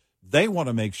 because they want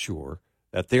to make sure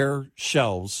that their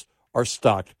shelves are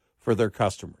stocked for their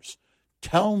customers.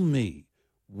 Tell me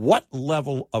what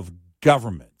level of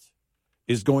government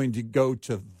is going to go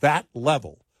to that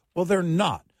level. Well, they're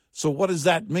not. So what does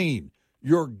that mean?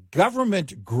 Your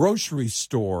government grocery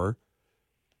store,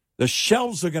 the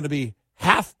shelves are going to be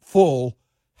half full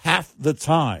half the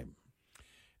time.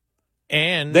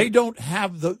 And they don't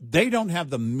have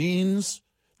the means,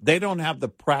 they don't have the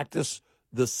practice,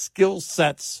 the skill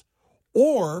sets,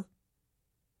 or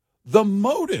the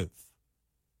motive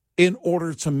in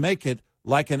order to make it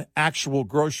like an actual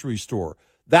grocery store.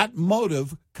 That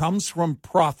motive comes from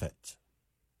profit.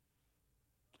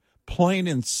 plain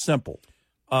and simple.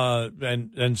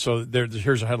 And so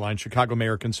here's a headline: Chicago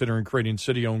mayor considering creating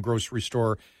city-owned grocery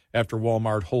store after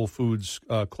Walmart, Whole Foods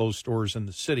closed stores in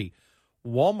the city.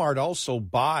 Walmart also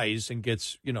buys and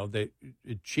gets,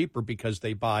 it's cheaper because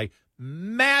they buy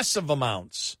massive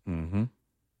amounts. Mm-hmm.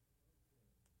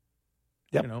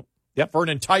 Yep. For an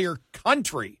entire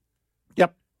country.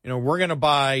 Yep. We're going to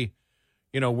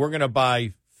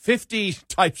buy 50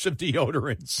 types of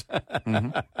deodorants.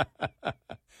 Mm-hmm.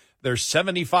 There's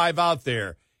 75 out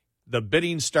there. The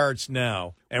bidding starts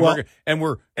now, and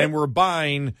we're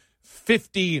buying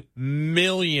 50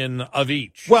 million of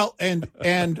each. Well,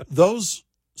 and those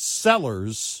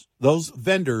sellers, those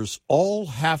vendors, all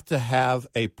have to have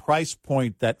a price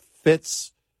point that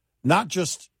fits not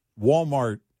just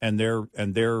Walmart and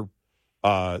their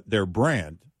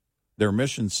brand, their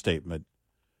mission statement,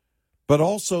 but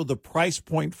also the price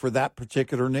point for that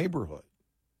particular neighborhood.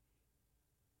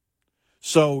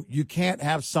 So you can't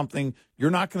have something, you're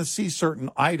not going to see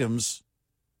certain items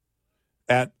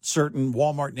at certain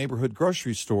Walmart neighborhood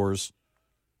grocery stores.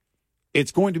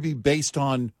 It's going to be based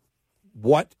on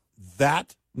what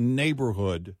that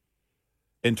neighborhood,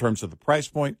 in terms of the price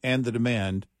point and the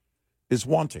demand, is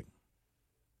wanting.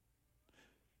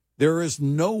 There is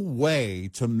no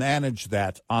way to manage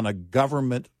that on a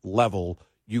government level.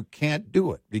 You can't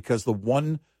do it because the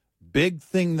one big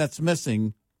thing that's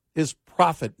missing is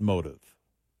profit motive.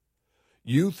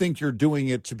 You think you're doing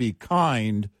it to be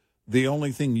kind. The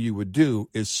only thing you would do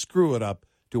is screw it up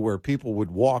to where people would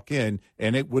walk in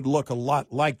and it would look a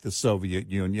lot like the Soviet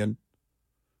Union.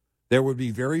 There would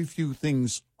be very few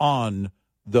things on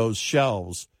those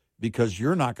shelves because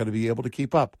you're not going to be able to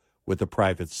keep up with the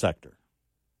private sector.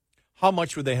 How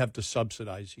much would they have to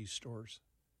subsidize these stores?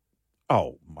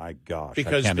 Oh, my gosh.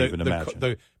 Because I can't even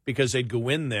imagine. Because they'd go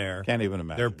in there. Can't even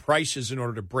imagine. Their prices in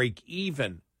order to break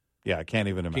even. Yeah, I can't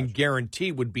even imagine. Can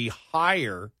guarantee would be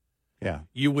higher. Yeah.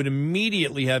 You would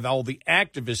immediately have all the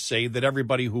activists say that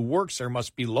everybody who works there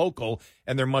must be local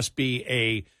and there must be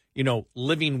a,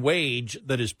 living wage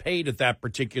that is paid at that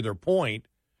particular point.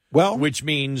 Well, which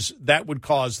means that would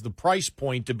cause the price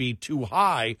point to be too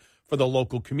high for the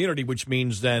local community, which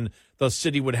means then the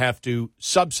city would have to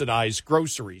subsidize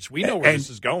groceries. We know where this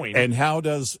is going. And how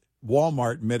does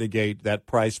Walmart mitigate that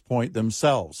price point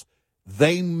themselves?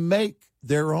 They make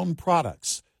their own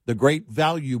products, the Great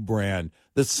Value brand,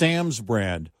 the Sam's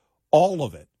brand, all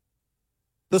of it.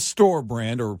 The store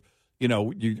brand, or,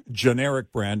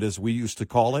 generic brand, as we used to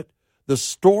call it. The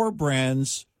store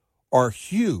brands are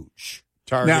huge.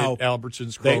 Target, now,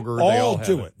 Albertsons, Kroger, they all have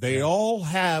do it. They all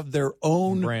have their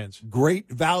own brands. Great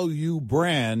Value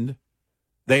brand.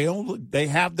 They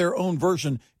have their own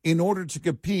version in order to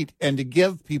compete and to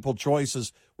give people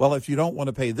choices. Well, if you don't want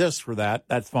to pay this for that,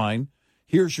 that's fine.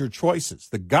 Here's your choices.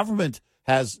 The government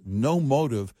has no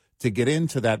motive to get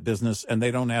into that business, and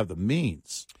they don't have the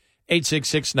means.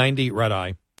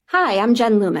 866-90-RED-I. Hi, I'm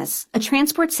Jen Loomis, a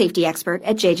transport safety expert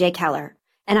at J.J. Keller,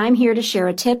 and I'm here to share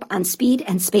a tip on speed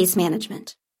and space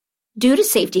management. Due to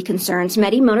safety concerns,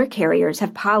 many motor carriers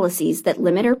have policies that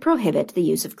limit or prohibit the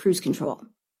use of cruise control.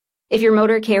 If your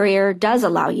motor carrier does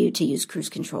allow you to use cruise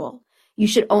control, you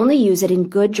should only use it in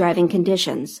good driving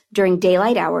conditions during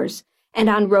daylight hours and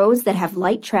on roads that have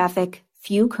light traffic,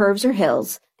 few curves or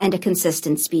hills, and a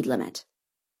consistent speed limit.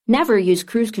 Never use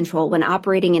cruise control when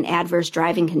operating in adverse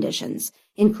driving conditions,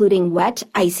 including wet,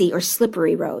 icy, or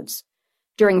slippery roads,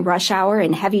 during rush hour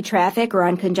in heavy traffic or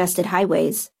on congested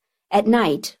highways, at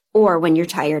night, or when you're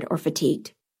tired or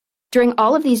fatigued. During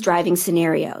all of these driving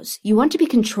scenarios, you want to be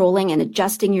controlling and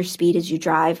adjusting your speed as you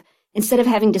drive instead of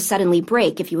having to suddenly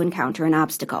brake if you encounter an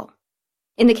obstacle.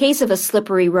 In the case of a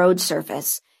slippery road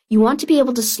surface, you want to be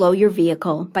able to slow your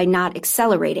vehicle by not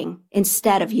accelerating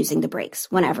instead of using the brakes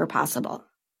whenever possible.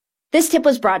 This tip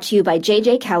was brought to you by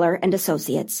J.J. Keller and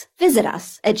Associates. Visit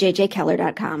us at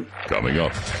jjkeller.com. Coming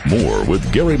up, more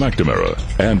with Gary McNamara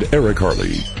and Eric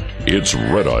Harley. It's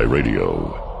Red Eye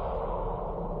Radio.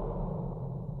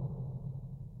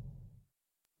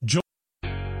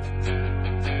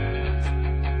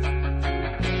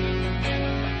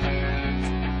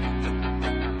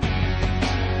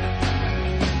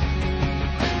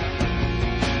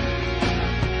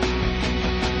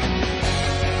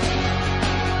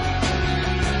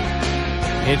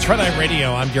 It's Red Eye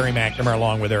Radio. I'm Gary McNamara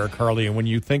along with Eric Harley. And when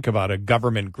you think about a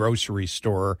government grocery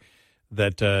store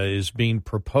that is being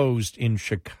proposed in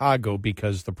Chicago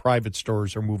because the private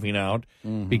stores are moving out,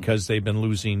 because they've been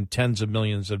losing tens of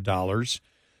millions of dollars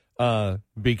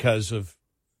because of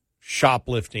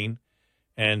shoplifting.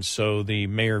 And so the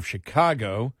mayor of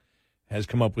Chicago has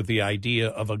come up with the idea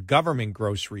of a government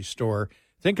grocery store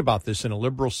Think about this in a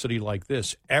liberal city like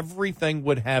this. Everything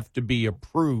would have to be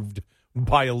approved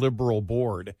by a liberal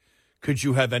board. Could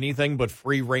you have anything but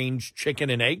free-range chicken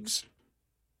and eggs?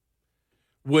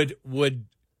 Would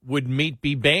meat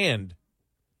be banned?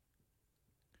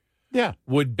 Yeah.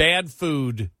 Would bad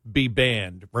food be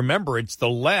banned? Remember, it's the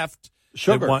left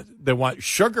Sugar. that want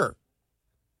sugar.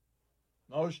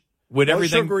 No, Would no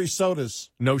everything sugary sodas.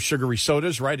 No sugary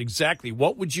sodas, right? Exactly.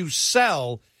 What would you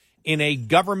sell in a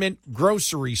government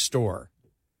grocery store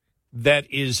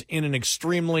that is in an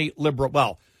extremely liberal?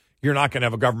 Well, you're not going to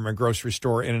have a government grocery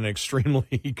store in an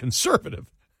extremely conservative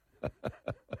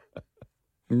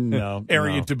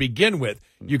area to begin with.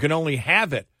 You can only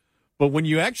have it. But when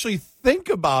you actually think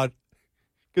about,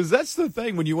 because that's the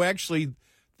thing, when you actually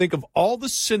think of all the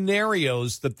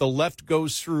scenarios that the left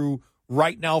goes through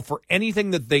right now for anything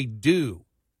that they do,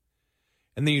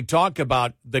 and then you talk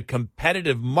about the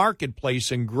competitive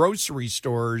marketplace in grocery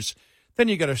stores, then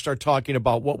you got to start talking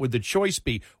about what would the choice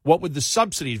be? What would the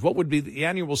subsidies? What would be the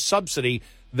annual subsidy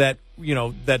that,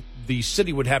 that the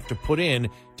city would have to put in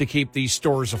to keep these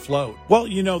stores afloat? Well,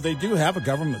 they do have a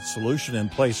government solution in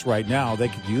place right now. They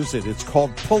could use it. It's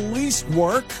called police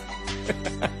work.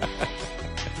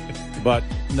 But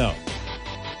no.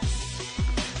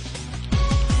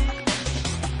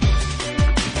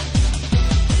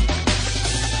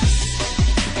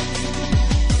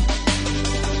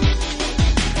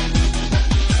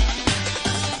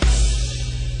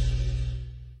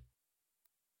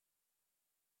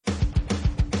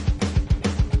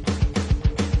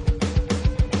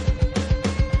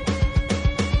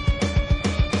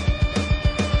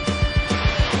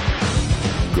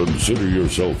 Consider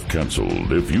yourself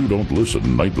canceled if you don't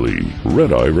listen nightly.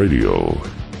 Red Eye Radio.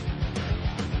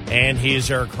 And he is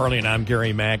Eric Harley, and I'm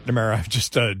Gary McNamara. I've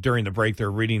just, during the break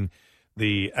there, reading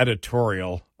the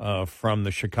editorial from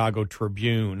the Chicago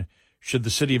Tribune. Should the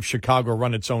city of Chicago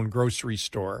run its own grocery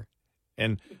store?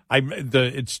 And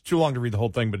it's too long to read the whole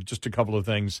thing, but just a couple of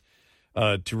things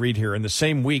to read here. In the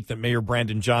same week that Mayor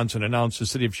Brandon Johnson announced the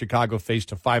city of Chicago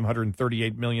faced a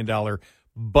 $538 million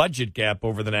budget gap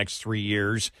over the next 3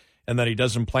 years, and that he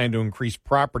doesn't plan to increase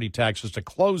property taxes to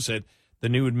close it, the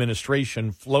new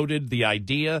administration floated the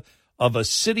idea of a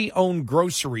city-owned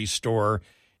grocery store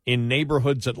in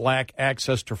neighborhoods that lack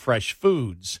access to fresh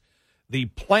foods. The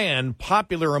plan,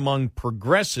 popular among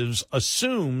progressives,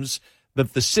 assumes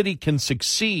that the city can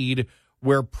succeed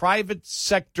where private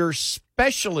sector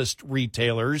specialist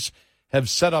retailers have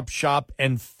set up shop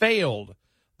and failed.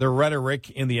 The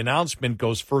rhetoric in the announcement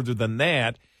goes further than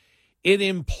that. It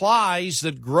implies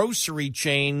that grocery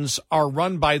chains are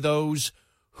run by those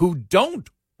who don't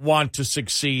want to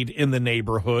succeed in the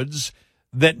neighborhoods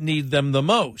that need them the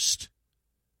most.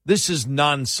 This is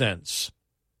nonsense.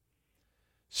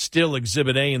 Still,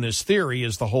 Exhibit A in this theory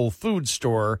is the Whole Foods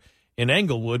store in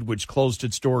Englewood, which closed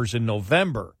its doors in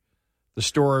November. The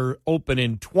store opened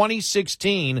in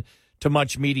 2016 to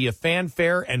much media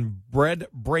fanfare and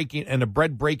a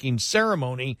bread-breaking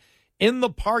ceremony in the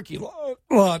parking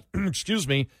lot,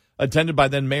 attended by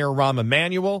then Mayor Rahm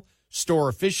Emanuel, store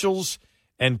officials,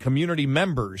 and community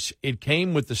members. It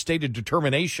came with the stated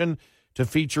determination to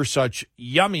feature such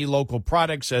yummy local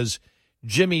products as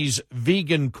Jimmy's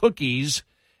vegan cookies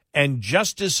and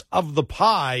Justice of the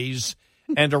Pies,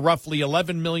 and a roughly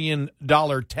 $11 million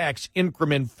tax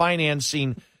increment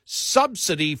financing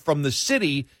subsidy from the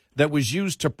city that was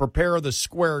used to prepare the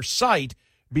square site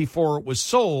before it was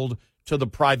sold to the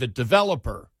private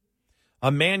developer.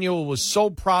 Emanuel was so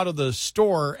proud of the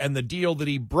store and the deal that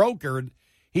he brokered,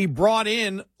 he brought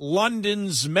in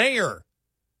London's mayor,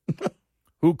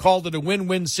 who called it a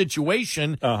win-win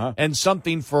situation and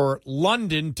something for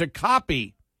London to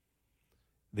copy.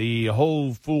 The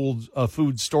Whole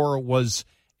Food store was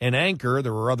an anchor.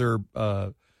 There were other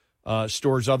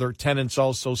stores, other tenants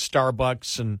also,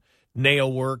 Starbucks and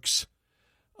Nailworks.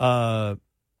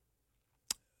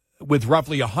 With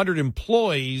roughly 100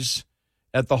 employees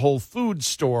at the Whole Foods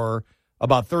store,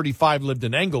 about 35 lived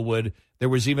in Englewood. There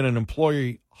was even an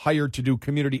employee hired to do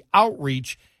community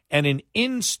outreach and an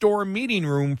in-store meeting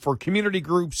room for community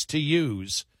groups to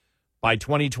use. By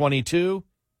 2022,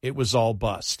 it was all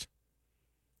bust.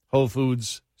 Whole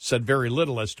Foods said very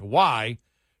little as to why,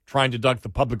 trying to duck the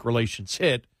public relations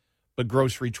hit, but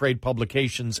grocery trade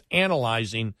publications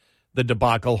analyzing the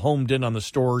debacle homed in on the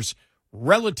store's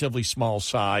relatively small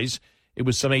size. It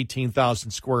was some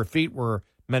 18,000 square feet, where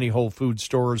many Whole Foods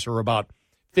stores are about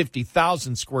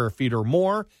 50,000 square feet or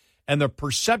more. And the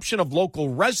perception of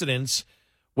local residents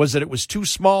was that it was too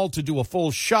small to do a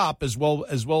full shop, as well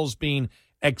as being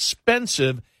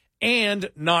expensive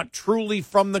and not truly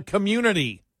from the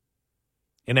community.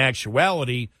 In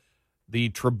actuality, The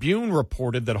Tribune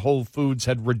reported that Whole Foods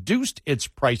had reduced its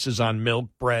prices on milk,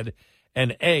 bread,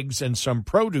 and eggs and some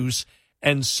produce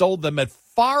and sold them at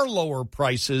far lower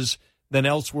prices than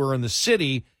elsewhere in the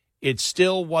city. It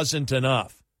still wasn't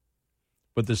enough.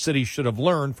 What the city should have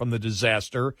learned from the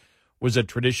disaster was that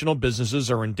traditional businesses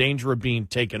are in danger of being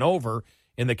taken over.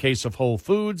 In the case of Whole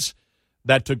Foods,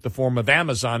 that took the form of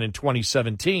Amazon in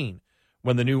 2017.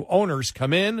 When the new owners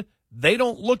come in, they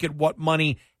don't look at what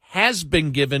money has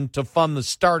been given to fund the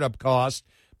startup cost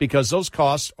because those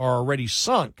costs are already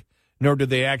sunk, nor do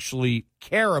they actually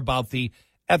care about the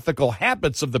ethical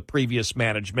habits of the previous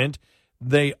management.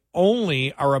 They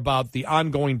only are about the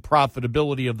ongoing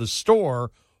profitability of the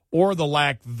store or the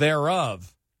lack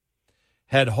thereof.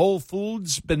 Had Whole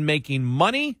Foods been making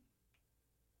money,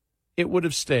 it would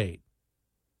have stayed.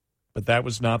 But that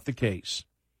was not the case.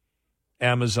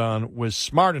 Amazon was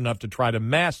smart enough to try to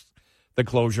mask the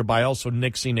closure by also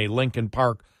nixing a Lincoln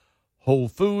Park Whole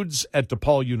Foods at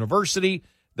DePaul University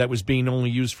that was being only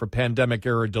used for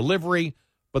pandemic-era delivery,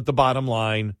 but the bottom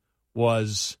line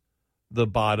was the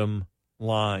bottom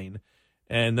line.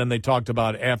 And then they talked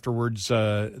about afterwards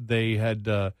they had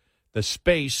the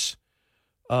space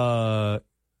was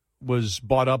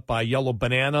bought up by Yellow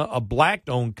Banana, a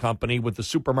black-owned company with the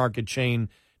supermarket chain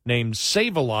named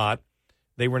Save-A-Lot.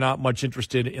 They were not much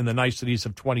interested in the niceties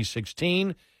of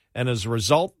 2016, and as a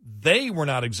result, they were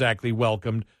not exactly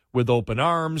welcomed with open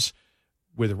arms,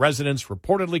 with residents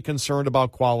reportedly concerned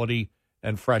about quality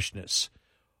and freshness.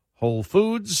 Whole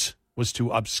Foods was to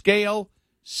upscale,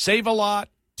 Save-A-Lot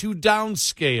to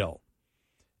downscale.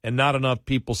 And not enough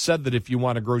people said that if you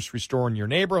want a grocery store in your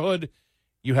neighborhood,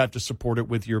 you have to support it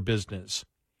with your business.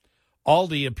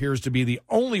 Aldi appears to be the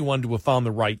only one to have found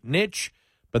the right niche,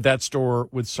 but that store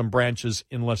with some branches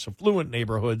in less affluent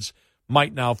neighborhoods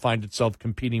might now find itself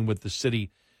competing with the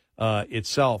city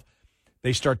itself.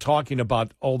 They start talking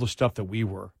about all the stuff that we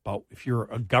were about. If you're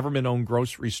a government-owned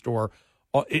grocery store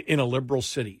in a liberal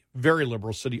city, very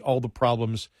liberal city, all the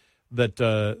problems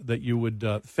that you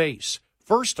would face.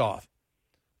 First off,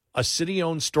 a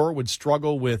city-owned store would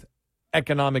struggle with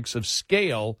economics of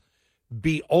scale,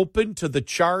 be open to the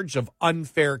charge of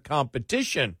unfair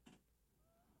competition.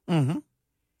 Mm-hmm.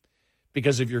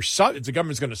 Because if the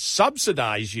government's going to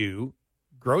subsidize you,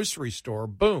 grocery store,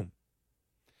 boom,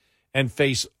 and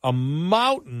face a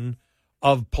mountain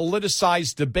of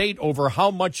politicized debate over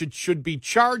how much it should be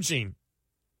charging.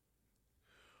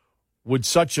 Would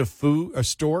such a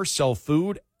store sell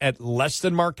food at less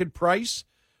than market price,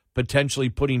 potentially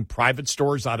putting private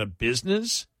stores out of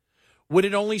business? Would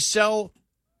it only sell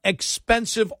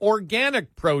expensive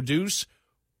organic produce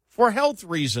for health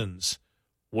reasons?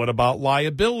 What about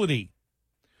liability?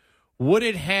 Would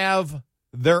it have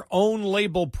their own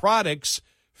label products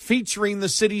featuring the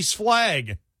city's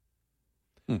flag?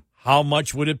 How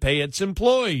much would it pay its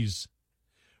employees?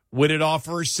 Would it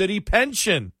offer a city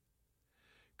pension?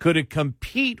 Could it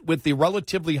compete with the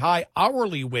relatively high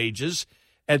hourly wages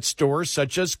at stores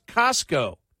such as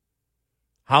Costco?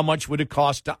 How much would it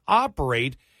cost to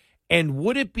operate, and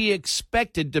would it be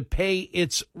expected to pay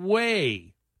its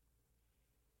way?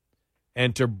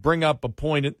 And to bring up a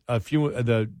point, a few in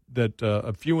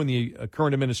the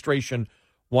current administration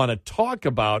want to talk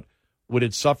about, would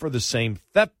it suffer the same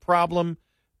theft problem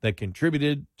that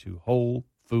contributed to Whole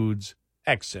Foods'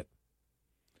 exit?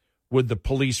 Would the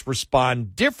police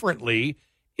respond differently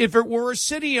if it were a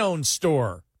city-owned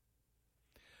store?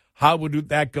 How would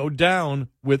that go down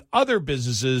with other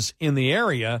businesses in the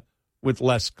area with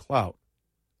less clout?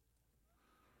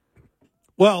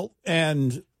 Well,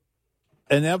 and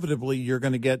inevitably you're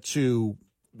going to get to,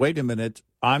 wait a minute,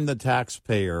 I'm the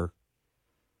taxpayer.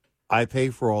 I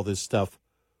pay for all this stuff.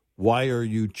 Why are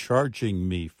you charging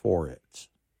me for it?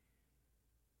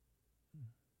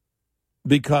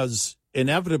 Because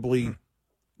inevitably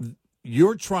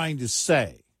you're trying to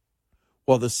say,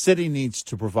 well, the city needs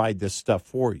to provide this stuff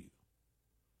for you.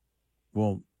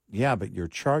 Well, yeah, but you're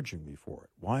charging me for it.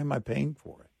 Why am I paying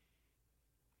for it?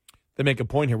 They make a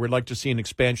point here. We'd like to see an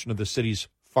expansion of the city's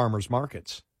farmers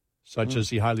markets, such as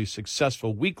the highly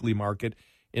successful weekly market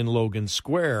in Logan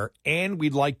Square, and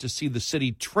we'd like to see the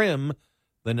city trim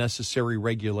the necessary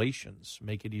regulations,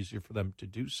 make it easier for them to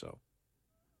do so.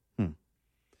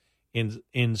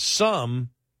 In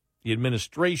sum, the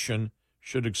administration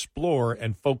should explore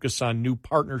and focus on new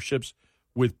partnerships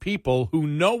with people who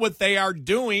know what they are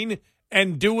doing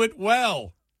and do it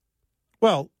well.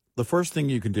 Well, the first thing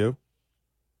you can do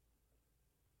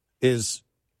is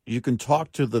you can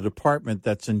talk to the department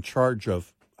that's in charge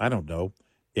of, I don't know,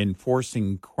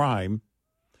 enforcing crime,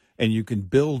 and you can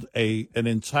build an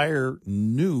entire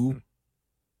new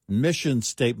mission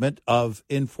statement of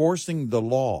enforcing the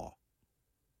law.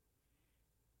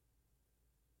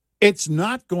 It's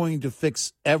not going to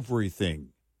fix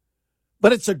everything,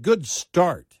 but it's a good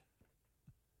start.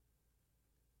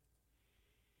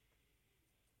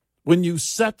 When you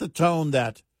set the tone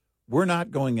that we're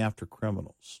not going after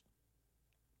criminals.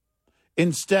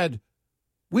 Instead,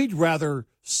 we'd rather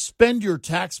spend your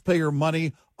taxpayer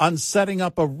money on setting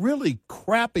up a really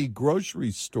crappy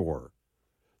grocery store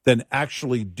than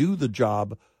actually do the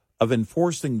job of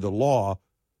enforcing the law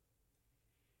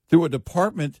through a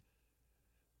department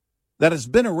that has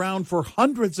been around for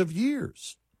hundreds of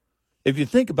years. If you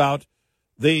think about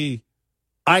the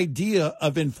idea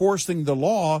of enforcing the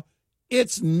law,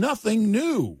 it's nothing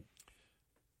new.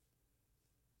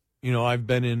 You know, I've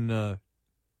been in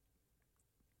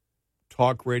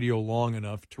talk radio long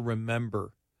enough to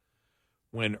remember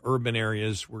when urban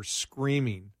areas were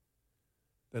screaming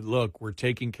that, look, we're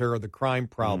taking care of the crime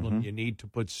problem. Mm-hmm. You need to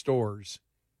put stores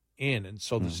in. And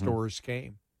so the stores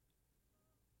came.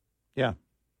 Yeah,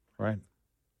 right.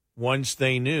 Once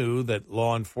they knew that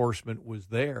law enforcement was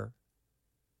there,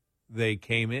 they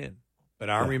came in. But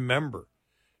I remember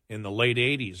in the late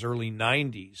 80s, early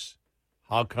 90s,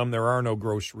 how come there are no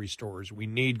grocery stores? We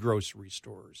need grocery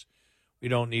stores. We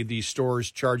don't need these stores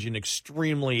charging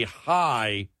extremely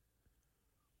high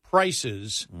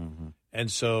prices. Mm-hmm.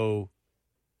 And so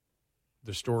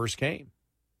the stores came.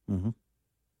 Mm-hmm.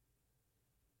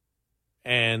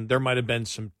 And there might have been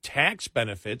some tax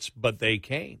benefits, but they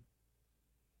came.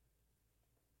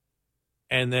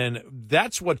 And then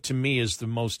that's what to me is the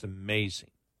most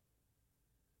amazing,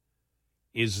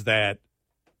 is that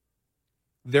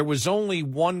there was only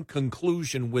one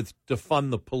conclusion with defund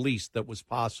the police that was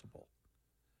possible.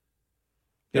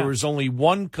 There was only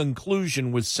one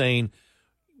conclusion with saying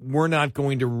we're not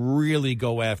going to really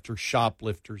go after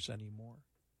shoplifters anymore.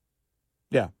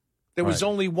 Yeah. There was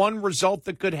only one result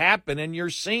that could happen, and you're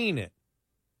seeing it.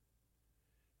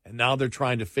 And now they're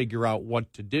trying to figure out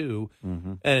what to do.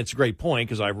 Mm-hmm. And it's a great point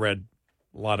because I read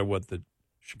a lot of what the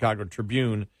Chicago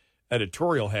Tribune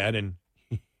editorial had, and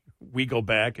we go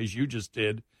back, as you just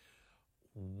did.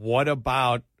 What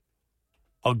about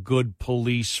a good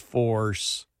police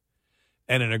force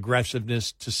and an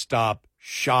aggressiveness to stop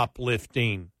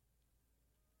shoplifting?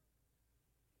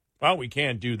 Well, we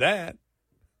can't do that.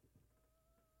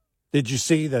 Did you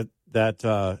see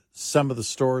that some of the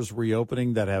stores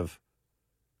reopening that have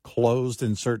closed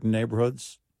in certain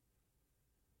neighborhoods?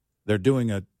 They're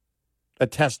doing a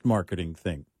test marketing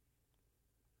thing.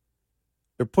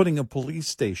 They're putting a police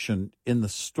station in the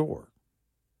store.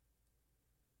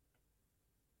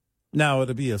 Now,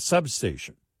 it'll be a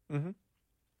substation. Mm-hmm.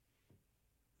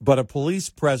 But a police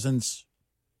presence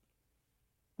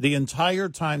the entire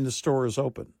time the store is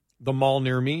open. The mall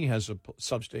near me has a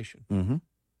substation. Mm-hmm.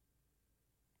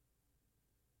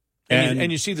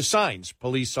 And you see the signs,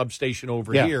 police substation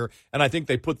over here. And I think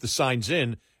they put the signs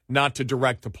in not to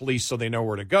direct the police so they know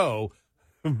where to go,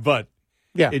 but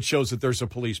it shows that there's a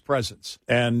police presence.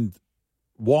 And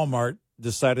Walmart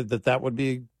decided that would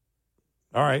be,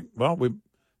 all right, well,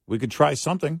 we could try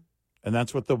something, and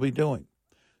that's what they'll be doing.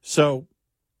 So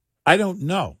I don't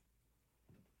know.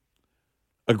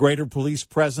 A greater police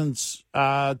presence,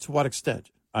 to what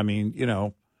extent? I mean, you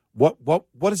know, what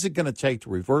is it going to take to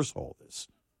reverse all this?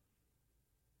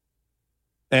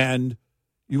 And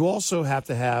you also have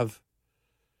to have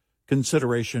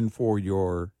consideration for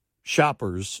your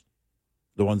shoppers,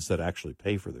 the ones that actually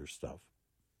pay for their stuff,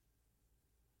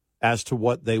 as to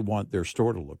what they want their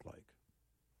store to look like,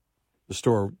 the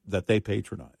store that they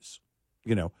patronize.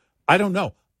 You know, I don't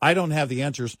know. I don't have the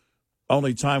answers.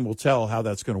 Only time will tell how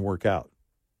that's going to work out.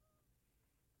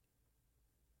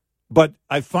 But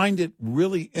I find it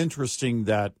really interesting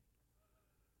that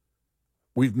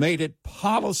we've made it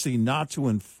policy not to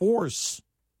enforce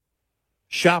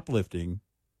shoplifting,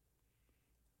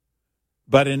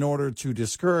 but in order to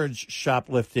discourage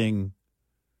shoplifting,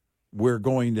 we're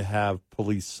going to have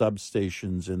police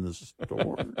substations in the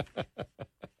store.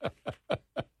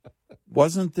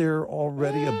 Wasn't there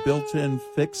already a built-in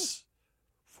fix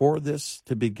for this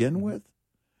to begin with?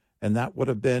 And that would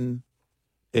have been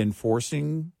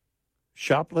enforcing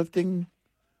shoplifting,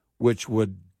 which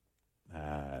would,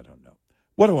 I don't know.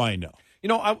 What do I know? You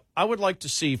know, I would like to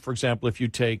see, for example, if you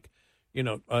take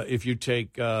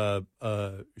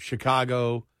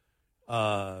Chicago,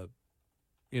 Los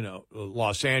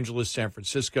Angeles, San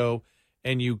Francisco,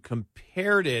 and you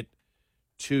compared it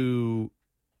to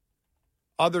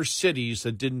other cities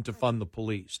that didn't defund the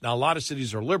police. Now, a lot of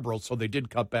cities are liberal, so they did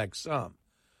cut back some.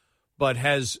 But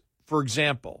for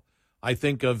example, I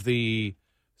think of the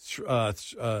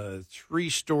the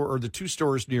two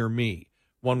stores near me.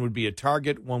 One would be a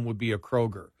Target, one would be a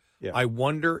Kroger. Yeah. I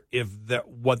wonder if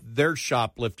what their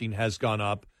shoplifting has gone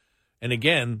up. And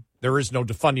again, there is no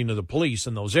defunding of the police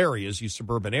in those areas, these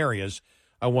suburban areas.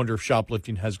 I wonder if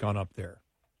shoplifting has gone up there.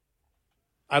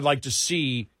 I'd like to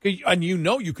see, and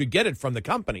you could get it from the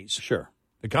companies. Sure.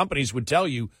 The companies would tell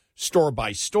you store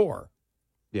by store.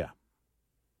 Yeah.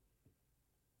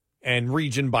 And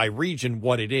region by region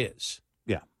what it is.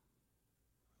 Yeah.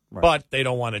 Right. But they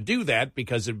don't want to do that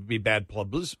because it would be bad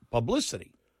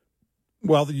publicity.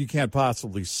 Well, you can't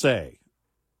possibly say.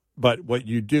 But what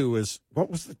you do is, what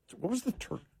was the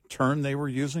term they were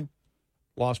using?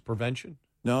 Loss prevention?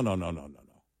 No.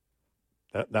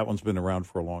 That one's been around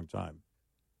for a long time.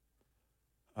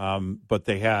 But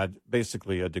they had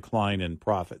basically a decline in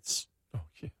profits. Oh,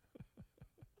 yeah.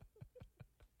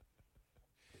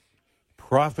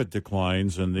 Profit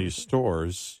declines in these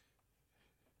stores.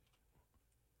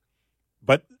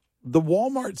 But the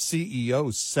Walmart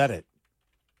CEO said it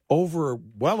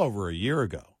well over a year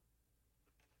ago.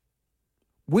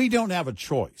 We don't have a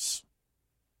choice.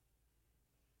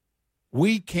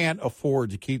 We can't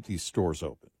afford to keep these stores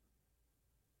open.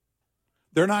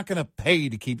 They're not going to pay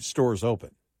to keep stores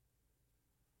open.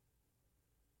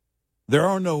 There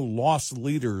are no loss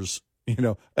leaders,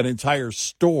 an entire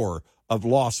store of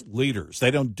loss leaders.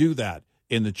 They don't do that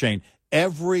in the chain.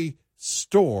 Every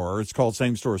store, it's called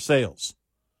same-store sales.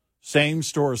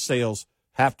 Same-store sales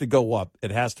have to go up.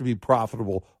 It has to be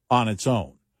profitable on its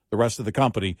own. The rest of the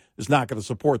company is not going to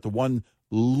support the one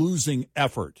losing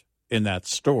effort in that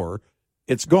store.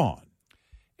 It's gone.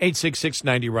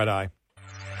 866-90-RED-EYE.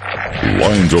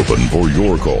 Lines open for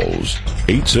your calls.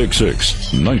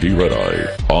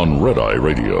 866-90-RED-EYE on Red Eye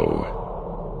Radio.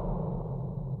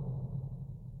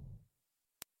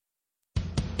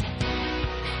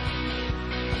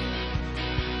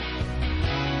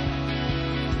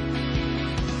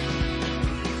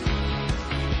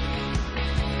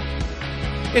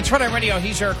 It's Red Eye Radio.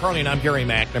 He's Eric Carly, and I'm Gary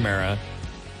McNamara.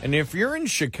 And if you're in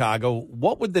Chicago,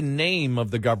 what would the name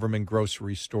of the government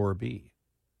grocery store be?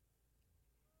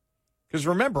 Because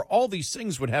remember, all these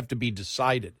things would have to be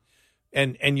decided.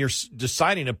 And you're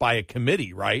deciding it by a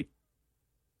committee, right?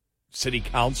 City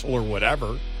council or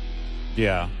whatever.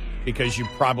 Yeah. Because you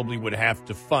probably would have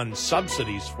to fund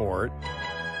subsidies for it.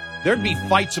 There'd be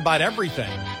fights about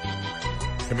everything.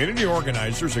 Community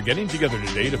organizers are getting together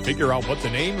today to figure out what the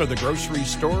name of the grocery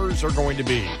stores are going to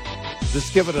be.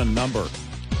 Just give it a number,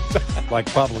 like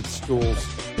public schools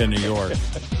in New York.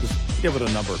 Just give it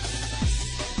a number.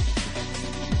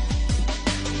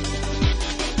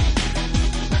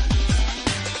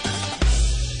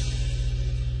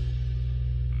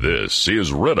 This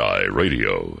is Red Eye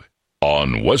Radio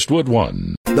on Westwood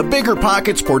One. The Bigger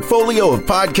Pockets portfolio of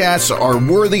podcasts are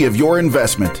worthy of your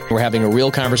investment. We're having a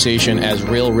real conversation as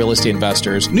real estate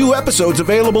investors. New episodes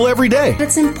available every day.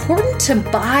 It's important to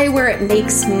buy where it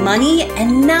makes money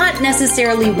and not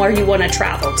necessarily where you want to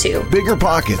travel to. Bigger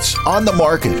Pockets, On the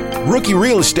Market, Rookie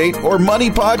Real Estate, or Money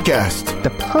Podcast. The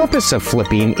purpose of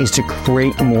flipping is to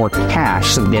create more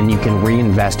cash so then you can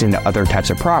reinvest into other types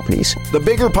of properties. The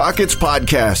Bigger Pockets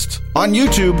Podcast on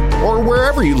YouTube or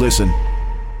wherever you listen.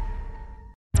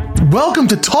 Welcome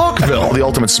to Talkville, the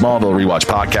ultimate Smallville rewatch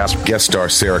podcast. Guest star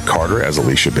Sarah Carter as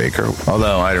Alicia Baker,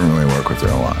 although I didn't really work with her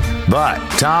a lot. But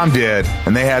Tom did,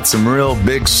 and they had some real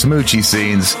big smoochy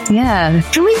scenes. Yeah.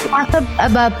 Can we talk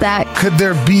about that? Could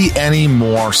there be any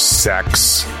more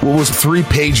sex? What was a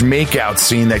 3-page makeout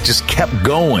scene that just kept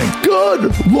going?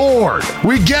 Good Lord,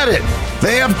 we get it.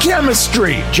 They have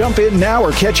chemistry. Jump in now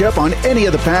or catch up on any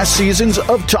of the past seasons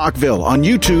of Talkville on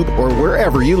YouTube or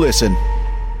wherever you listen.